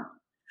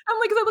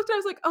like, because I looked at, it, I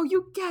was like, "Oh,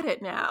 you get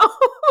it now."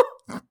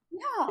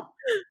 Yeah.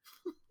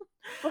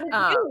 But it's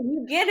um,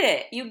 you get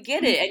it. You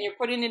get it. And you're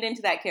putting it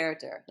into that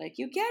character. Like,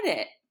 you get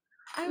it.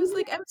 I was You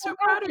like, get "I'm so what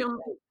proud of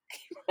you."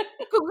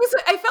 Because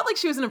I felt like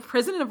she was in a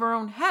prison of her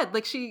own head.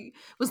 Like she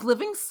was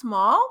living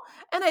small.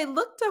 And I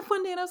looked up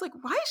one day and I was like,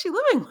 why is she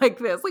living like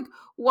this? Like,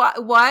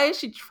 why is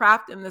she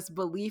trapped in this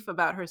belief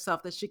about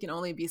herself that she can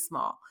only be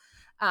small?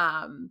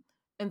 Um,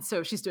 and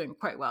so she's doing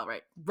quite well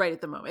right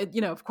at the moment.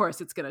 Of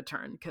course it's gonna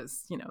turn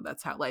because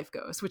that's how life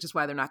goes, which is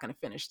why they're not gonna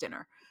finish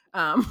dinner.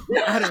 I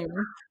don't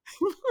even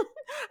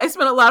I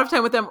spent a lot of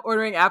time with them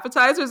ordering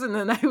appetizers, and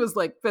then I was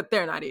like, but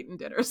they're not eating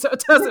dinner, so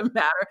it doesn't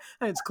matter.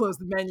 I just closed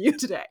the menu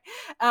today.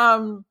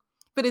 Um,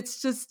 but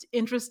it's just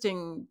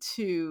interesting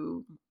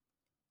to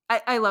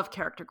I love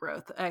character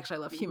growth. Actually, I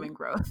love Mhm. human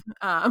growth.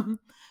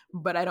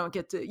 But I don't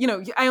get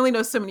to, I only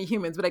know so many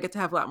humans, but I get to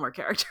have a lot more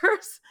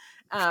characters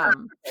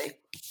Okay.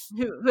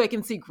 who I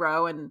can see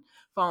grow and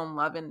fall in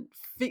love and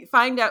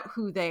find out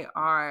who they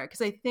are.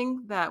 Because I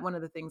think that one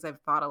of the things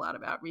I've thought a lot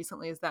about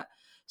recently is that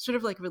sort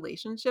of like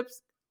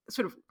relationships,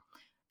 sort of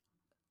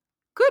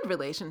good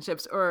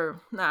relationships,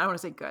 or no, I don't want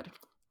to say good.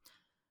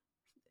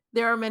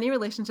 There are many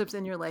relationships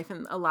in your life,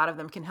 and a lot of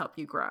them can help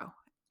you grow.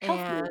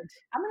 Healthy. And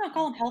I'm going to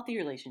call them healthy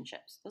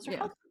relationships. Those are yeah,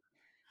 healthy.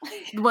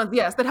 the ones,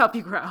 yes, that help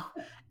you grow.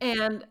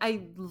 And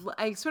I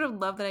sort of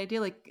love that idea.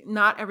 Like,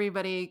 not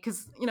everybody,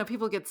 because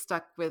people get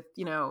stuck with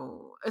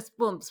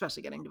well,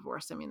 especially getting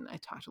divorced. I mean, I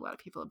talked to a lot of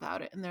people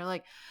about it, and they're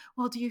like,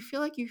 "Well, do you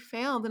feel like you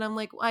failed?" And I'm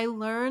like, well, "I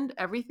learned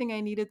everything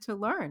I needed to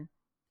learn,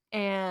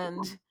 and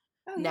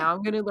Oh, yeah. now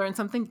I'm going to learn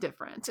something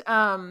different."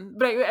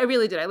 But I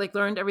really did. I like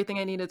learned everything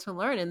I needed to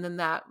learn, and then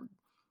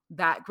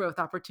that growth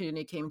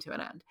opportunity came to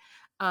an end.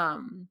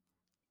 Um,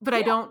 but I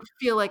Yeah. don't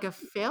feel like a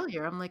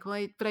failure. I'm like,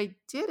 well, but I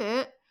did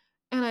it,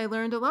 and I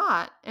learned a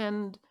lot,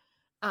 and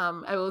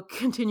I will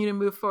continue to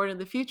move forward in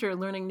the future,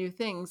 learning new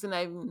things. And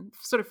I'm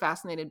sort of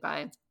fascinated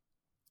by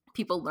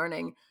people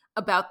learning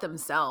about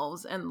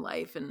themselves and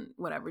life and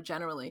whatever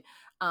generally,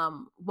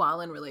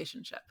 while in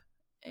relationship.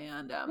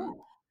 And Yeah.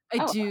 I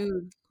Oh,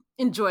 do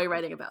enjoy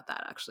writing about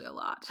that actually a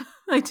lot.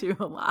 I do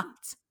a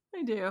lot.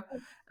 I do.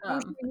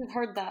 I'm sure Um, you've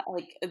heard that.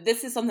 Like,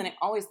 this is something I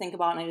always think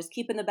about, and I just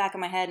keep in the back of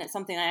my head. And it's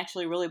something I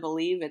actually really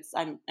believe.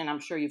 And I'm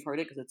sure you've heard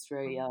it because it's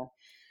very, I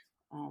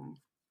don't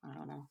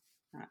know.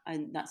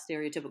 not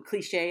stereotypical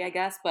cliche, I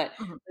guess, but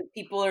Mhm.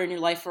 people are in your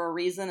life for a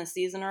reason, a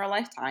season, or a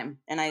lifetime.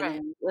 And Right.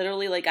 I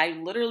literally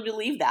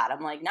believe that.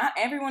 I'm like, not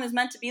everyone is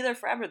meant to be there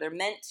forever. They're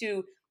meant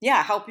to,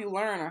 yeah, help you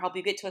learn or help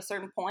you get to a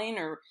certain point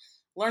or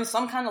learn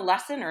some kind of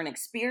lesson or an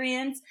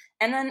experience.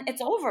 And then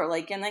it's over.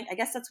 Like, and I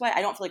guess that's why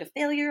I don't feel like a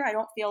failure. I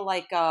don't feel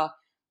like,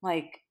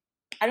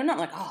 I don't know,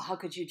 like, oh, how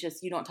could you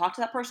don't talk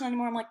to that person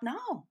anymore? I'm like,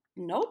 no,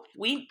 nope.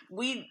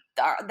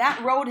 That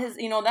road has,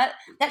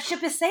 that ship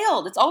has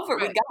sailed. It's over.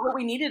 We Right. got what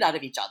we needed out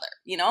of each other,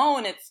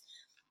 and it's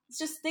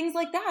just things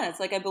like that. It's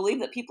like, I believe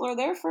that people are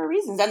there for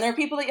reasons, and there are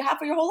people that you have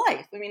for your whole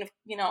life. I mean,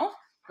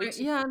 which is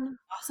Yeah.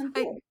 awesome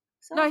I too.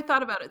 No, So I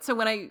thought about it.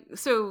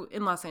 So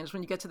in Los Angeles,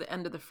 when you get to the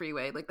end of the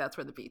freeway, like that's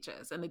where the beach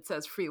is, and it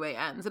says freeway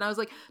ends. And I was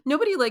like,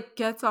 nobody like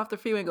gets off the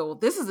freeway and go, well,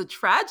 this is a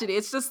tragedy.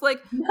 It's just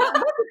like, well, look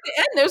at the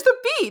end. There's the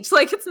beach.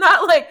 Like it's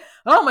not like,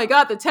 oh my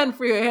god, the 10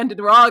 freeway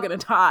ended. We're all gonna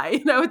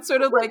die. It's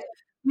sort of like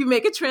you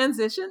make a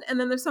transition, and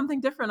then there's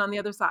something different on the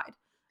other side.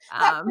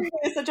 that Um, freeway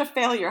is such a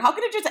failure. How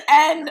could it just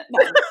end?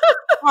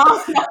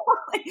 No.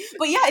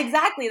 But yeah,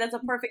 exactly. That's a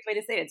perfect way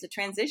to say it. It's a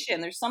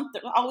transition. There's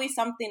always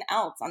something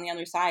else on the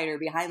other side or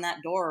behind that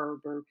door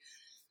or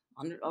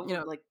you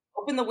know, like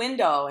open the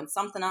window and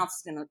something else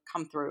is gonna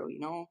come through.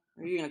 Or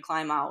you're gonna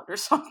climb out or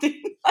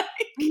something.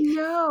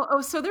 No.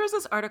 Oh, so there was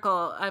this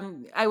article.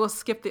 I will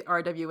skip the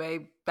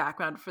RWA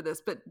background for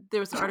this, but there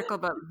was an article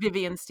about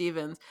Vivian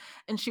Stevens,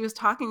 and she was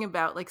talking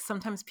about like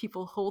sometimes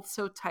people hold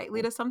so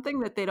tightly to something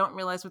that they don't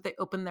realize if they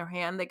open their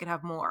hand, they could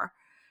have more.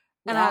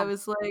 And Yeah. I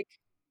was like,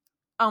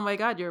 oh my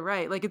God, you're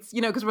right. Like it's,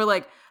 because we're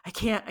like, I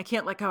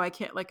can't let go. I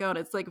can't let go. And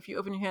it's like, if you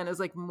open your hand, it's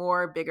like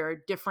more,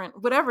 bigger,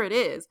 different, whatever it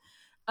is,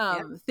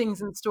 Yeah.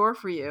 things in store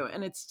for you.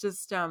 And it's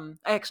just,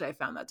 I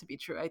found that to be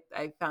true.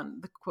 I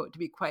found the quote to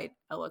be quite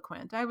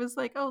eloquent. I was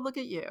like, oh, look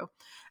at you.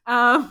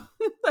 I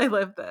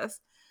live this.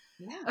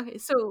 Yeah. Okay.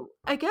 So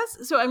I'm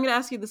going to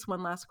ask you this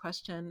one last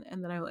question,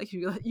 and then I will let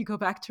you go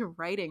back to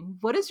writing.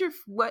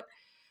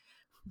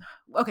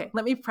 Okay,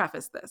 let me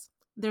preface this.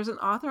 There's an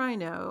author I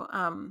know.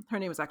 Her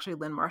name is actually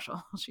Lynn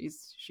Marshall.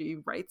 She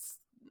writes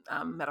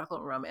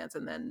medical romance,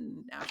 and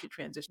then now she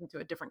transitioned to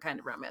a different kind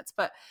of romance.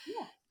 But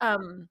Yeah.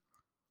 um,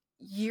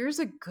 years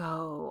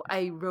ago,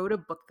 I wrote a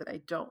book that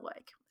I don't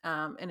like,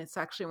 and it's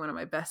actually one of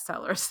my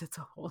bestsellers. It's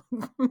a whole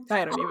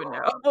I don't even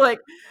know.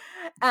 Like,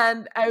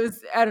 and I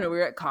don't know. We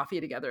were at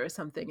coffee together or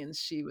something, and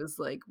she was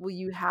like, "Well,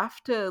 you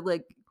have to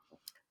like."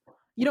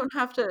 You don't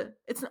have to.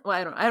 It's not,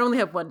 well, I only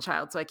have one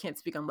child, so I can't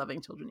speak on loving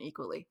children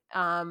equally.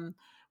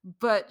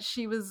 But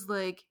she was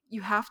like,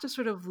 you have to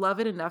sort of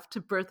love it enough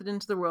to birth it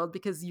into the world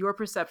because your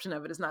perception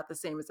of it is not the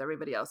same as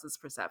everybody else's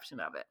perception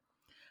of it.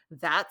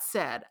 That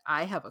said,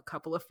 I have a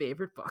couple of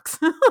favorite books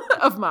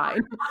of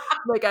mine.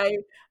 Like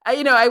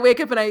I wake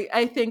up and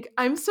I think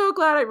I'm so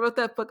glad I wrote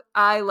that book.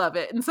 I love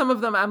it. And some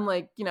of them I'm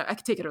like, I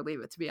could take it or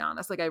leave it, to be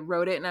honest. Like I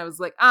wrote it and I was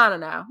like, I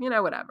don't know,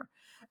 whatever.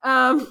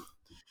 Um,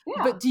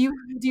 Yeah. but do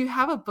you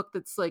have a book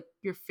that's like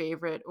your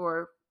favorite,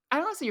 or I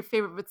don't want to say your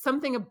favorite, but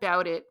something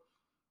about it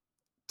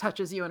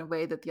touches you in a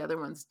way that the other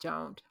ones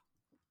don't?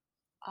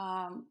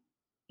 Um,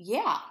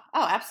 yeah.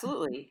 Oh,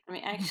 absolutely. I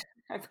mean, actually,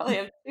 I probably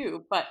have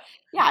two, but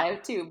yeah, I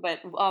have two. But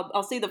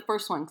I'll say the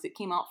first one because it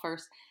came out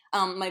first.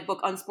 My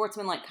book,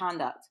 Unsportsmanlike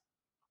Conduct,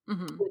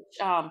 Hmm. which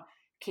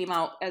came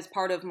out as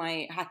part of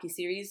my hockey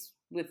series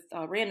with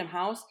Random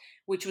House,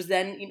 which was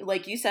then,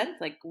 like you said,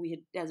 like we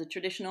had as a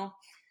traditional,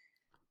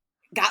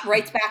 got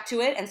rights back to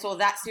it, and so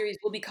that series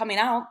will be coming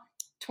out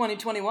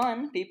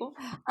 2021, people.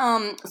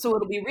 So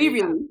it'll be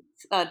re-released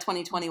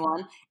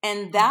 2021,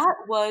 and that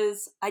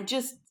was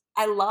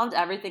I loved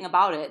everything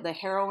about it. The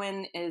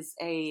heroine is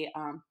a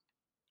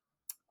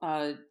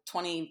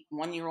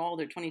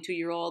 21-year-old or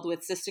 22-year-old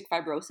with cystic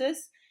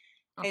fibrosis,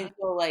 and Okay.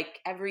 so like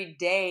every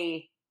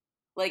day,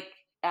 like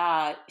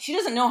she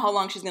doesn't know how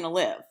long she's gonna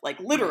live, like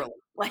Right. literally,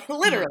 like Mhm.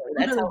 literally.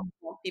 That's how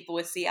people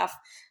with CF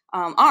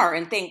are,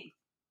 and thank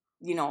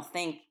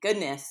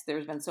goodness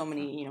there's been so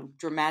many,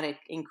 dramatic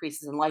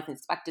increases in life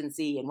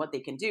expectancy and what they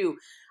can do.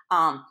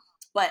 Um,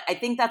 but I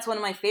think that's one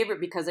of my favorite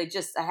because I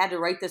had to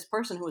write this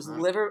person who was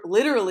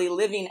literally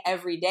living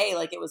every day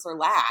like it was her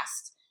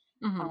last.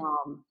 Mhm.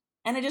 Um,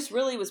 and I just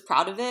really was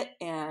proud of it.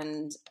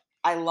 And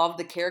I love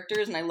the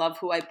characters and I love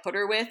who I put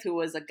her with, who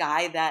was a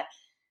guy that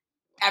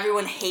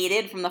everyone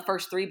hated from the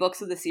first three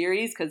books of the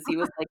series because he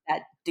was like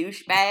that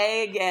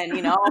douchebag,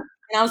 and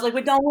I was like,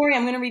 but don't worry,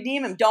 I'm going to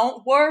redeem him.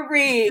 Don't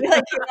worry,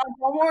 like,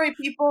 don't worry,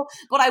 people.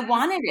 But I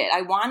wanted it.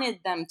 I wanted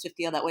them to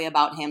feel that way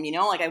about him.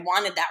 Like I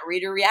wanted that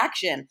reader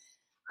reaction.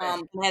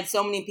 Right. I had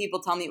so many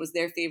people tell me it was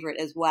their favorite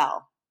as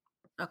well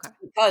Okay.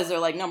 because they're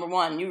like, number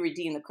one, you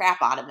redeemed the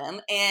crap out of him,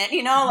 and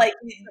like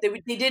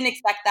they didn't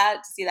expect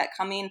that to see that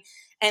coming.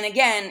 And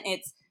again,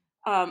 it's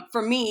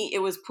for me, it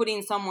was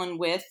putting someone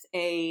with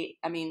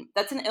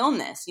that's an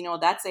illness.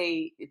 That's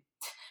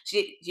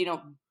she,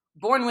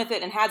 born with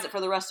it and has it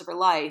for the rest of her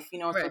life.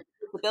 It's a Right.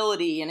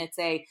 disability, and it's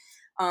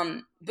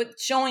but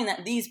showing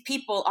that these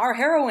people are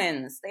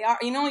heroines. They are,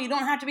 you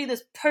don't have to be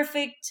this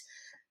perfect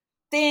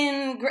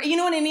thin, you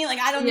know what I mean? Like,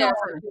 I don't Yes.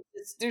 know.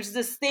 There's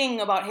this thing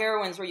about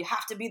heroines where you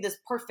have to be this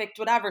perfect,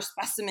 whatever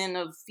specimen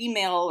of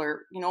female,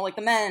 or, you know, like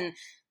the men,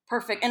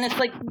 perfect. And it's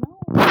like, no,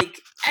 like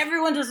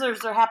everyone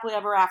deserves their happily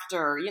ever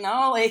after, you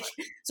know, like,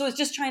 so it's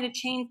just trying to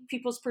change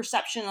people's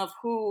perception of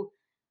who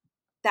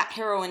that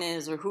heroine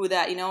is, or who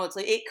that, you know, it's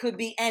like, it could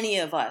be any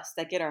of us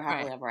that get our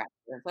happily Right. ever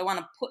after. So I want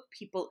to put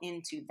people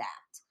into that.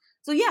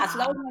 So yeah, so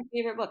that was my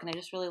favorite book, and I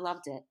just really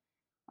loved it.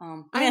 I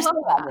mean, I I love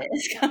still love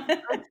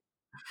that. it.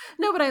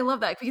 No, but I love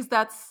that because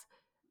that's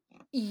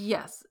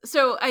yes.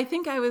 So I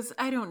think I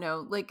don't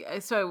know, like,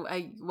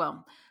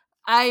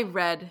 I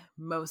read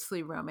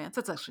mostly romance.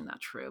 That's actually not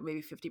true.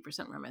 Maybe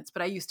 50% romance,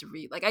 but I used to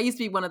read, like, I used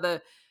to be one of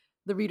the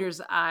readers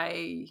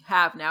I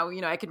have now.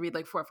 You know, I could read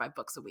like 4 or 5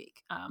 books a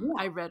week. Yeah.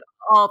 I read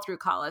all through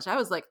college. I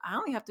was like, I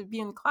only have to be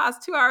in class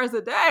 2 hours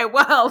a day.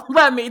 Well,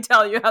 let me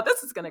tell you how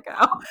this is going to go.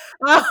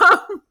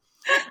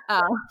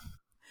 Uh,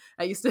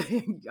 I used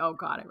to, oh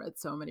God, I read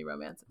so many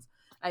romances.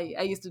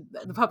 I used to,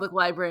 the public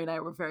library and I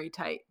were very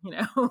tight, you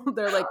know,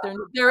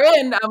 they're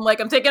in, I'm like,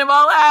 I'm taking them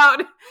all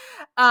out.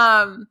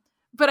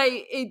 But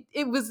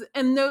it was,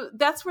 and no,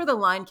 that's where the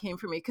line came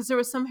for me. Cause there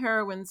were some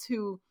heroines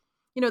who,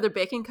 you know, they're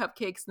baking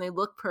cupcakes and they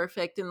look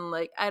perfect. And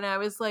like, and I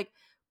was like,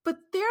 but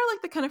they're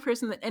like the kind of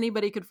person that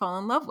anybody could fall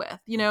in love with,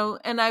 you know?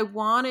 And I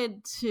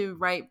wanted to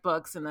write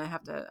books, and I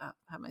have to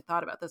have my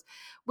thought about this,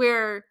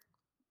 where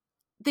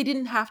they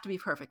didn't have to be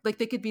perfect. Like,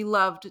 they could be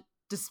loved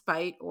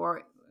despite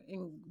or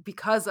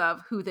because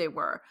of who they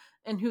were,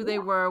 and who they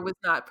were was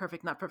not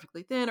perfect, not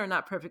perfectly thin, or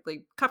not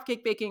perfectly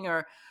cupcake baking,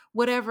 or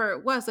whatever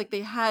it was. Like,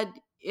 they had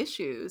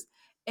issues,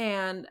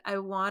 and I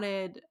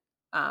wanted,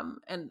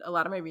 and a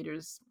lot of my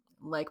readers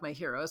like my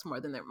heroes more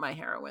than my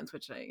heroines,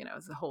 which I, you know,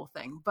 is the whole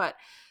thing. But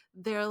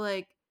they're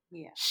like,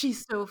 Yeah.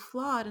 she's so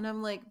flawed, and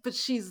I'm like, but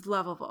she's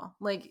lovable.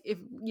 Like, if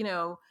you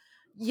know,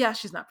 yeah,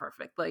 she's not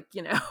perfect. Like,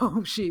 you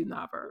know, she's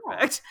not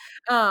perfect.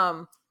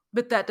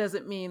 But that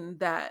doesn't mean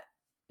that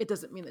it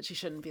doesn't mean that she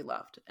shouldn't be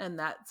loved, and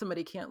that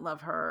somebody can't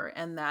love her,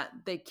 and that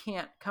they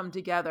can't come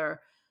together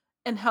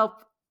and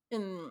help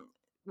in,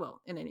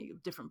 well, in any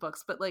different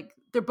books, but like,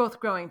 they're both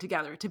growing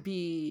together to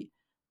be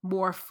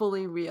more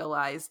fully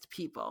realized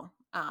people.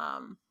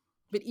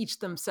 But each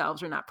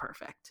themselves are not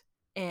perfect.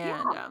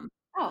 Yeah. And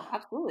Oh,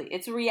 absolutely.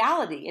 It's a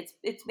reality.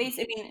 It's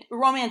I mean,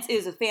 romance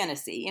is a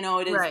fantasy. You know,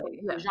 it is right, a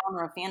yeah,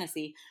 genre of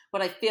fantasy.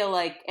 But I feel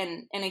like,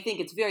 and I think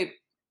it's very,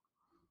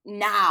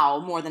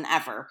 now more than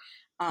ever,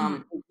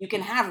 mhm, you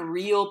can have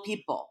real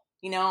people.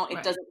 You know, it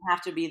right, doesn't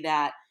have to be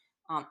that.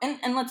 And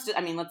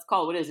I mean, let's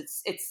call it what it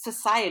is. It's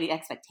society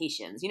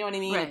expectations. You know what I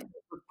mean? It's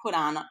right, put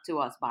on to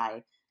us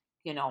by,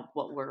 you know,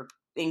 what we're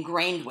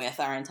ingrained with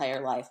our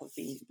entire life of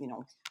being, you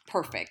know,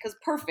 perfect. Because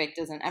perfect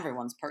isn't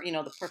everyone's you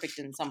know, the perfect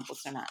in some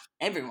books are not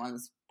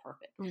everyone's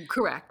perfect.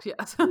 correct,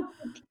 yes.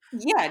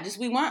 Yeah, just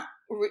we want.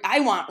 I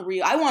want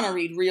real. I want to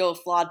read real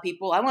flawed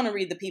people. I want to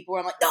read the people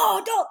where I'm like,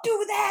 no, don't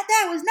do that.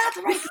 That was not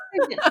the right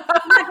decision.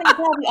 I'm not going to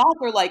tell the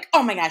author like,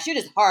 oh my gosh, you're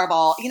just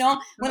horrible. You know,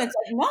 when it's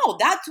like, no,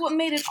 that's what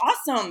made it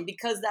awesome,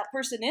 because that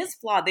person is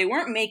flawed. They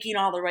weren't making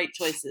all the right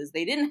choices.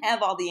 They didn't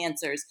have all the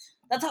answers.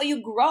 That's how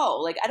you grow.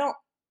 Like, I don't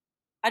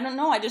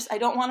know. I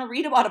don't want to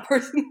read about a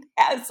person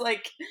that has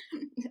like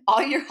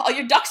all your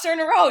ducks are in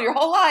a row your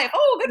whole life.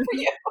 Oh, good for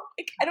you.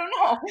 Like, I don't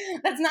know.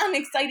 That's not an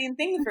exciting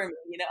thing for me.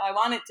 You know, I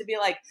want it to be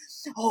like,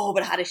 oh,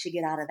 but how does she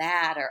get out of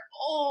that? Or,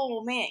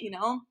 oh man, you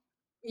know.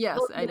 Yes,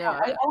 I know.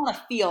 I want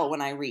to feel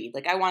when I read.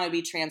 Like, I want to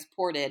be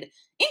transported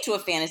into a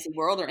fantasy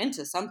world or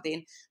into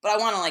something, but I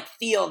want to like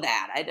feel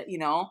that. You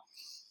know.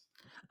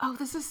 Oh,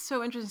 this is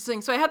so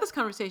interesting. So I had this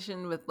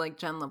conversation with like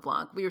Jen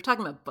LeBlanc. We were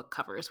talking about book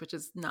covers, which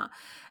is not,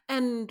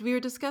 and we were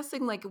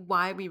discussing like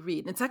why we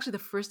read. And it's actually the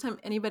first time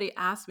anybody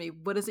asked me,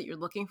 "What is it you're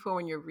looking for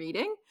when you're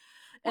reading?"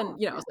 And Oh,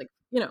 you know, I was like,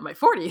 you know, my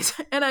 40s,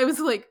 and I was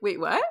like,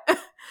 "Wait, what?"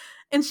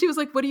 And she was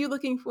like, "What are you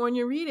looking for when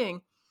you're reading?"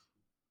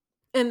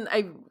 And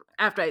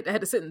after I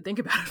had to sit and think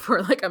about it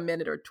for like a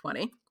minute or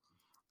 20,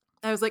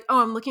 I was like,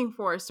 "Oh, I'm looking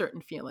for a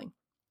certain feeling."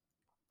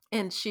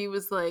 And she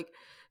was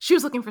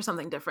looking for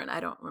something different. I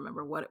don't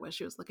remember what it was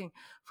she was looking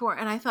for.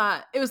 And I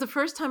thought it was the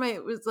first time I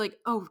was like,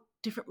 oh,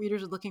 different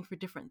readers are looking for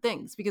different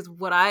things, because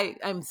what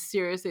I'm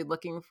seriously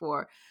looking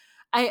for,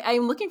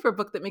 I'm looking for a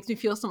book that makes me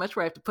feel so much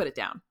where I have to put it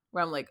down,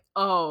 where I'm like,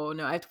 oh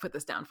no, I have to put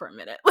this down for a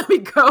minute. Let me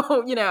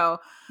go, you know,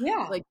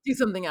 yeah. like do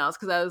something else.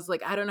 Cause I was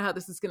like, I don't know how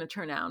this is going to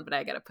turn out, but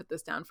I got to put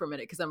this down for a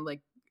minute. Cause I'm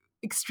like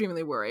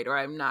extremely worried, or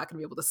I'm not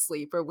going to be able to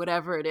sleep, or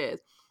whatever it is.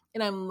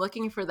 And I'm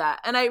looking for that.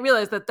 And I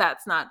realized that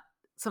that's not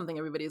something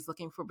everybody is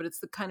looking for, but it's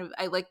the kind of,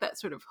 I like that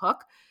sort of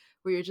hook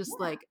where you're just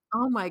like,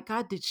 oh my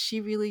God, did she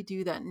really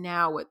do that?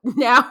 Now what?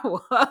 Now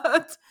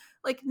what?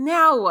 Like,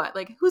 now what?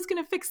 Like, who's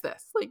going to fix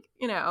this? Like,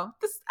 you know,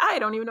 this, I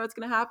don't even know what's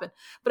going to happen.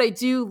 But I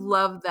do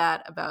love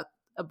that about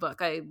a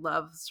book. I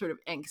love sort of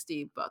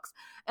angsty books.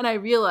 And I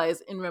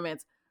realize in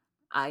romance,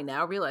 I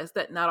now realize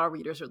that not all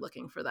readers are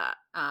looking for that.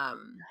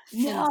 And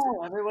No,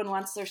 everyone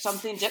wants their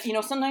something, you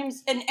know,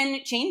 sometimes, and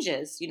it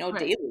changes, you know, right.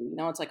 daily, you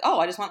know, it's like, oh,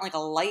 I just want like a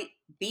light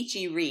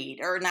beachy read,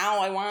 or now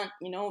I want,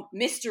 you know,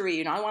 mystery,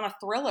 you know, I want a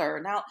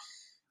thriller now.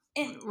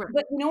 Right.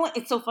 But you know what?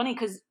 It's so funny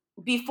because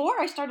before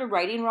I started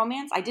writing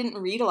romance, I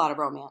didn't read a lot of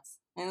romance.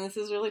 And this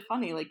is really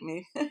funny, like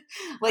me.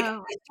 Like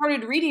Oh, I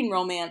started reading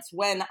romance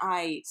when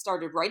I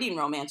started writing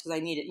romance because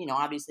I needed,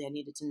 obviously I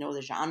needed to know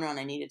the genre and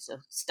I needed to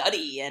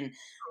study. And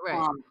right.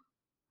 um,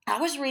 I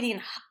was reading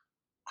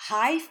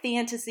high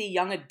fantasy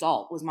young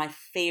adult was my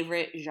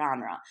favorite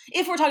genre.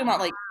 If we're talking about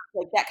like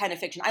that kind of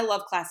fiction, I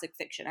love classic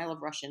fiction. I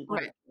love Russian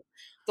Right. literature.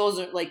 Those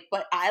are like,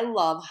 but I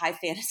love high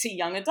fantasy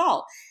young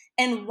adult.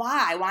 And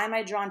why? Why am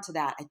I drawn to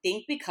that? I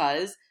think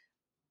because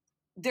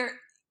they're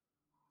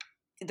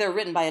they're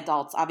written by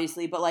adults,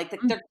 obviously, but like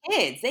they're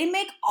kids. They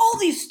make all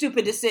these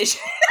stupid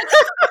decisions.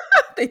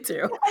 They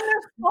do. And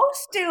they're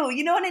supposed to,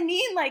 you know what I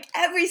mean? Like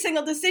every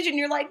single decision,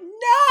 you're like,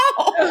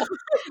 no,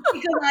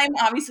 because I'm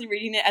obviously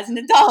reading it as an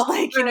adult,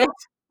 like, Right.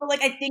 but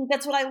like, I think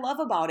that's what I love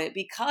about it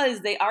because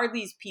they are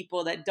these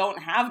people that don't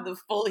have the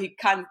fully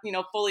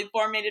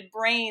formatted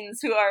brains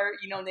who are,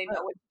 they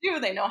know what to do.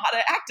 They know how to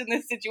act in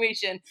this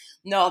situation.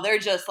 No, they're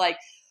just like,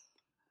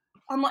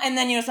 and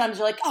then, sometimes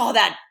you're like, oh,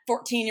 that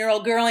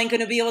 14-year-old girl ain't going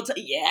to be able to,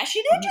 yeah,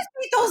 she did just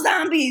beat those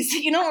zombies,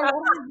 or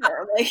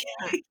whatever. Like,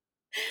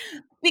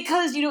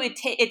 because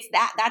it's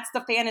that's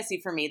the fantasy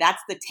for me.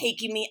 That's the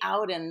taking me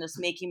out and just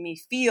making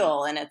me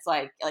feel, and it's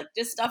like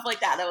just stuff like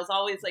that was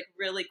always like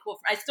really cool.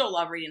 I still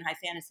love reading high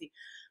fantasy,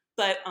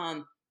 but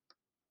and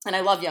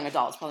I love young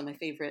adult. It's probably my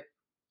favorite.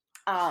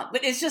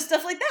 But it's just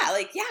stuff like that.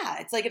 Like, yeah,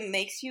 it's like it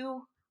makes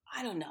you,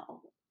 I don't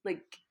know,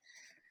 like,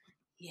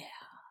 yeah,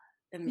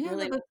 and Yeah,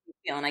 really no, makes me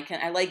feel.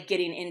 And I like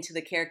getting into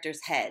the character's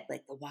head,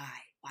 like the why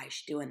is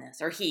she doing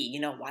this, or he,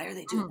 why are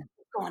they doing this?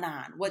 What's going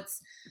on?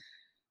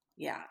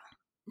 Yeah.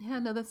 yeah,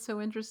 no, that's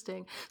so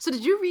interesting. So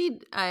did you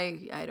read,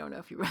 I don't know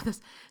if you read this.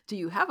 Do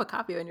you have a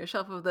copy on your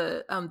shelf of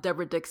the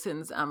Deborah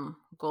Dixon's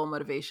Goal,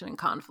 Motivation, and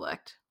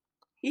Conflict?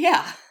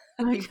 Yeah.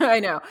 I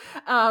know.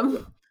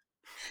 Um,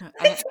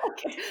 I It's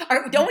okay.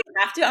 Don't we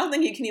have to? I don't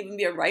think you can even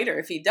be a writer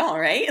if you don't,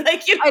 right?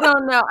 Like, I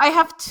don't know. I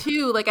have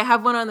two. Like I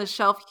have one on the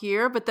shelf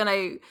here, but then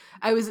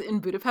I was in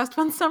Budapest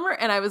one summer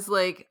and I was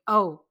like,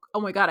 oh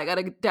my God, I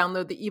gotta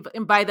download the ebook.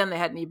 And by then they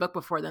had an ebook.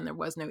 Before then there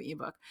was no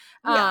ebook.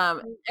 yeah,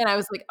 And I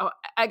was like, oh,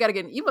 I gotta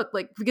get an ebook,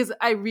 like because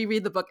I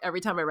reread the book every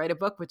time I write a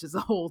book, which is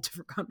a whole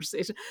different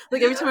conversation.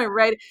 Like every time I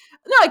write,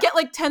 no, I get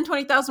like 10,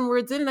 20,000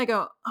 words in, and I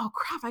go, oh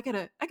crap, I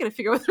gotta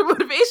figure out what their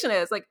motivation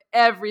is. Like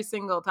every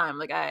single time,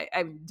 like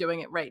I'm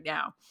doing it right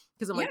now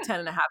because I'm like yeah.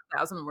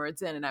 10,500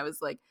 words in, and I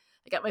was like.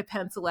 I got my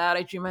pencil out.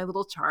 I drew my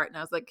little chart, and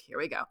I was like, "Here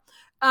we go."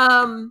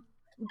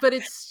 But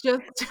it's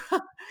just,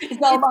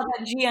 It's all it's, about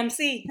that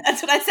GMC.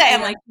 That's what I say.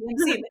 I'm yeah. like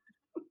GMC.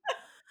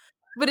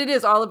 But it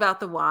is all about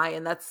the why,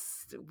 and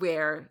that's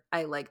where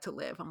I like to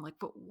live. I'm like,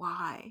 but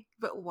why?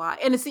 But why?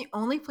 And it's the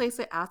only place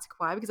I ask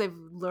why because I've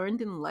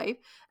learned in life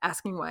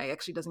asking why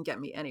actually doesn't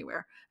get me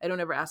anywhere. I don't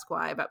ever ask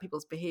why about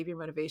people's behavior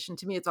motivation.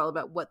 To me, it's all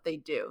about what they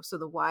do. So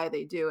the why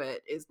they do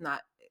it is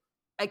not.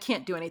 I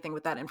can't do anything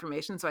with that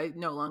information, so I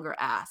no longer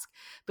ask.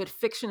 But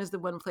fiction is the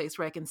one place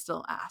where I can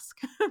still ask.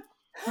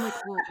 I'm like,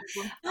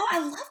 well, No, I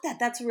love that.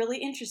 That's really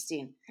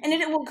interesting. And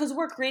because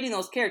we're creating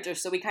those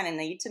characters, so we kind of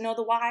need to know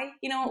the why.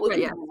 right,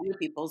 yeah, Other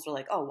people's are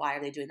like, oh, why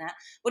are they doing that?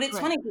 But it's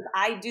right. funny because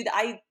I do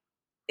that.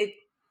 It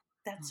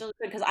That's really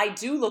good because I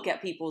do look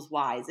at people's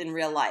whys in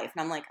real life,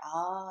 and I'm like,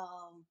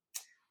 oh,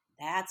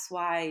 that's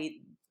why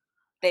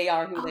they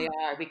are who they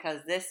Oh, are because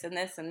this and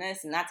this and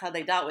this, and that's how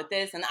they dealt with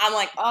this. And I'm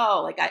like,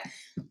 oh,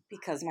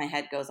 because my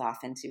head goes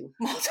off into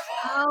multiple.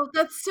 oh,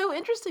 that's so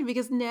interesting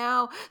because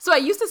now, so I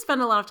used to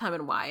spend a lot of time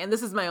in why, and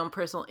this is my own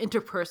personal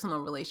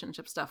interpersonal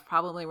relationship stuff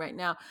probably right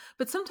now.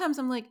 But sometimes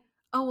I'm like,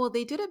 oh, well,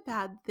 they did a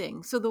bad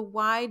thing. So the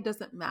why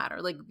doesn't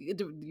matter. Like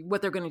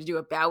what they're going to do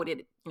about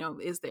it,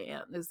 is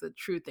the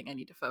true thing I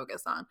need to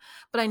focus on.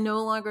 But I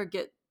no longer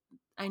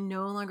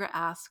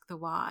ask the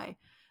why.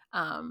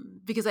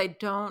 Because I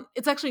don't,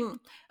 it's actually,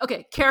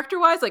 okay, character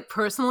wise, like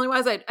personally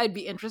wise, I'd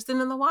be interested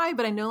in the why,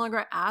 but I no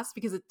longer ask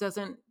because it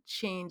doesn't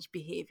change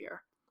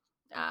behavior.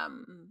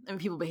 And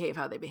people behave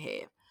how they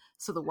behave.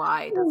 So the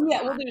why Oh, doesn't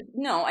yeah, well, matter.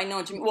 no, I know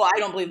what you mean. Well, I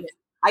don't believe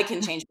I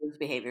can change people's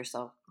behavior,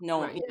 so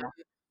no, Right. Yeah.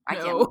 I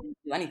can't No.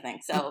 do anything.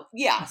 So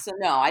yeah, so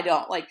no, I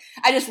don't like.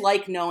 I just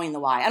like knowing the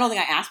why. I don't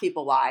think I ask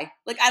people why.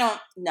 Like I don't.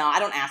 No, I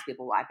don't ask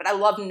people why, but I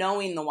love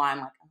knowing the why. I'm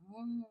like,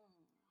 oh.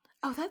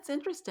 Oh, that's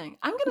interesting.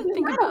 I'm going to There's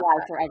think not a about why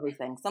that. for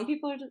everything. Some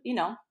people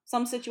are,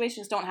 some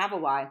situations don't have a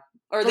why,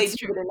 or they That's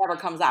do, true. but it never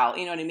comes out.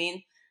 You know what I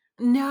mean?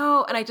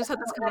 No. And I just I had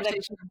this don't have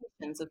conversation.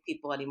 expectations of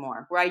people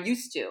anymore, where I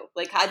used to.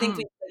 Like I think Mm,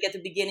 like, at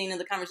the beginning of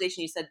the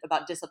conversation, you said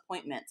about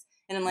disappointments,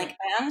 and I'm like, right.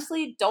 I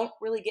honestly don't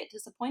really get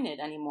disappointed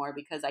anymore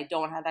because I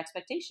don't have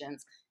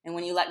expectations. And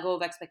when you let go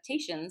of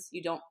expectations,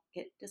 you don't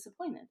get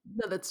disappointed.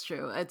 No, that's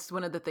true. It's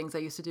one of the things I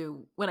used to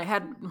do when I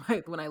had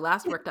when I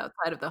last worked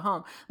outside of the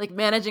home. Like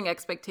managing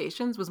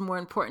expectations was more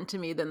important to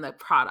me than the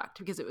product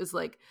because it was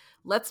like,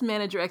 let's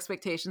manage your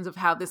expectations of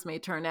how this may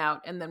turn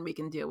out, and then we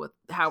can deal with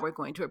how we're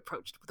going to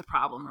approach the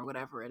problem or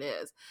whatever it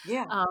is.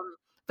 Yeah. Um,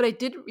 But I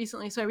did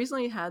recently. So I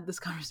recently had this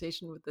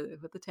conversation with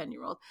the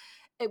 10-year-old,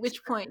 at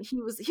which point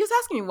he was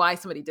asking me why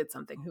somebody did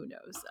something. Who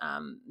knows?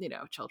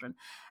 Children.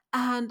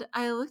 And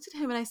I looked at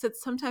him and I said,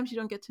 sometimes you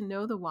don't get to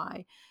know the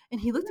why. And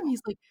he looked at me.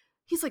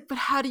 He's like, but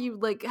how do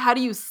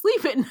you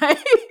sleep at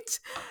night?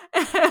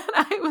 And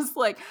I was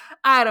like,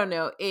 I don't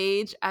know,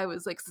 age. I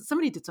was like,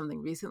 somebody did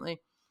something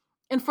recently.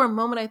 And for a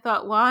moment I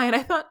thought, why? And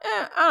I thought,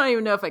 I don't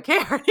even know if I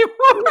care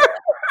anymore.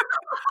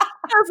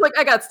 I was like,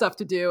 I got stuff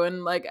to do.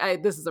 And like,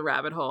 this is a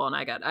rabbit hole and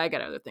I got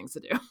other things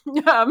to do.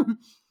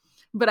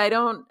 But I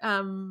don't,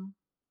 I'm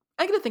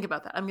going to think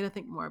about that. I'm going to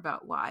think more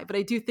about why, but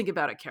I do think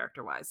about it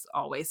character wise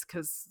always.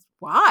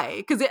 Why?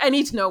 Because I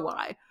need to know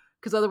why.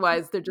 Because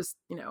otherwise they're just,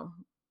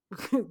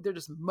 they're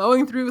just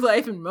mowing through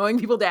life and mowing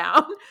people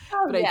down.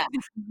 Oh, but yeah.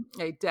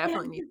 I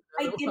definitely need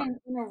to know why.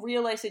 In a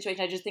real life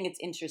situation, I just think it's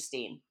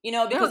interesting,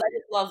 because I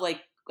just love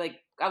like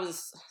I was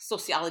a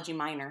sociology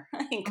minor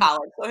in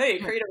college. So hey,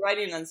 creative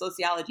writing on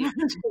sociology.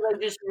 Because I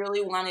just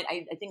really wanted.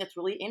 I think it's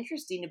really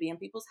interesting to be in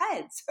people's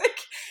heads,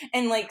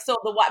 and like so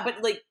the why.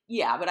 But like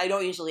but I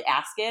don't usually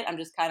ask it. I'm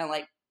just kind of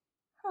like,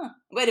 huh.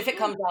 But if it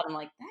comes out, I'm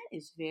like, that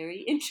is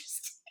very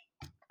interesting.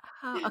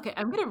 Okay,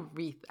 I'm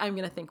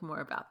gonna think more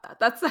about that.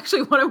 That's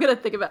actually what I'm gonna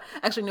think about.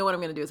 Actually, no, what I'm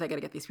gonna do is I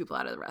gotta get these people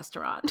out of the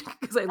restaurant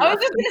because I was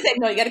just gonna say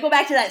no. You got to go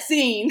back to that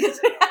scene.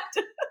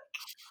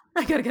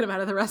 I gotta get them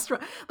out of the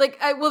restaurant.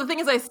 The thing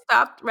is, I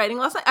stopped writing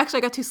last night. Actually,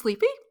 I got too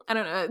sleepy. I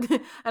don't know,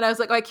 and I was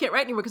like, I can't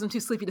write anymore because I'm too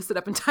sleepy to sit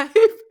up and type.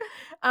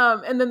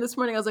 And then this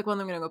morning, I was like,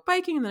 well, I'm gonna go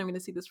biking, and then I'm gonna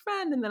see this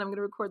friend, and then I'm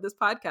gonna record this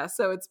podcast.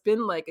 So it's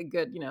been like a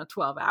good,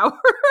 12 hours.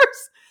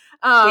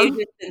 You've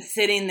just been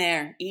sitting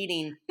there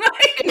eating,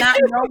 not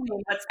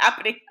knowing what's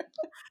happening.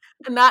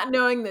 Not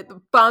knowing that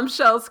the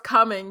bombshell's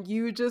coming,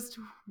 you just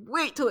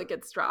wait till it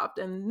gets dropped.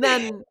 And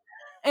then,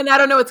 and I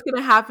don't know what's going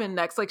to happen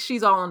next. Like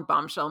she's all in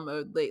bombshell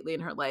mode lately in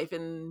her life.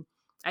 And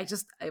I'm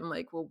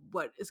like, well,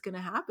 what is going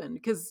to happen?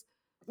 Because,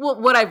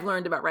 what I've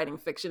learned about writing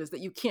fiction is that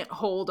you can't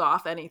hold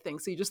off anything.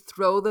 So you just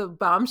throw the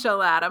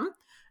bombshell at them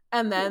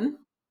and then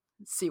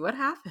see what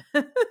happens.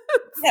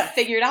 Yeah,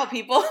 figure it out,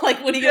 people.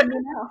 Like, what are you going to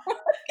do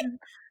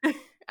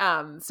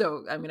now?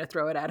 So I'm going to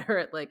throw it at her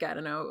at like, I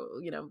don't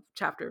know,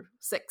 chapter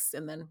 6,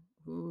 and then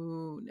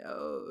who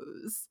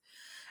knows?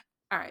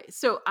 All right.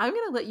 So I'm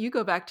going to let you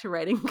go back to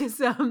writing because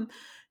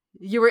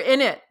you were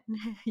in it.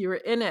 You were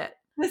in it.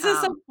 This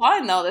is so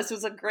fun though.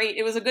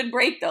 It was a good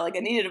break though. Like I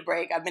needed a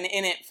break. I've been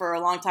in it for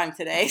a long time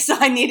today. So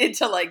I needed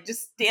to like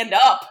just stand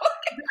up.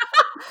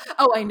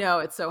 Oh, I know.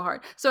 It's so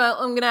hard. So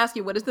I'm going to ask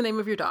you, what is the name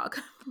of your dog?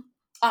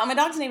 My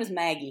dog's name is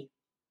Maggie.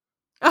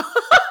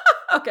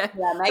 Okay.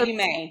 Yeah, Maggie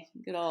May.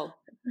 Good old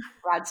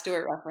Rod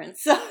Stewart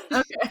reference.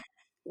 Okay.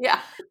 Yeah.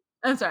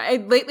 I'm sorry.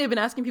 Lately I've been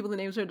asking people the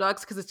names of their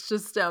dogs because it's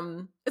just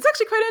it's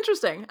actually quite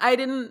interesting. I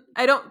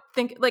don't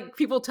think like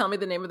people tell me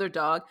the name of their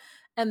dog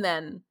and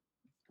then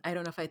I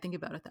don't know if I think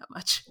about it that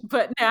much.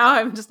 But now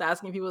I'm just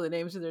asking people the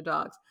names of their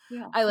dogs.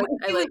 Yeah.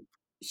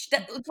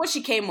 That's what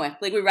she came with.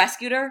 Like we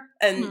rescued her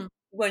and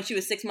when she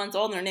was 6 months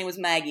old and her name was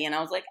Maggie and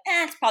I was like,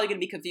 it's probably gonna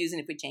be confusing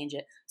if we change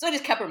it. So I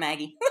just kept her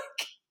Maggie.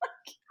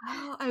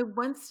 Oh, I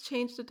once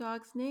changed a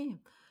dog's name.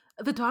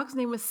 The dog's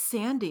name was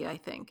Sandy, I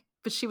think,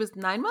 but she was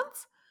 9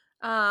 months.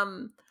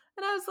 And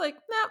I was like,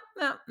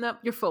 nope,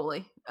 you're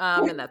Foley.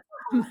 And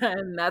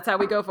that's how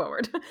we go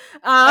forward.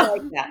 I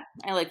like that.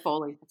 I like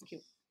Foley. That's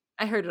cute.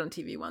 I heard it on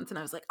TV once and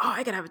I was like, oh,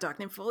 I gotta have a dog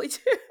named Foley too.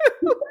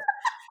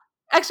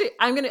 Actually,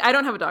 I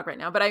don't have a dog right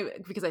now,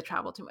 because I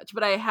travel too much,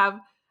 but I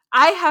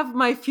have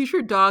my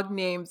future dog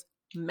names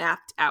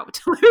mapped out.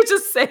 Let me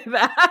just say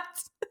that.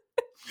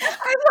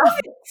 I love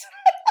it.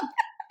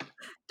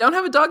 Don't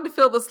have a dog to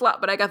fill the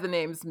slot, but I got the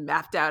names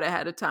mapped out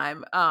ahead of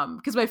time.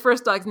 Because my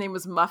first dog's name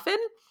was Muffin.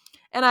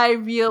 And I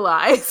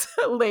realized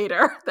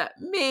later that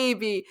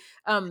maybe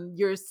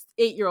your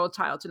 8-year-old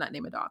child should not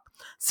name a dog.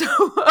 So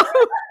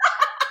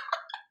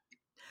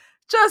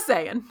just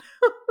saying.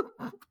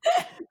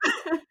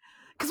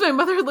 Because my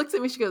mother looks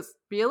at me, she goes,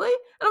 really?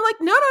 And I'm like,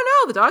 no,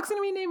 the dog's going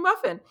to be named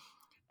Muffin.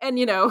 And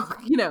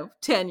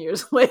 10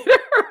 years later,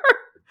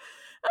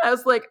 I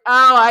was like,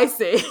 oh, I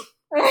see.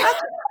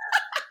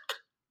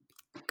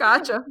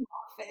 Gotcha.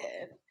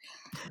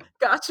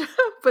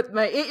 But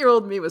my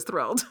 8-year-old me was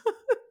thrilled.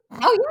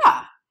 Oh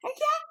yeah. Heck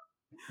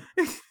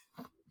yeah.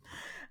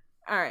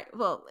 All right.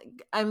 Well,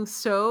 I'm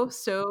so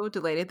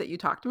delighted that you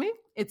talked to me.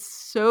 It's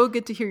so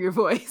good to hear your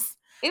voice.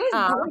 It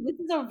was great. This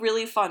is a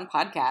really fun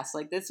podcast.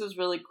 Like this was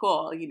really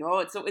cool. It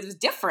was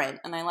different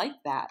and I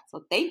liked that.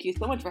 So thank you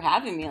so much for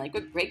having me. Like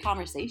a great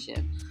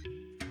conversation.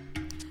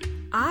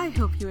 I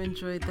hope you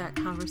enjoyed that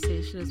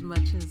conversation as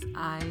much as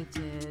I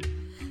did.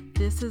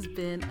 This has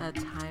been a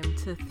time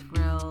to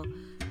thrill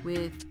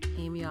with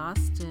Aime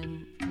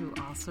Austin, who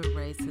also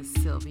writes as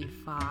Sylvie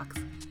Fox.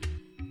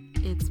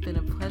 It's been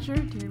a pleasure,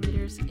 dear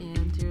readers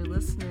and dear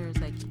listeners.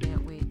 I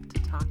can't wait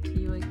to talk to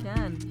you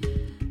again.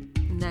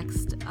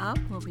 Next up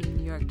will be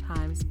New York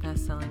Times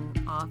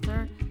bestselling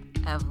author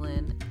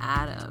Evelyn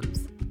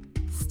Adams.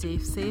 Stay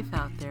safe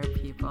out there,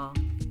 people.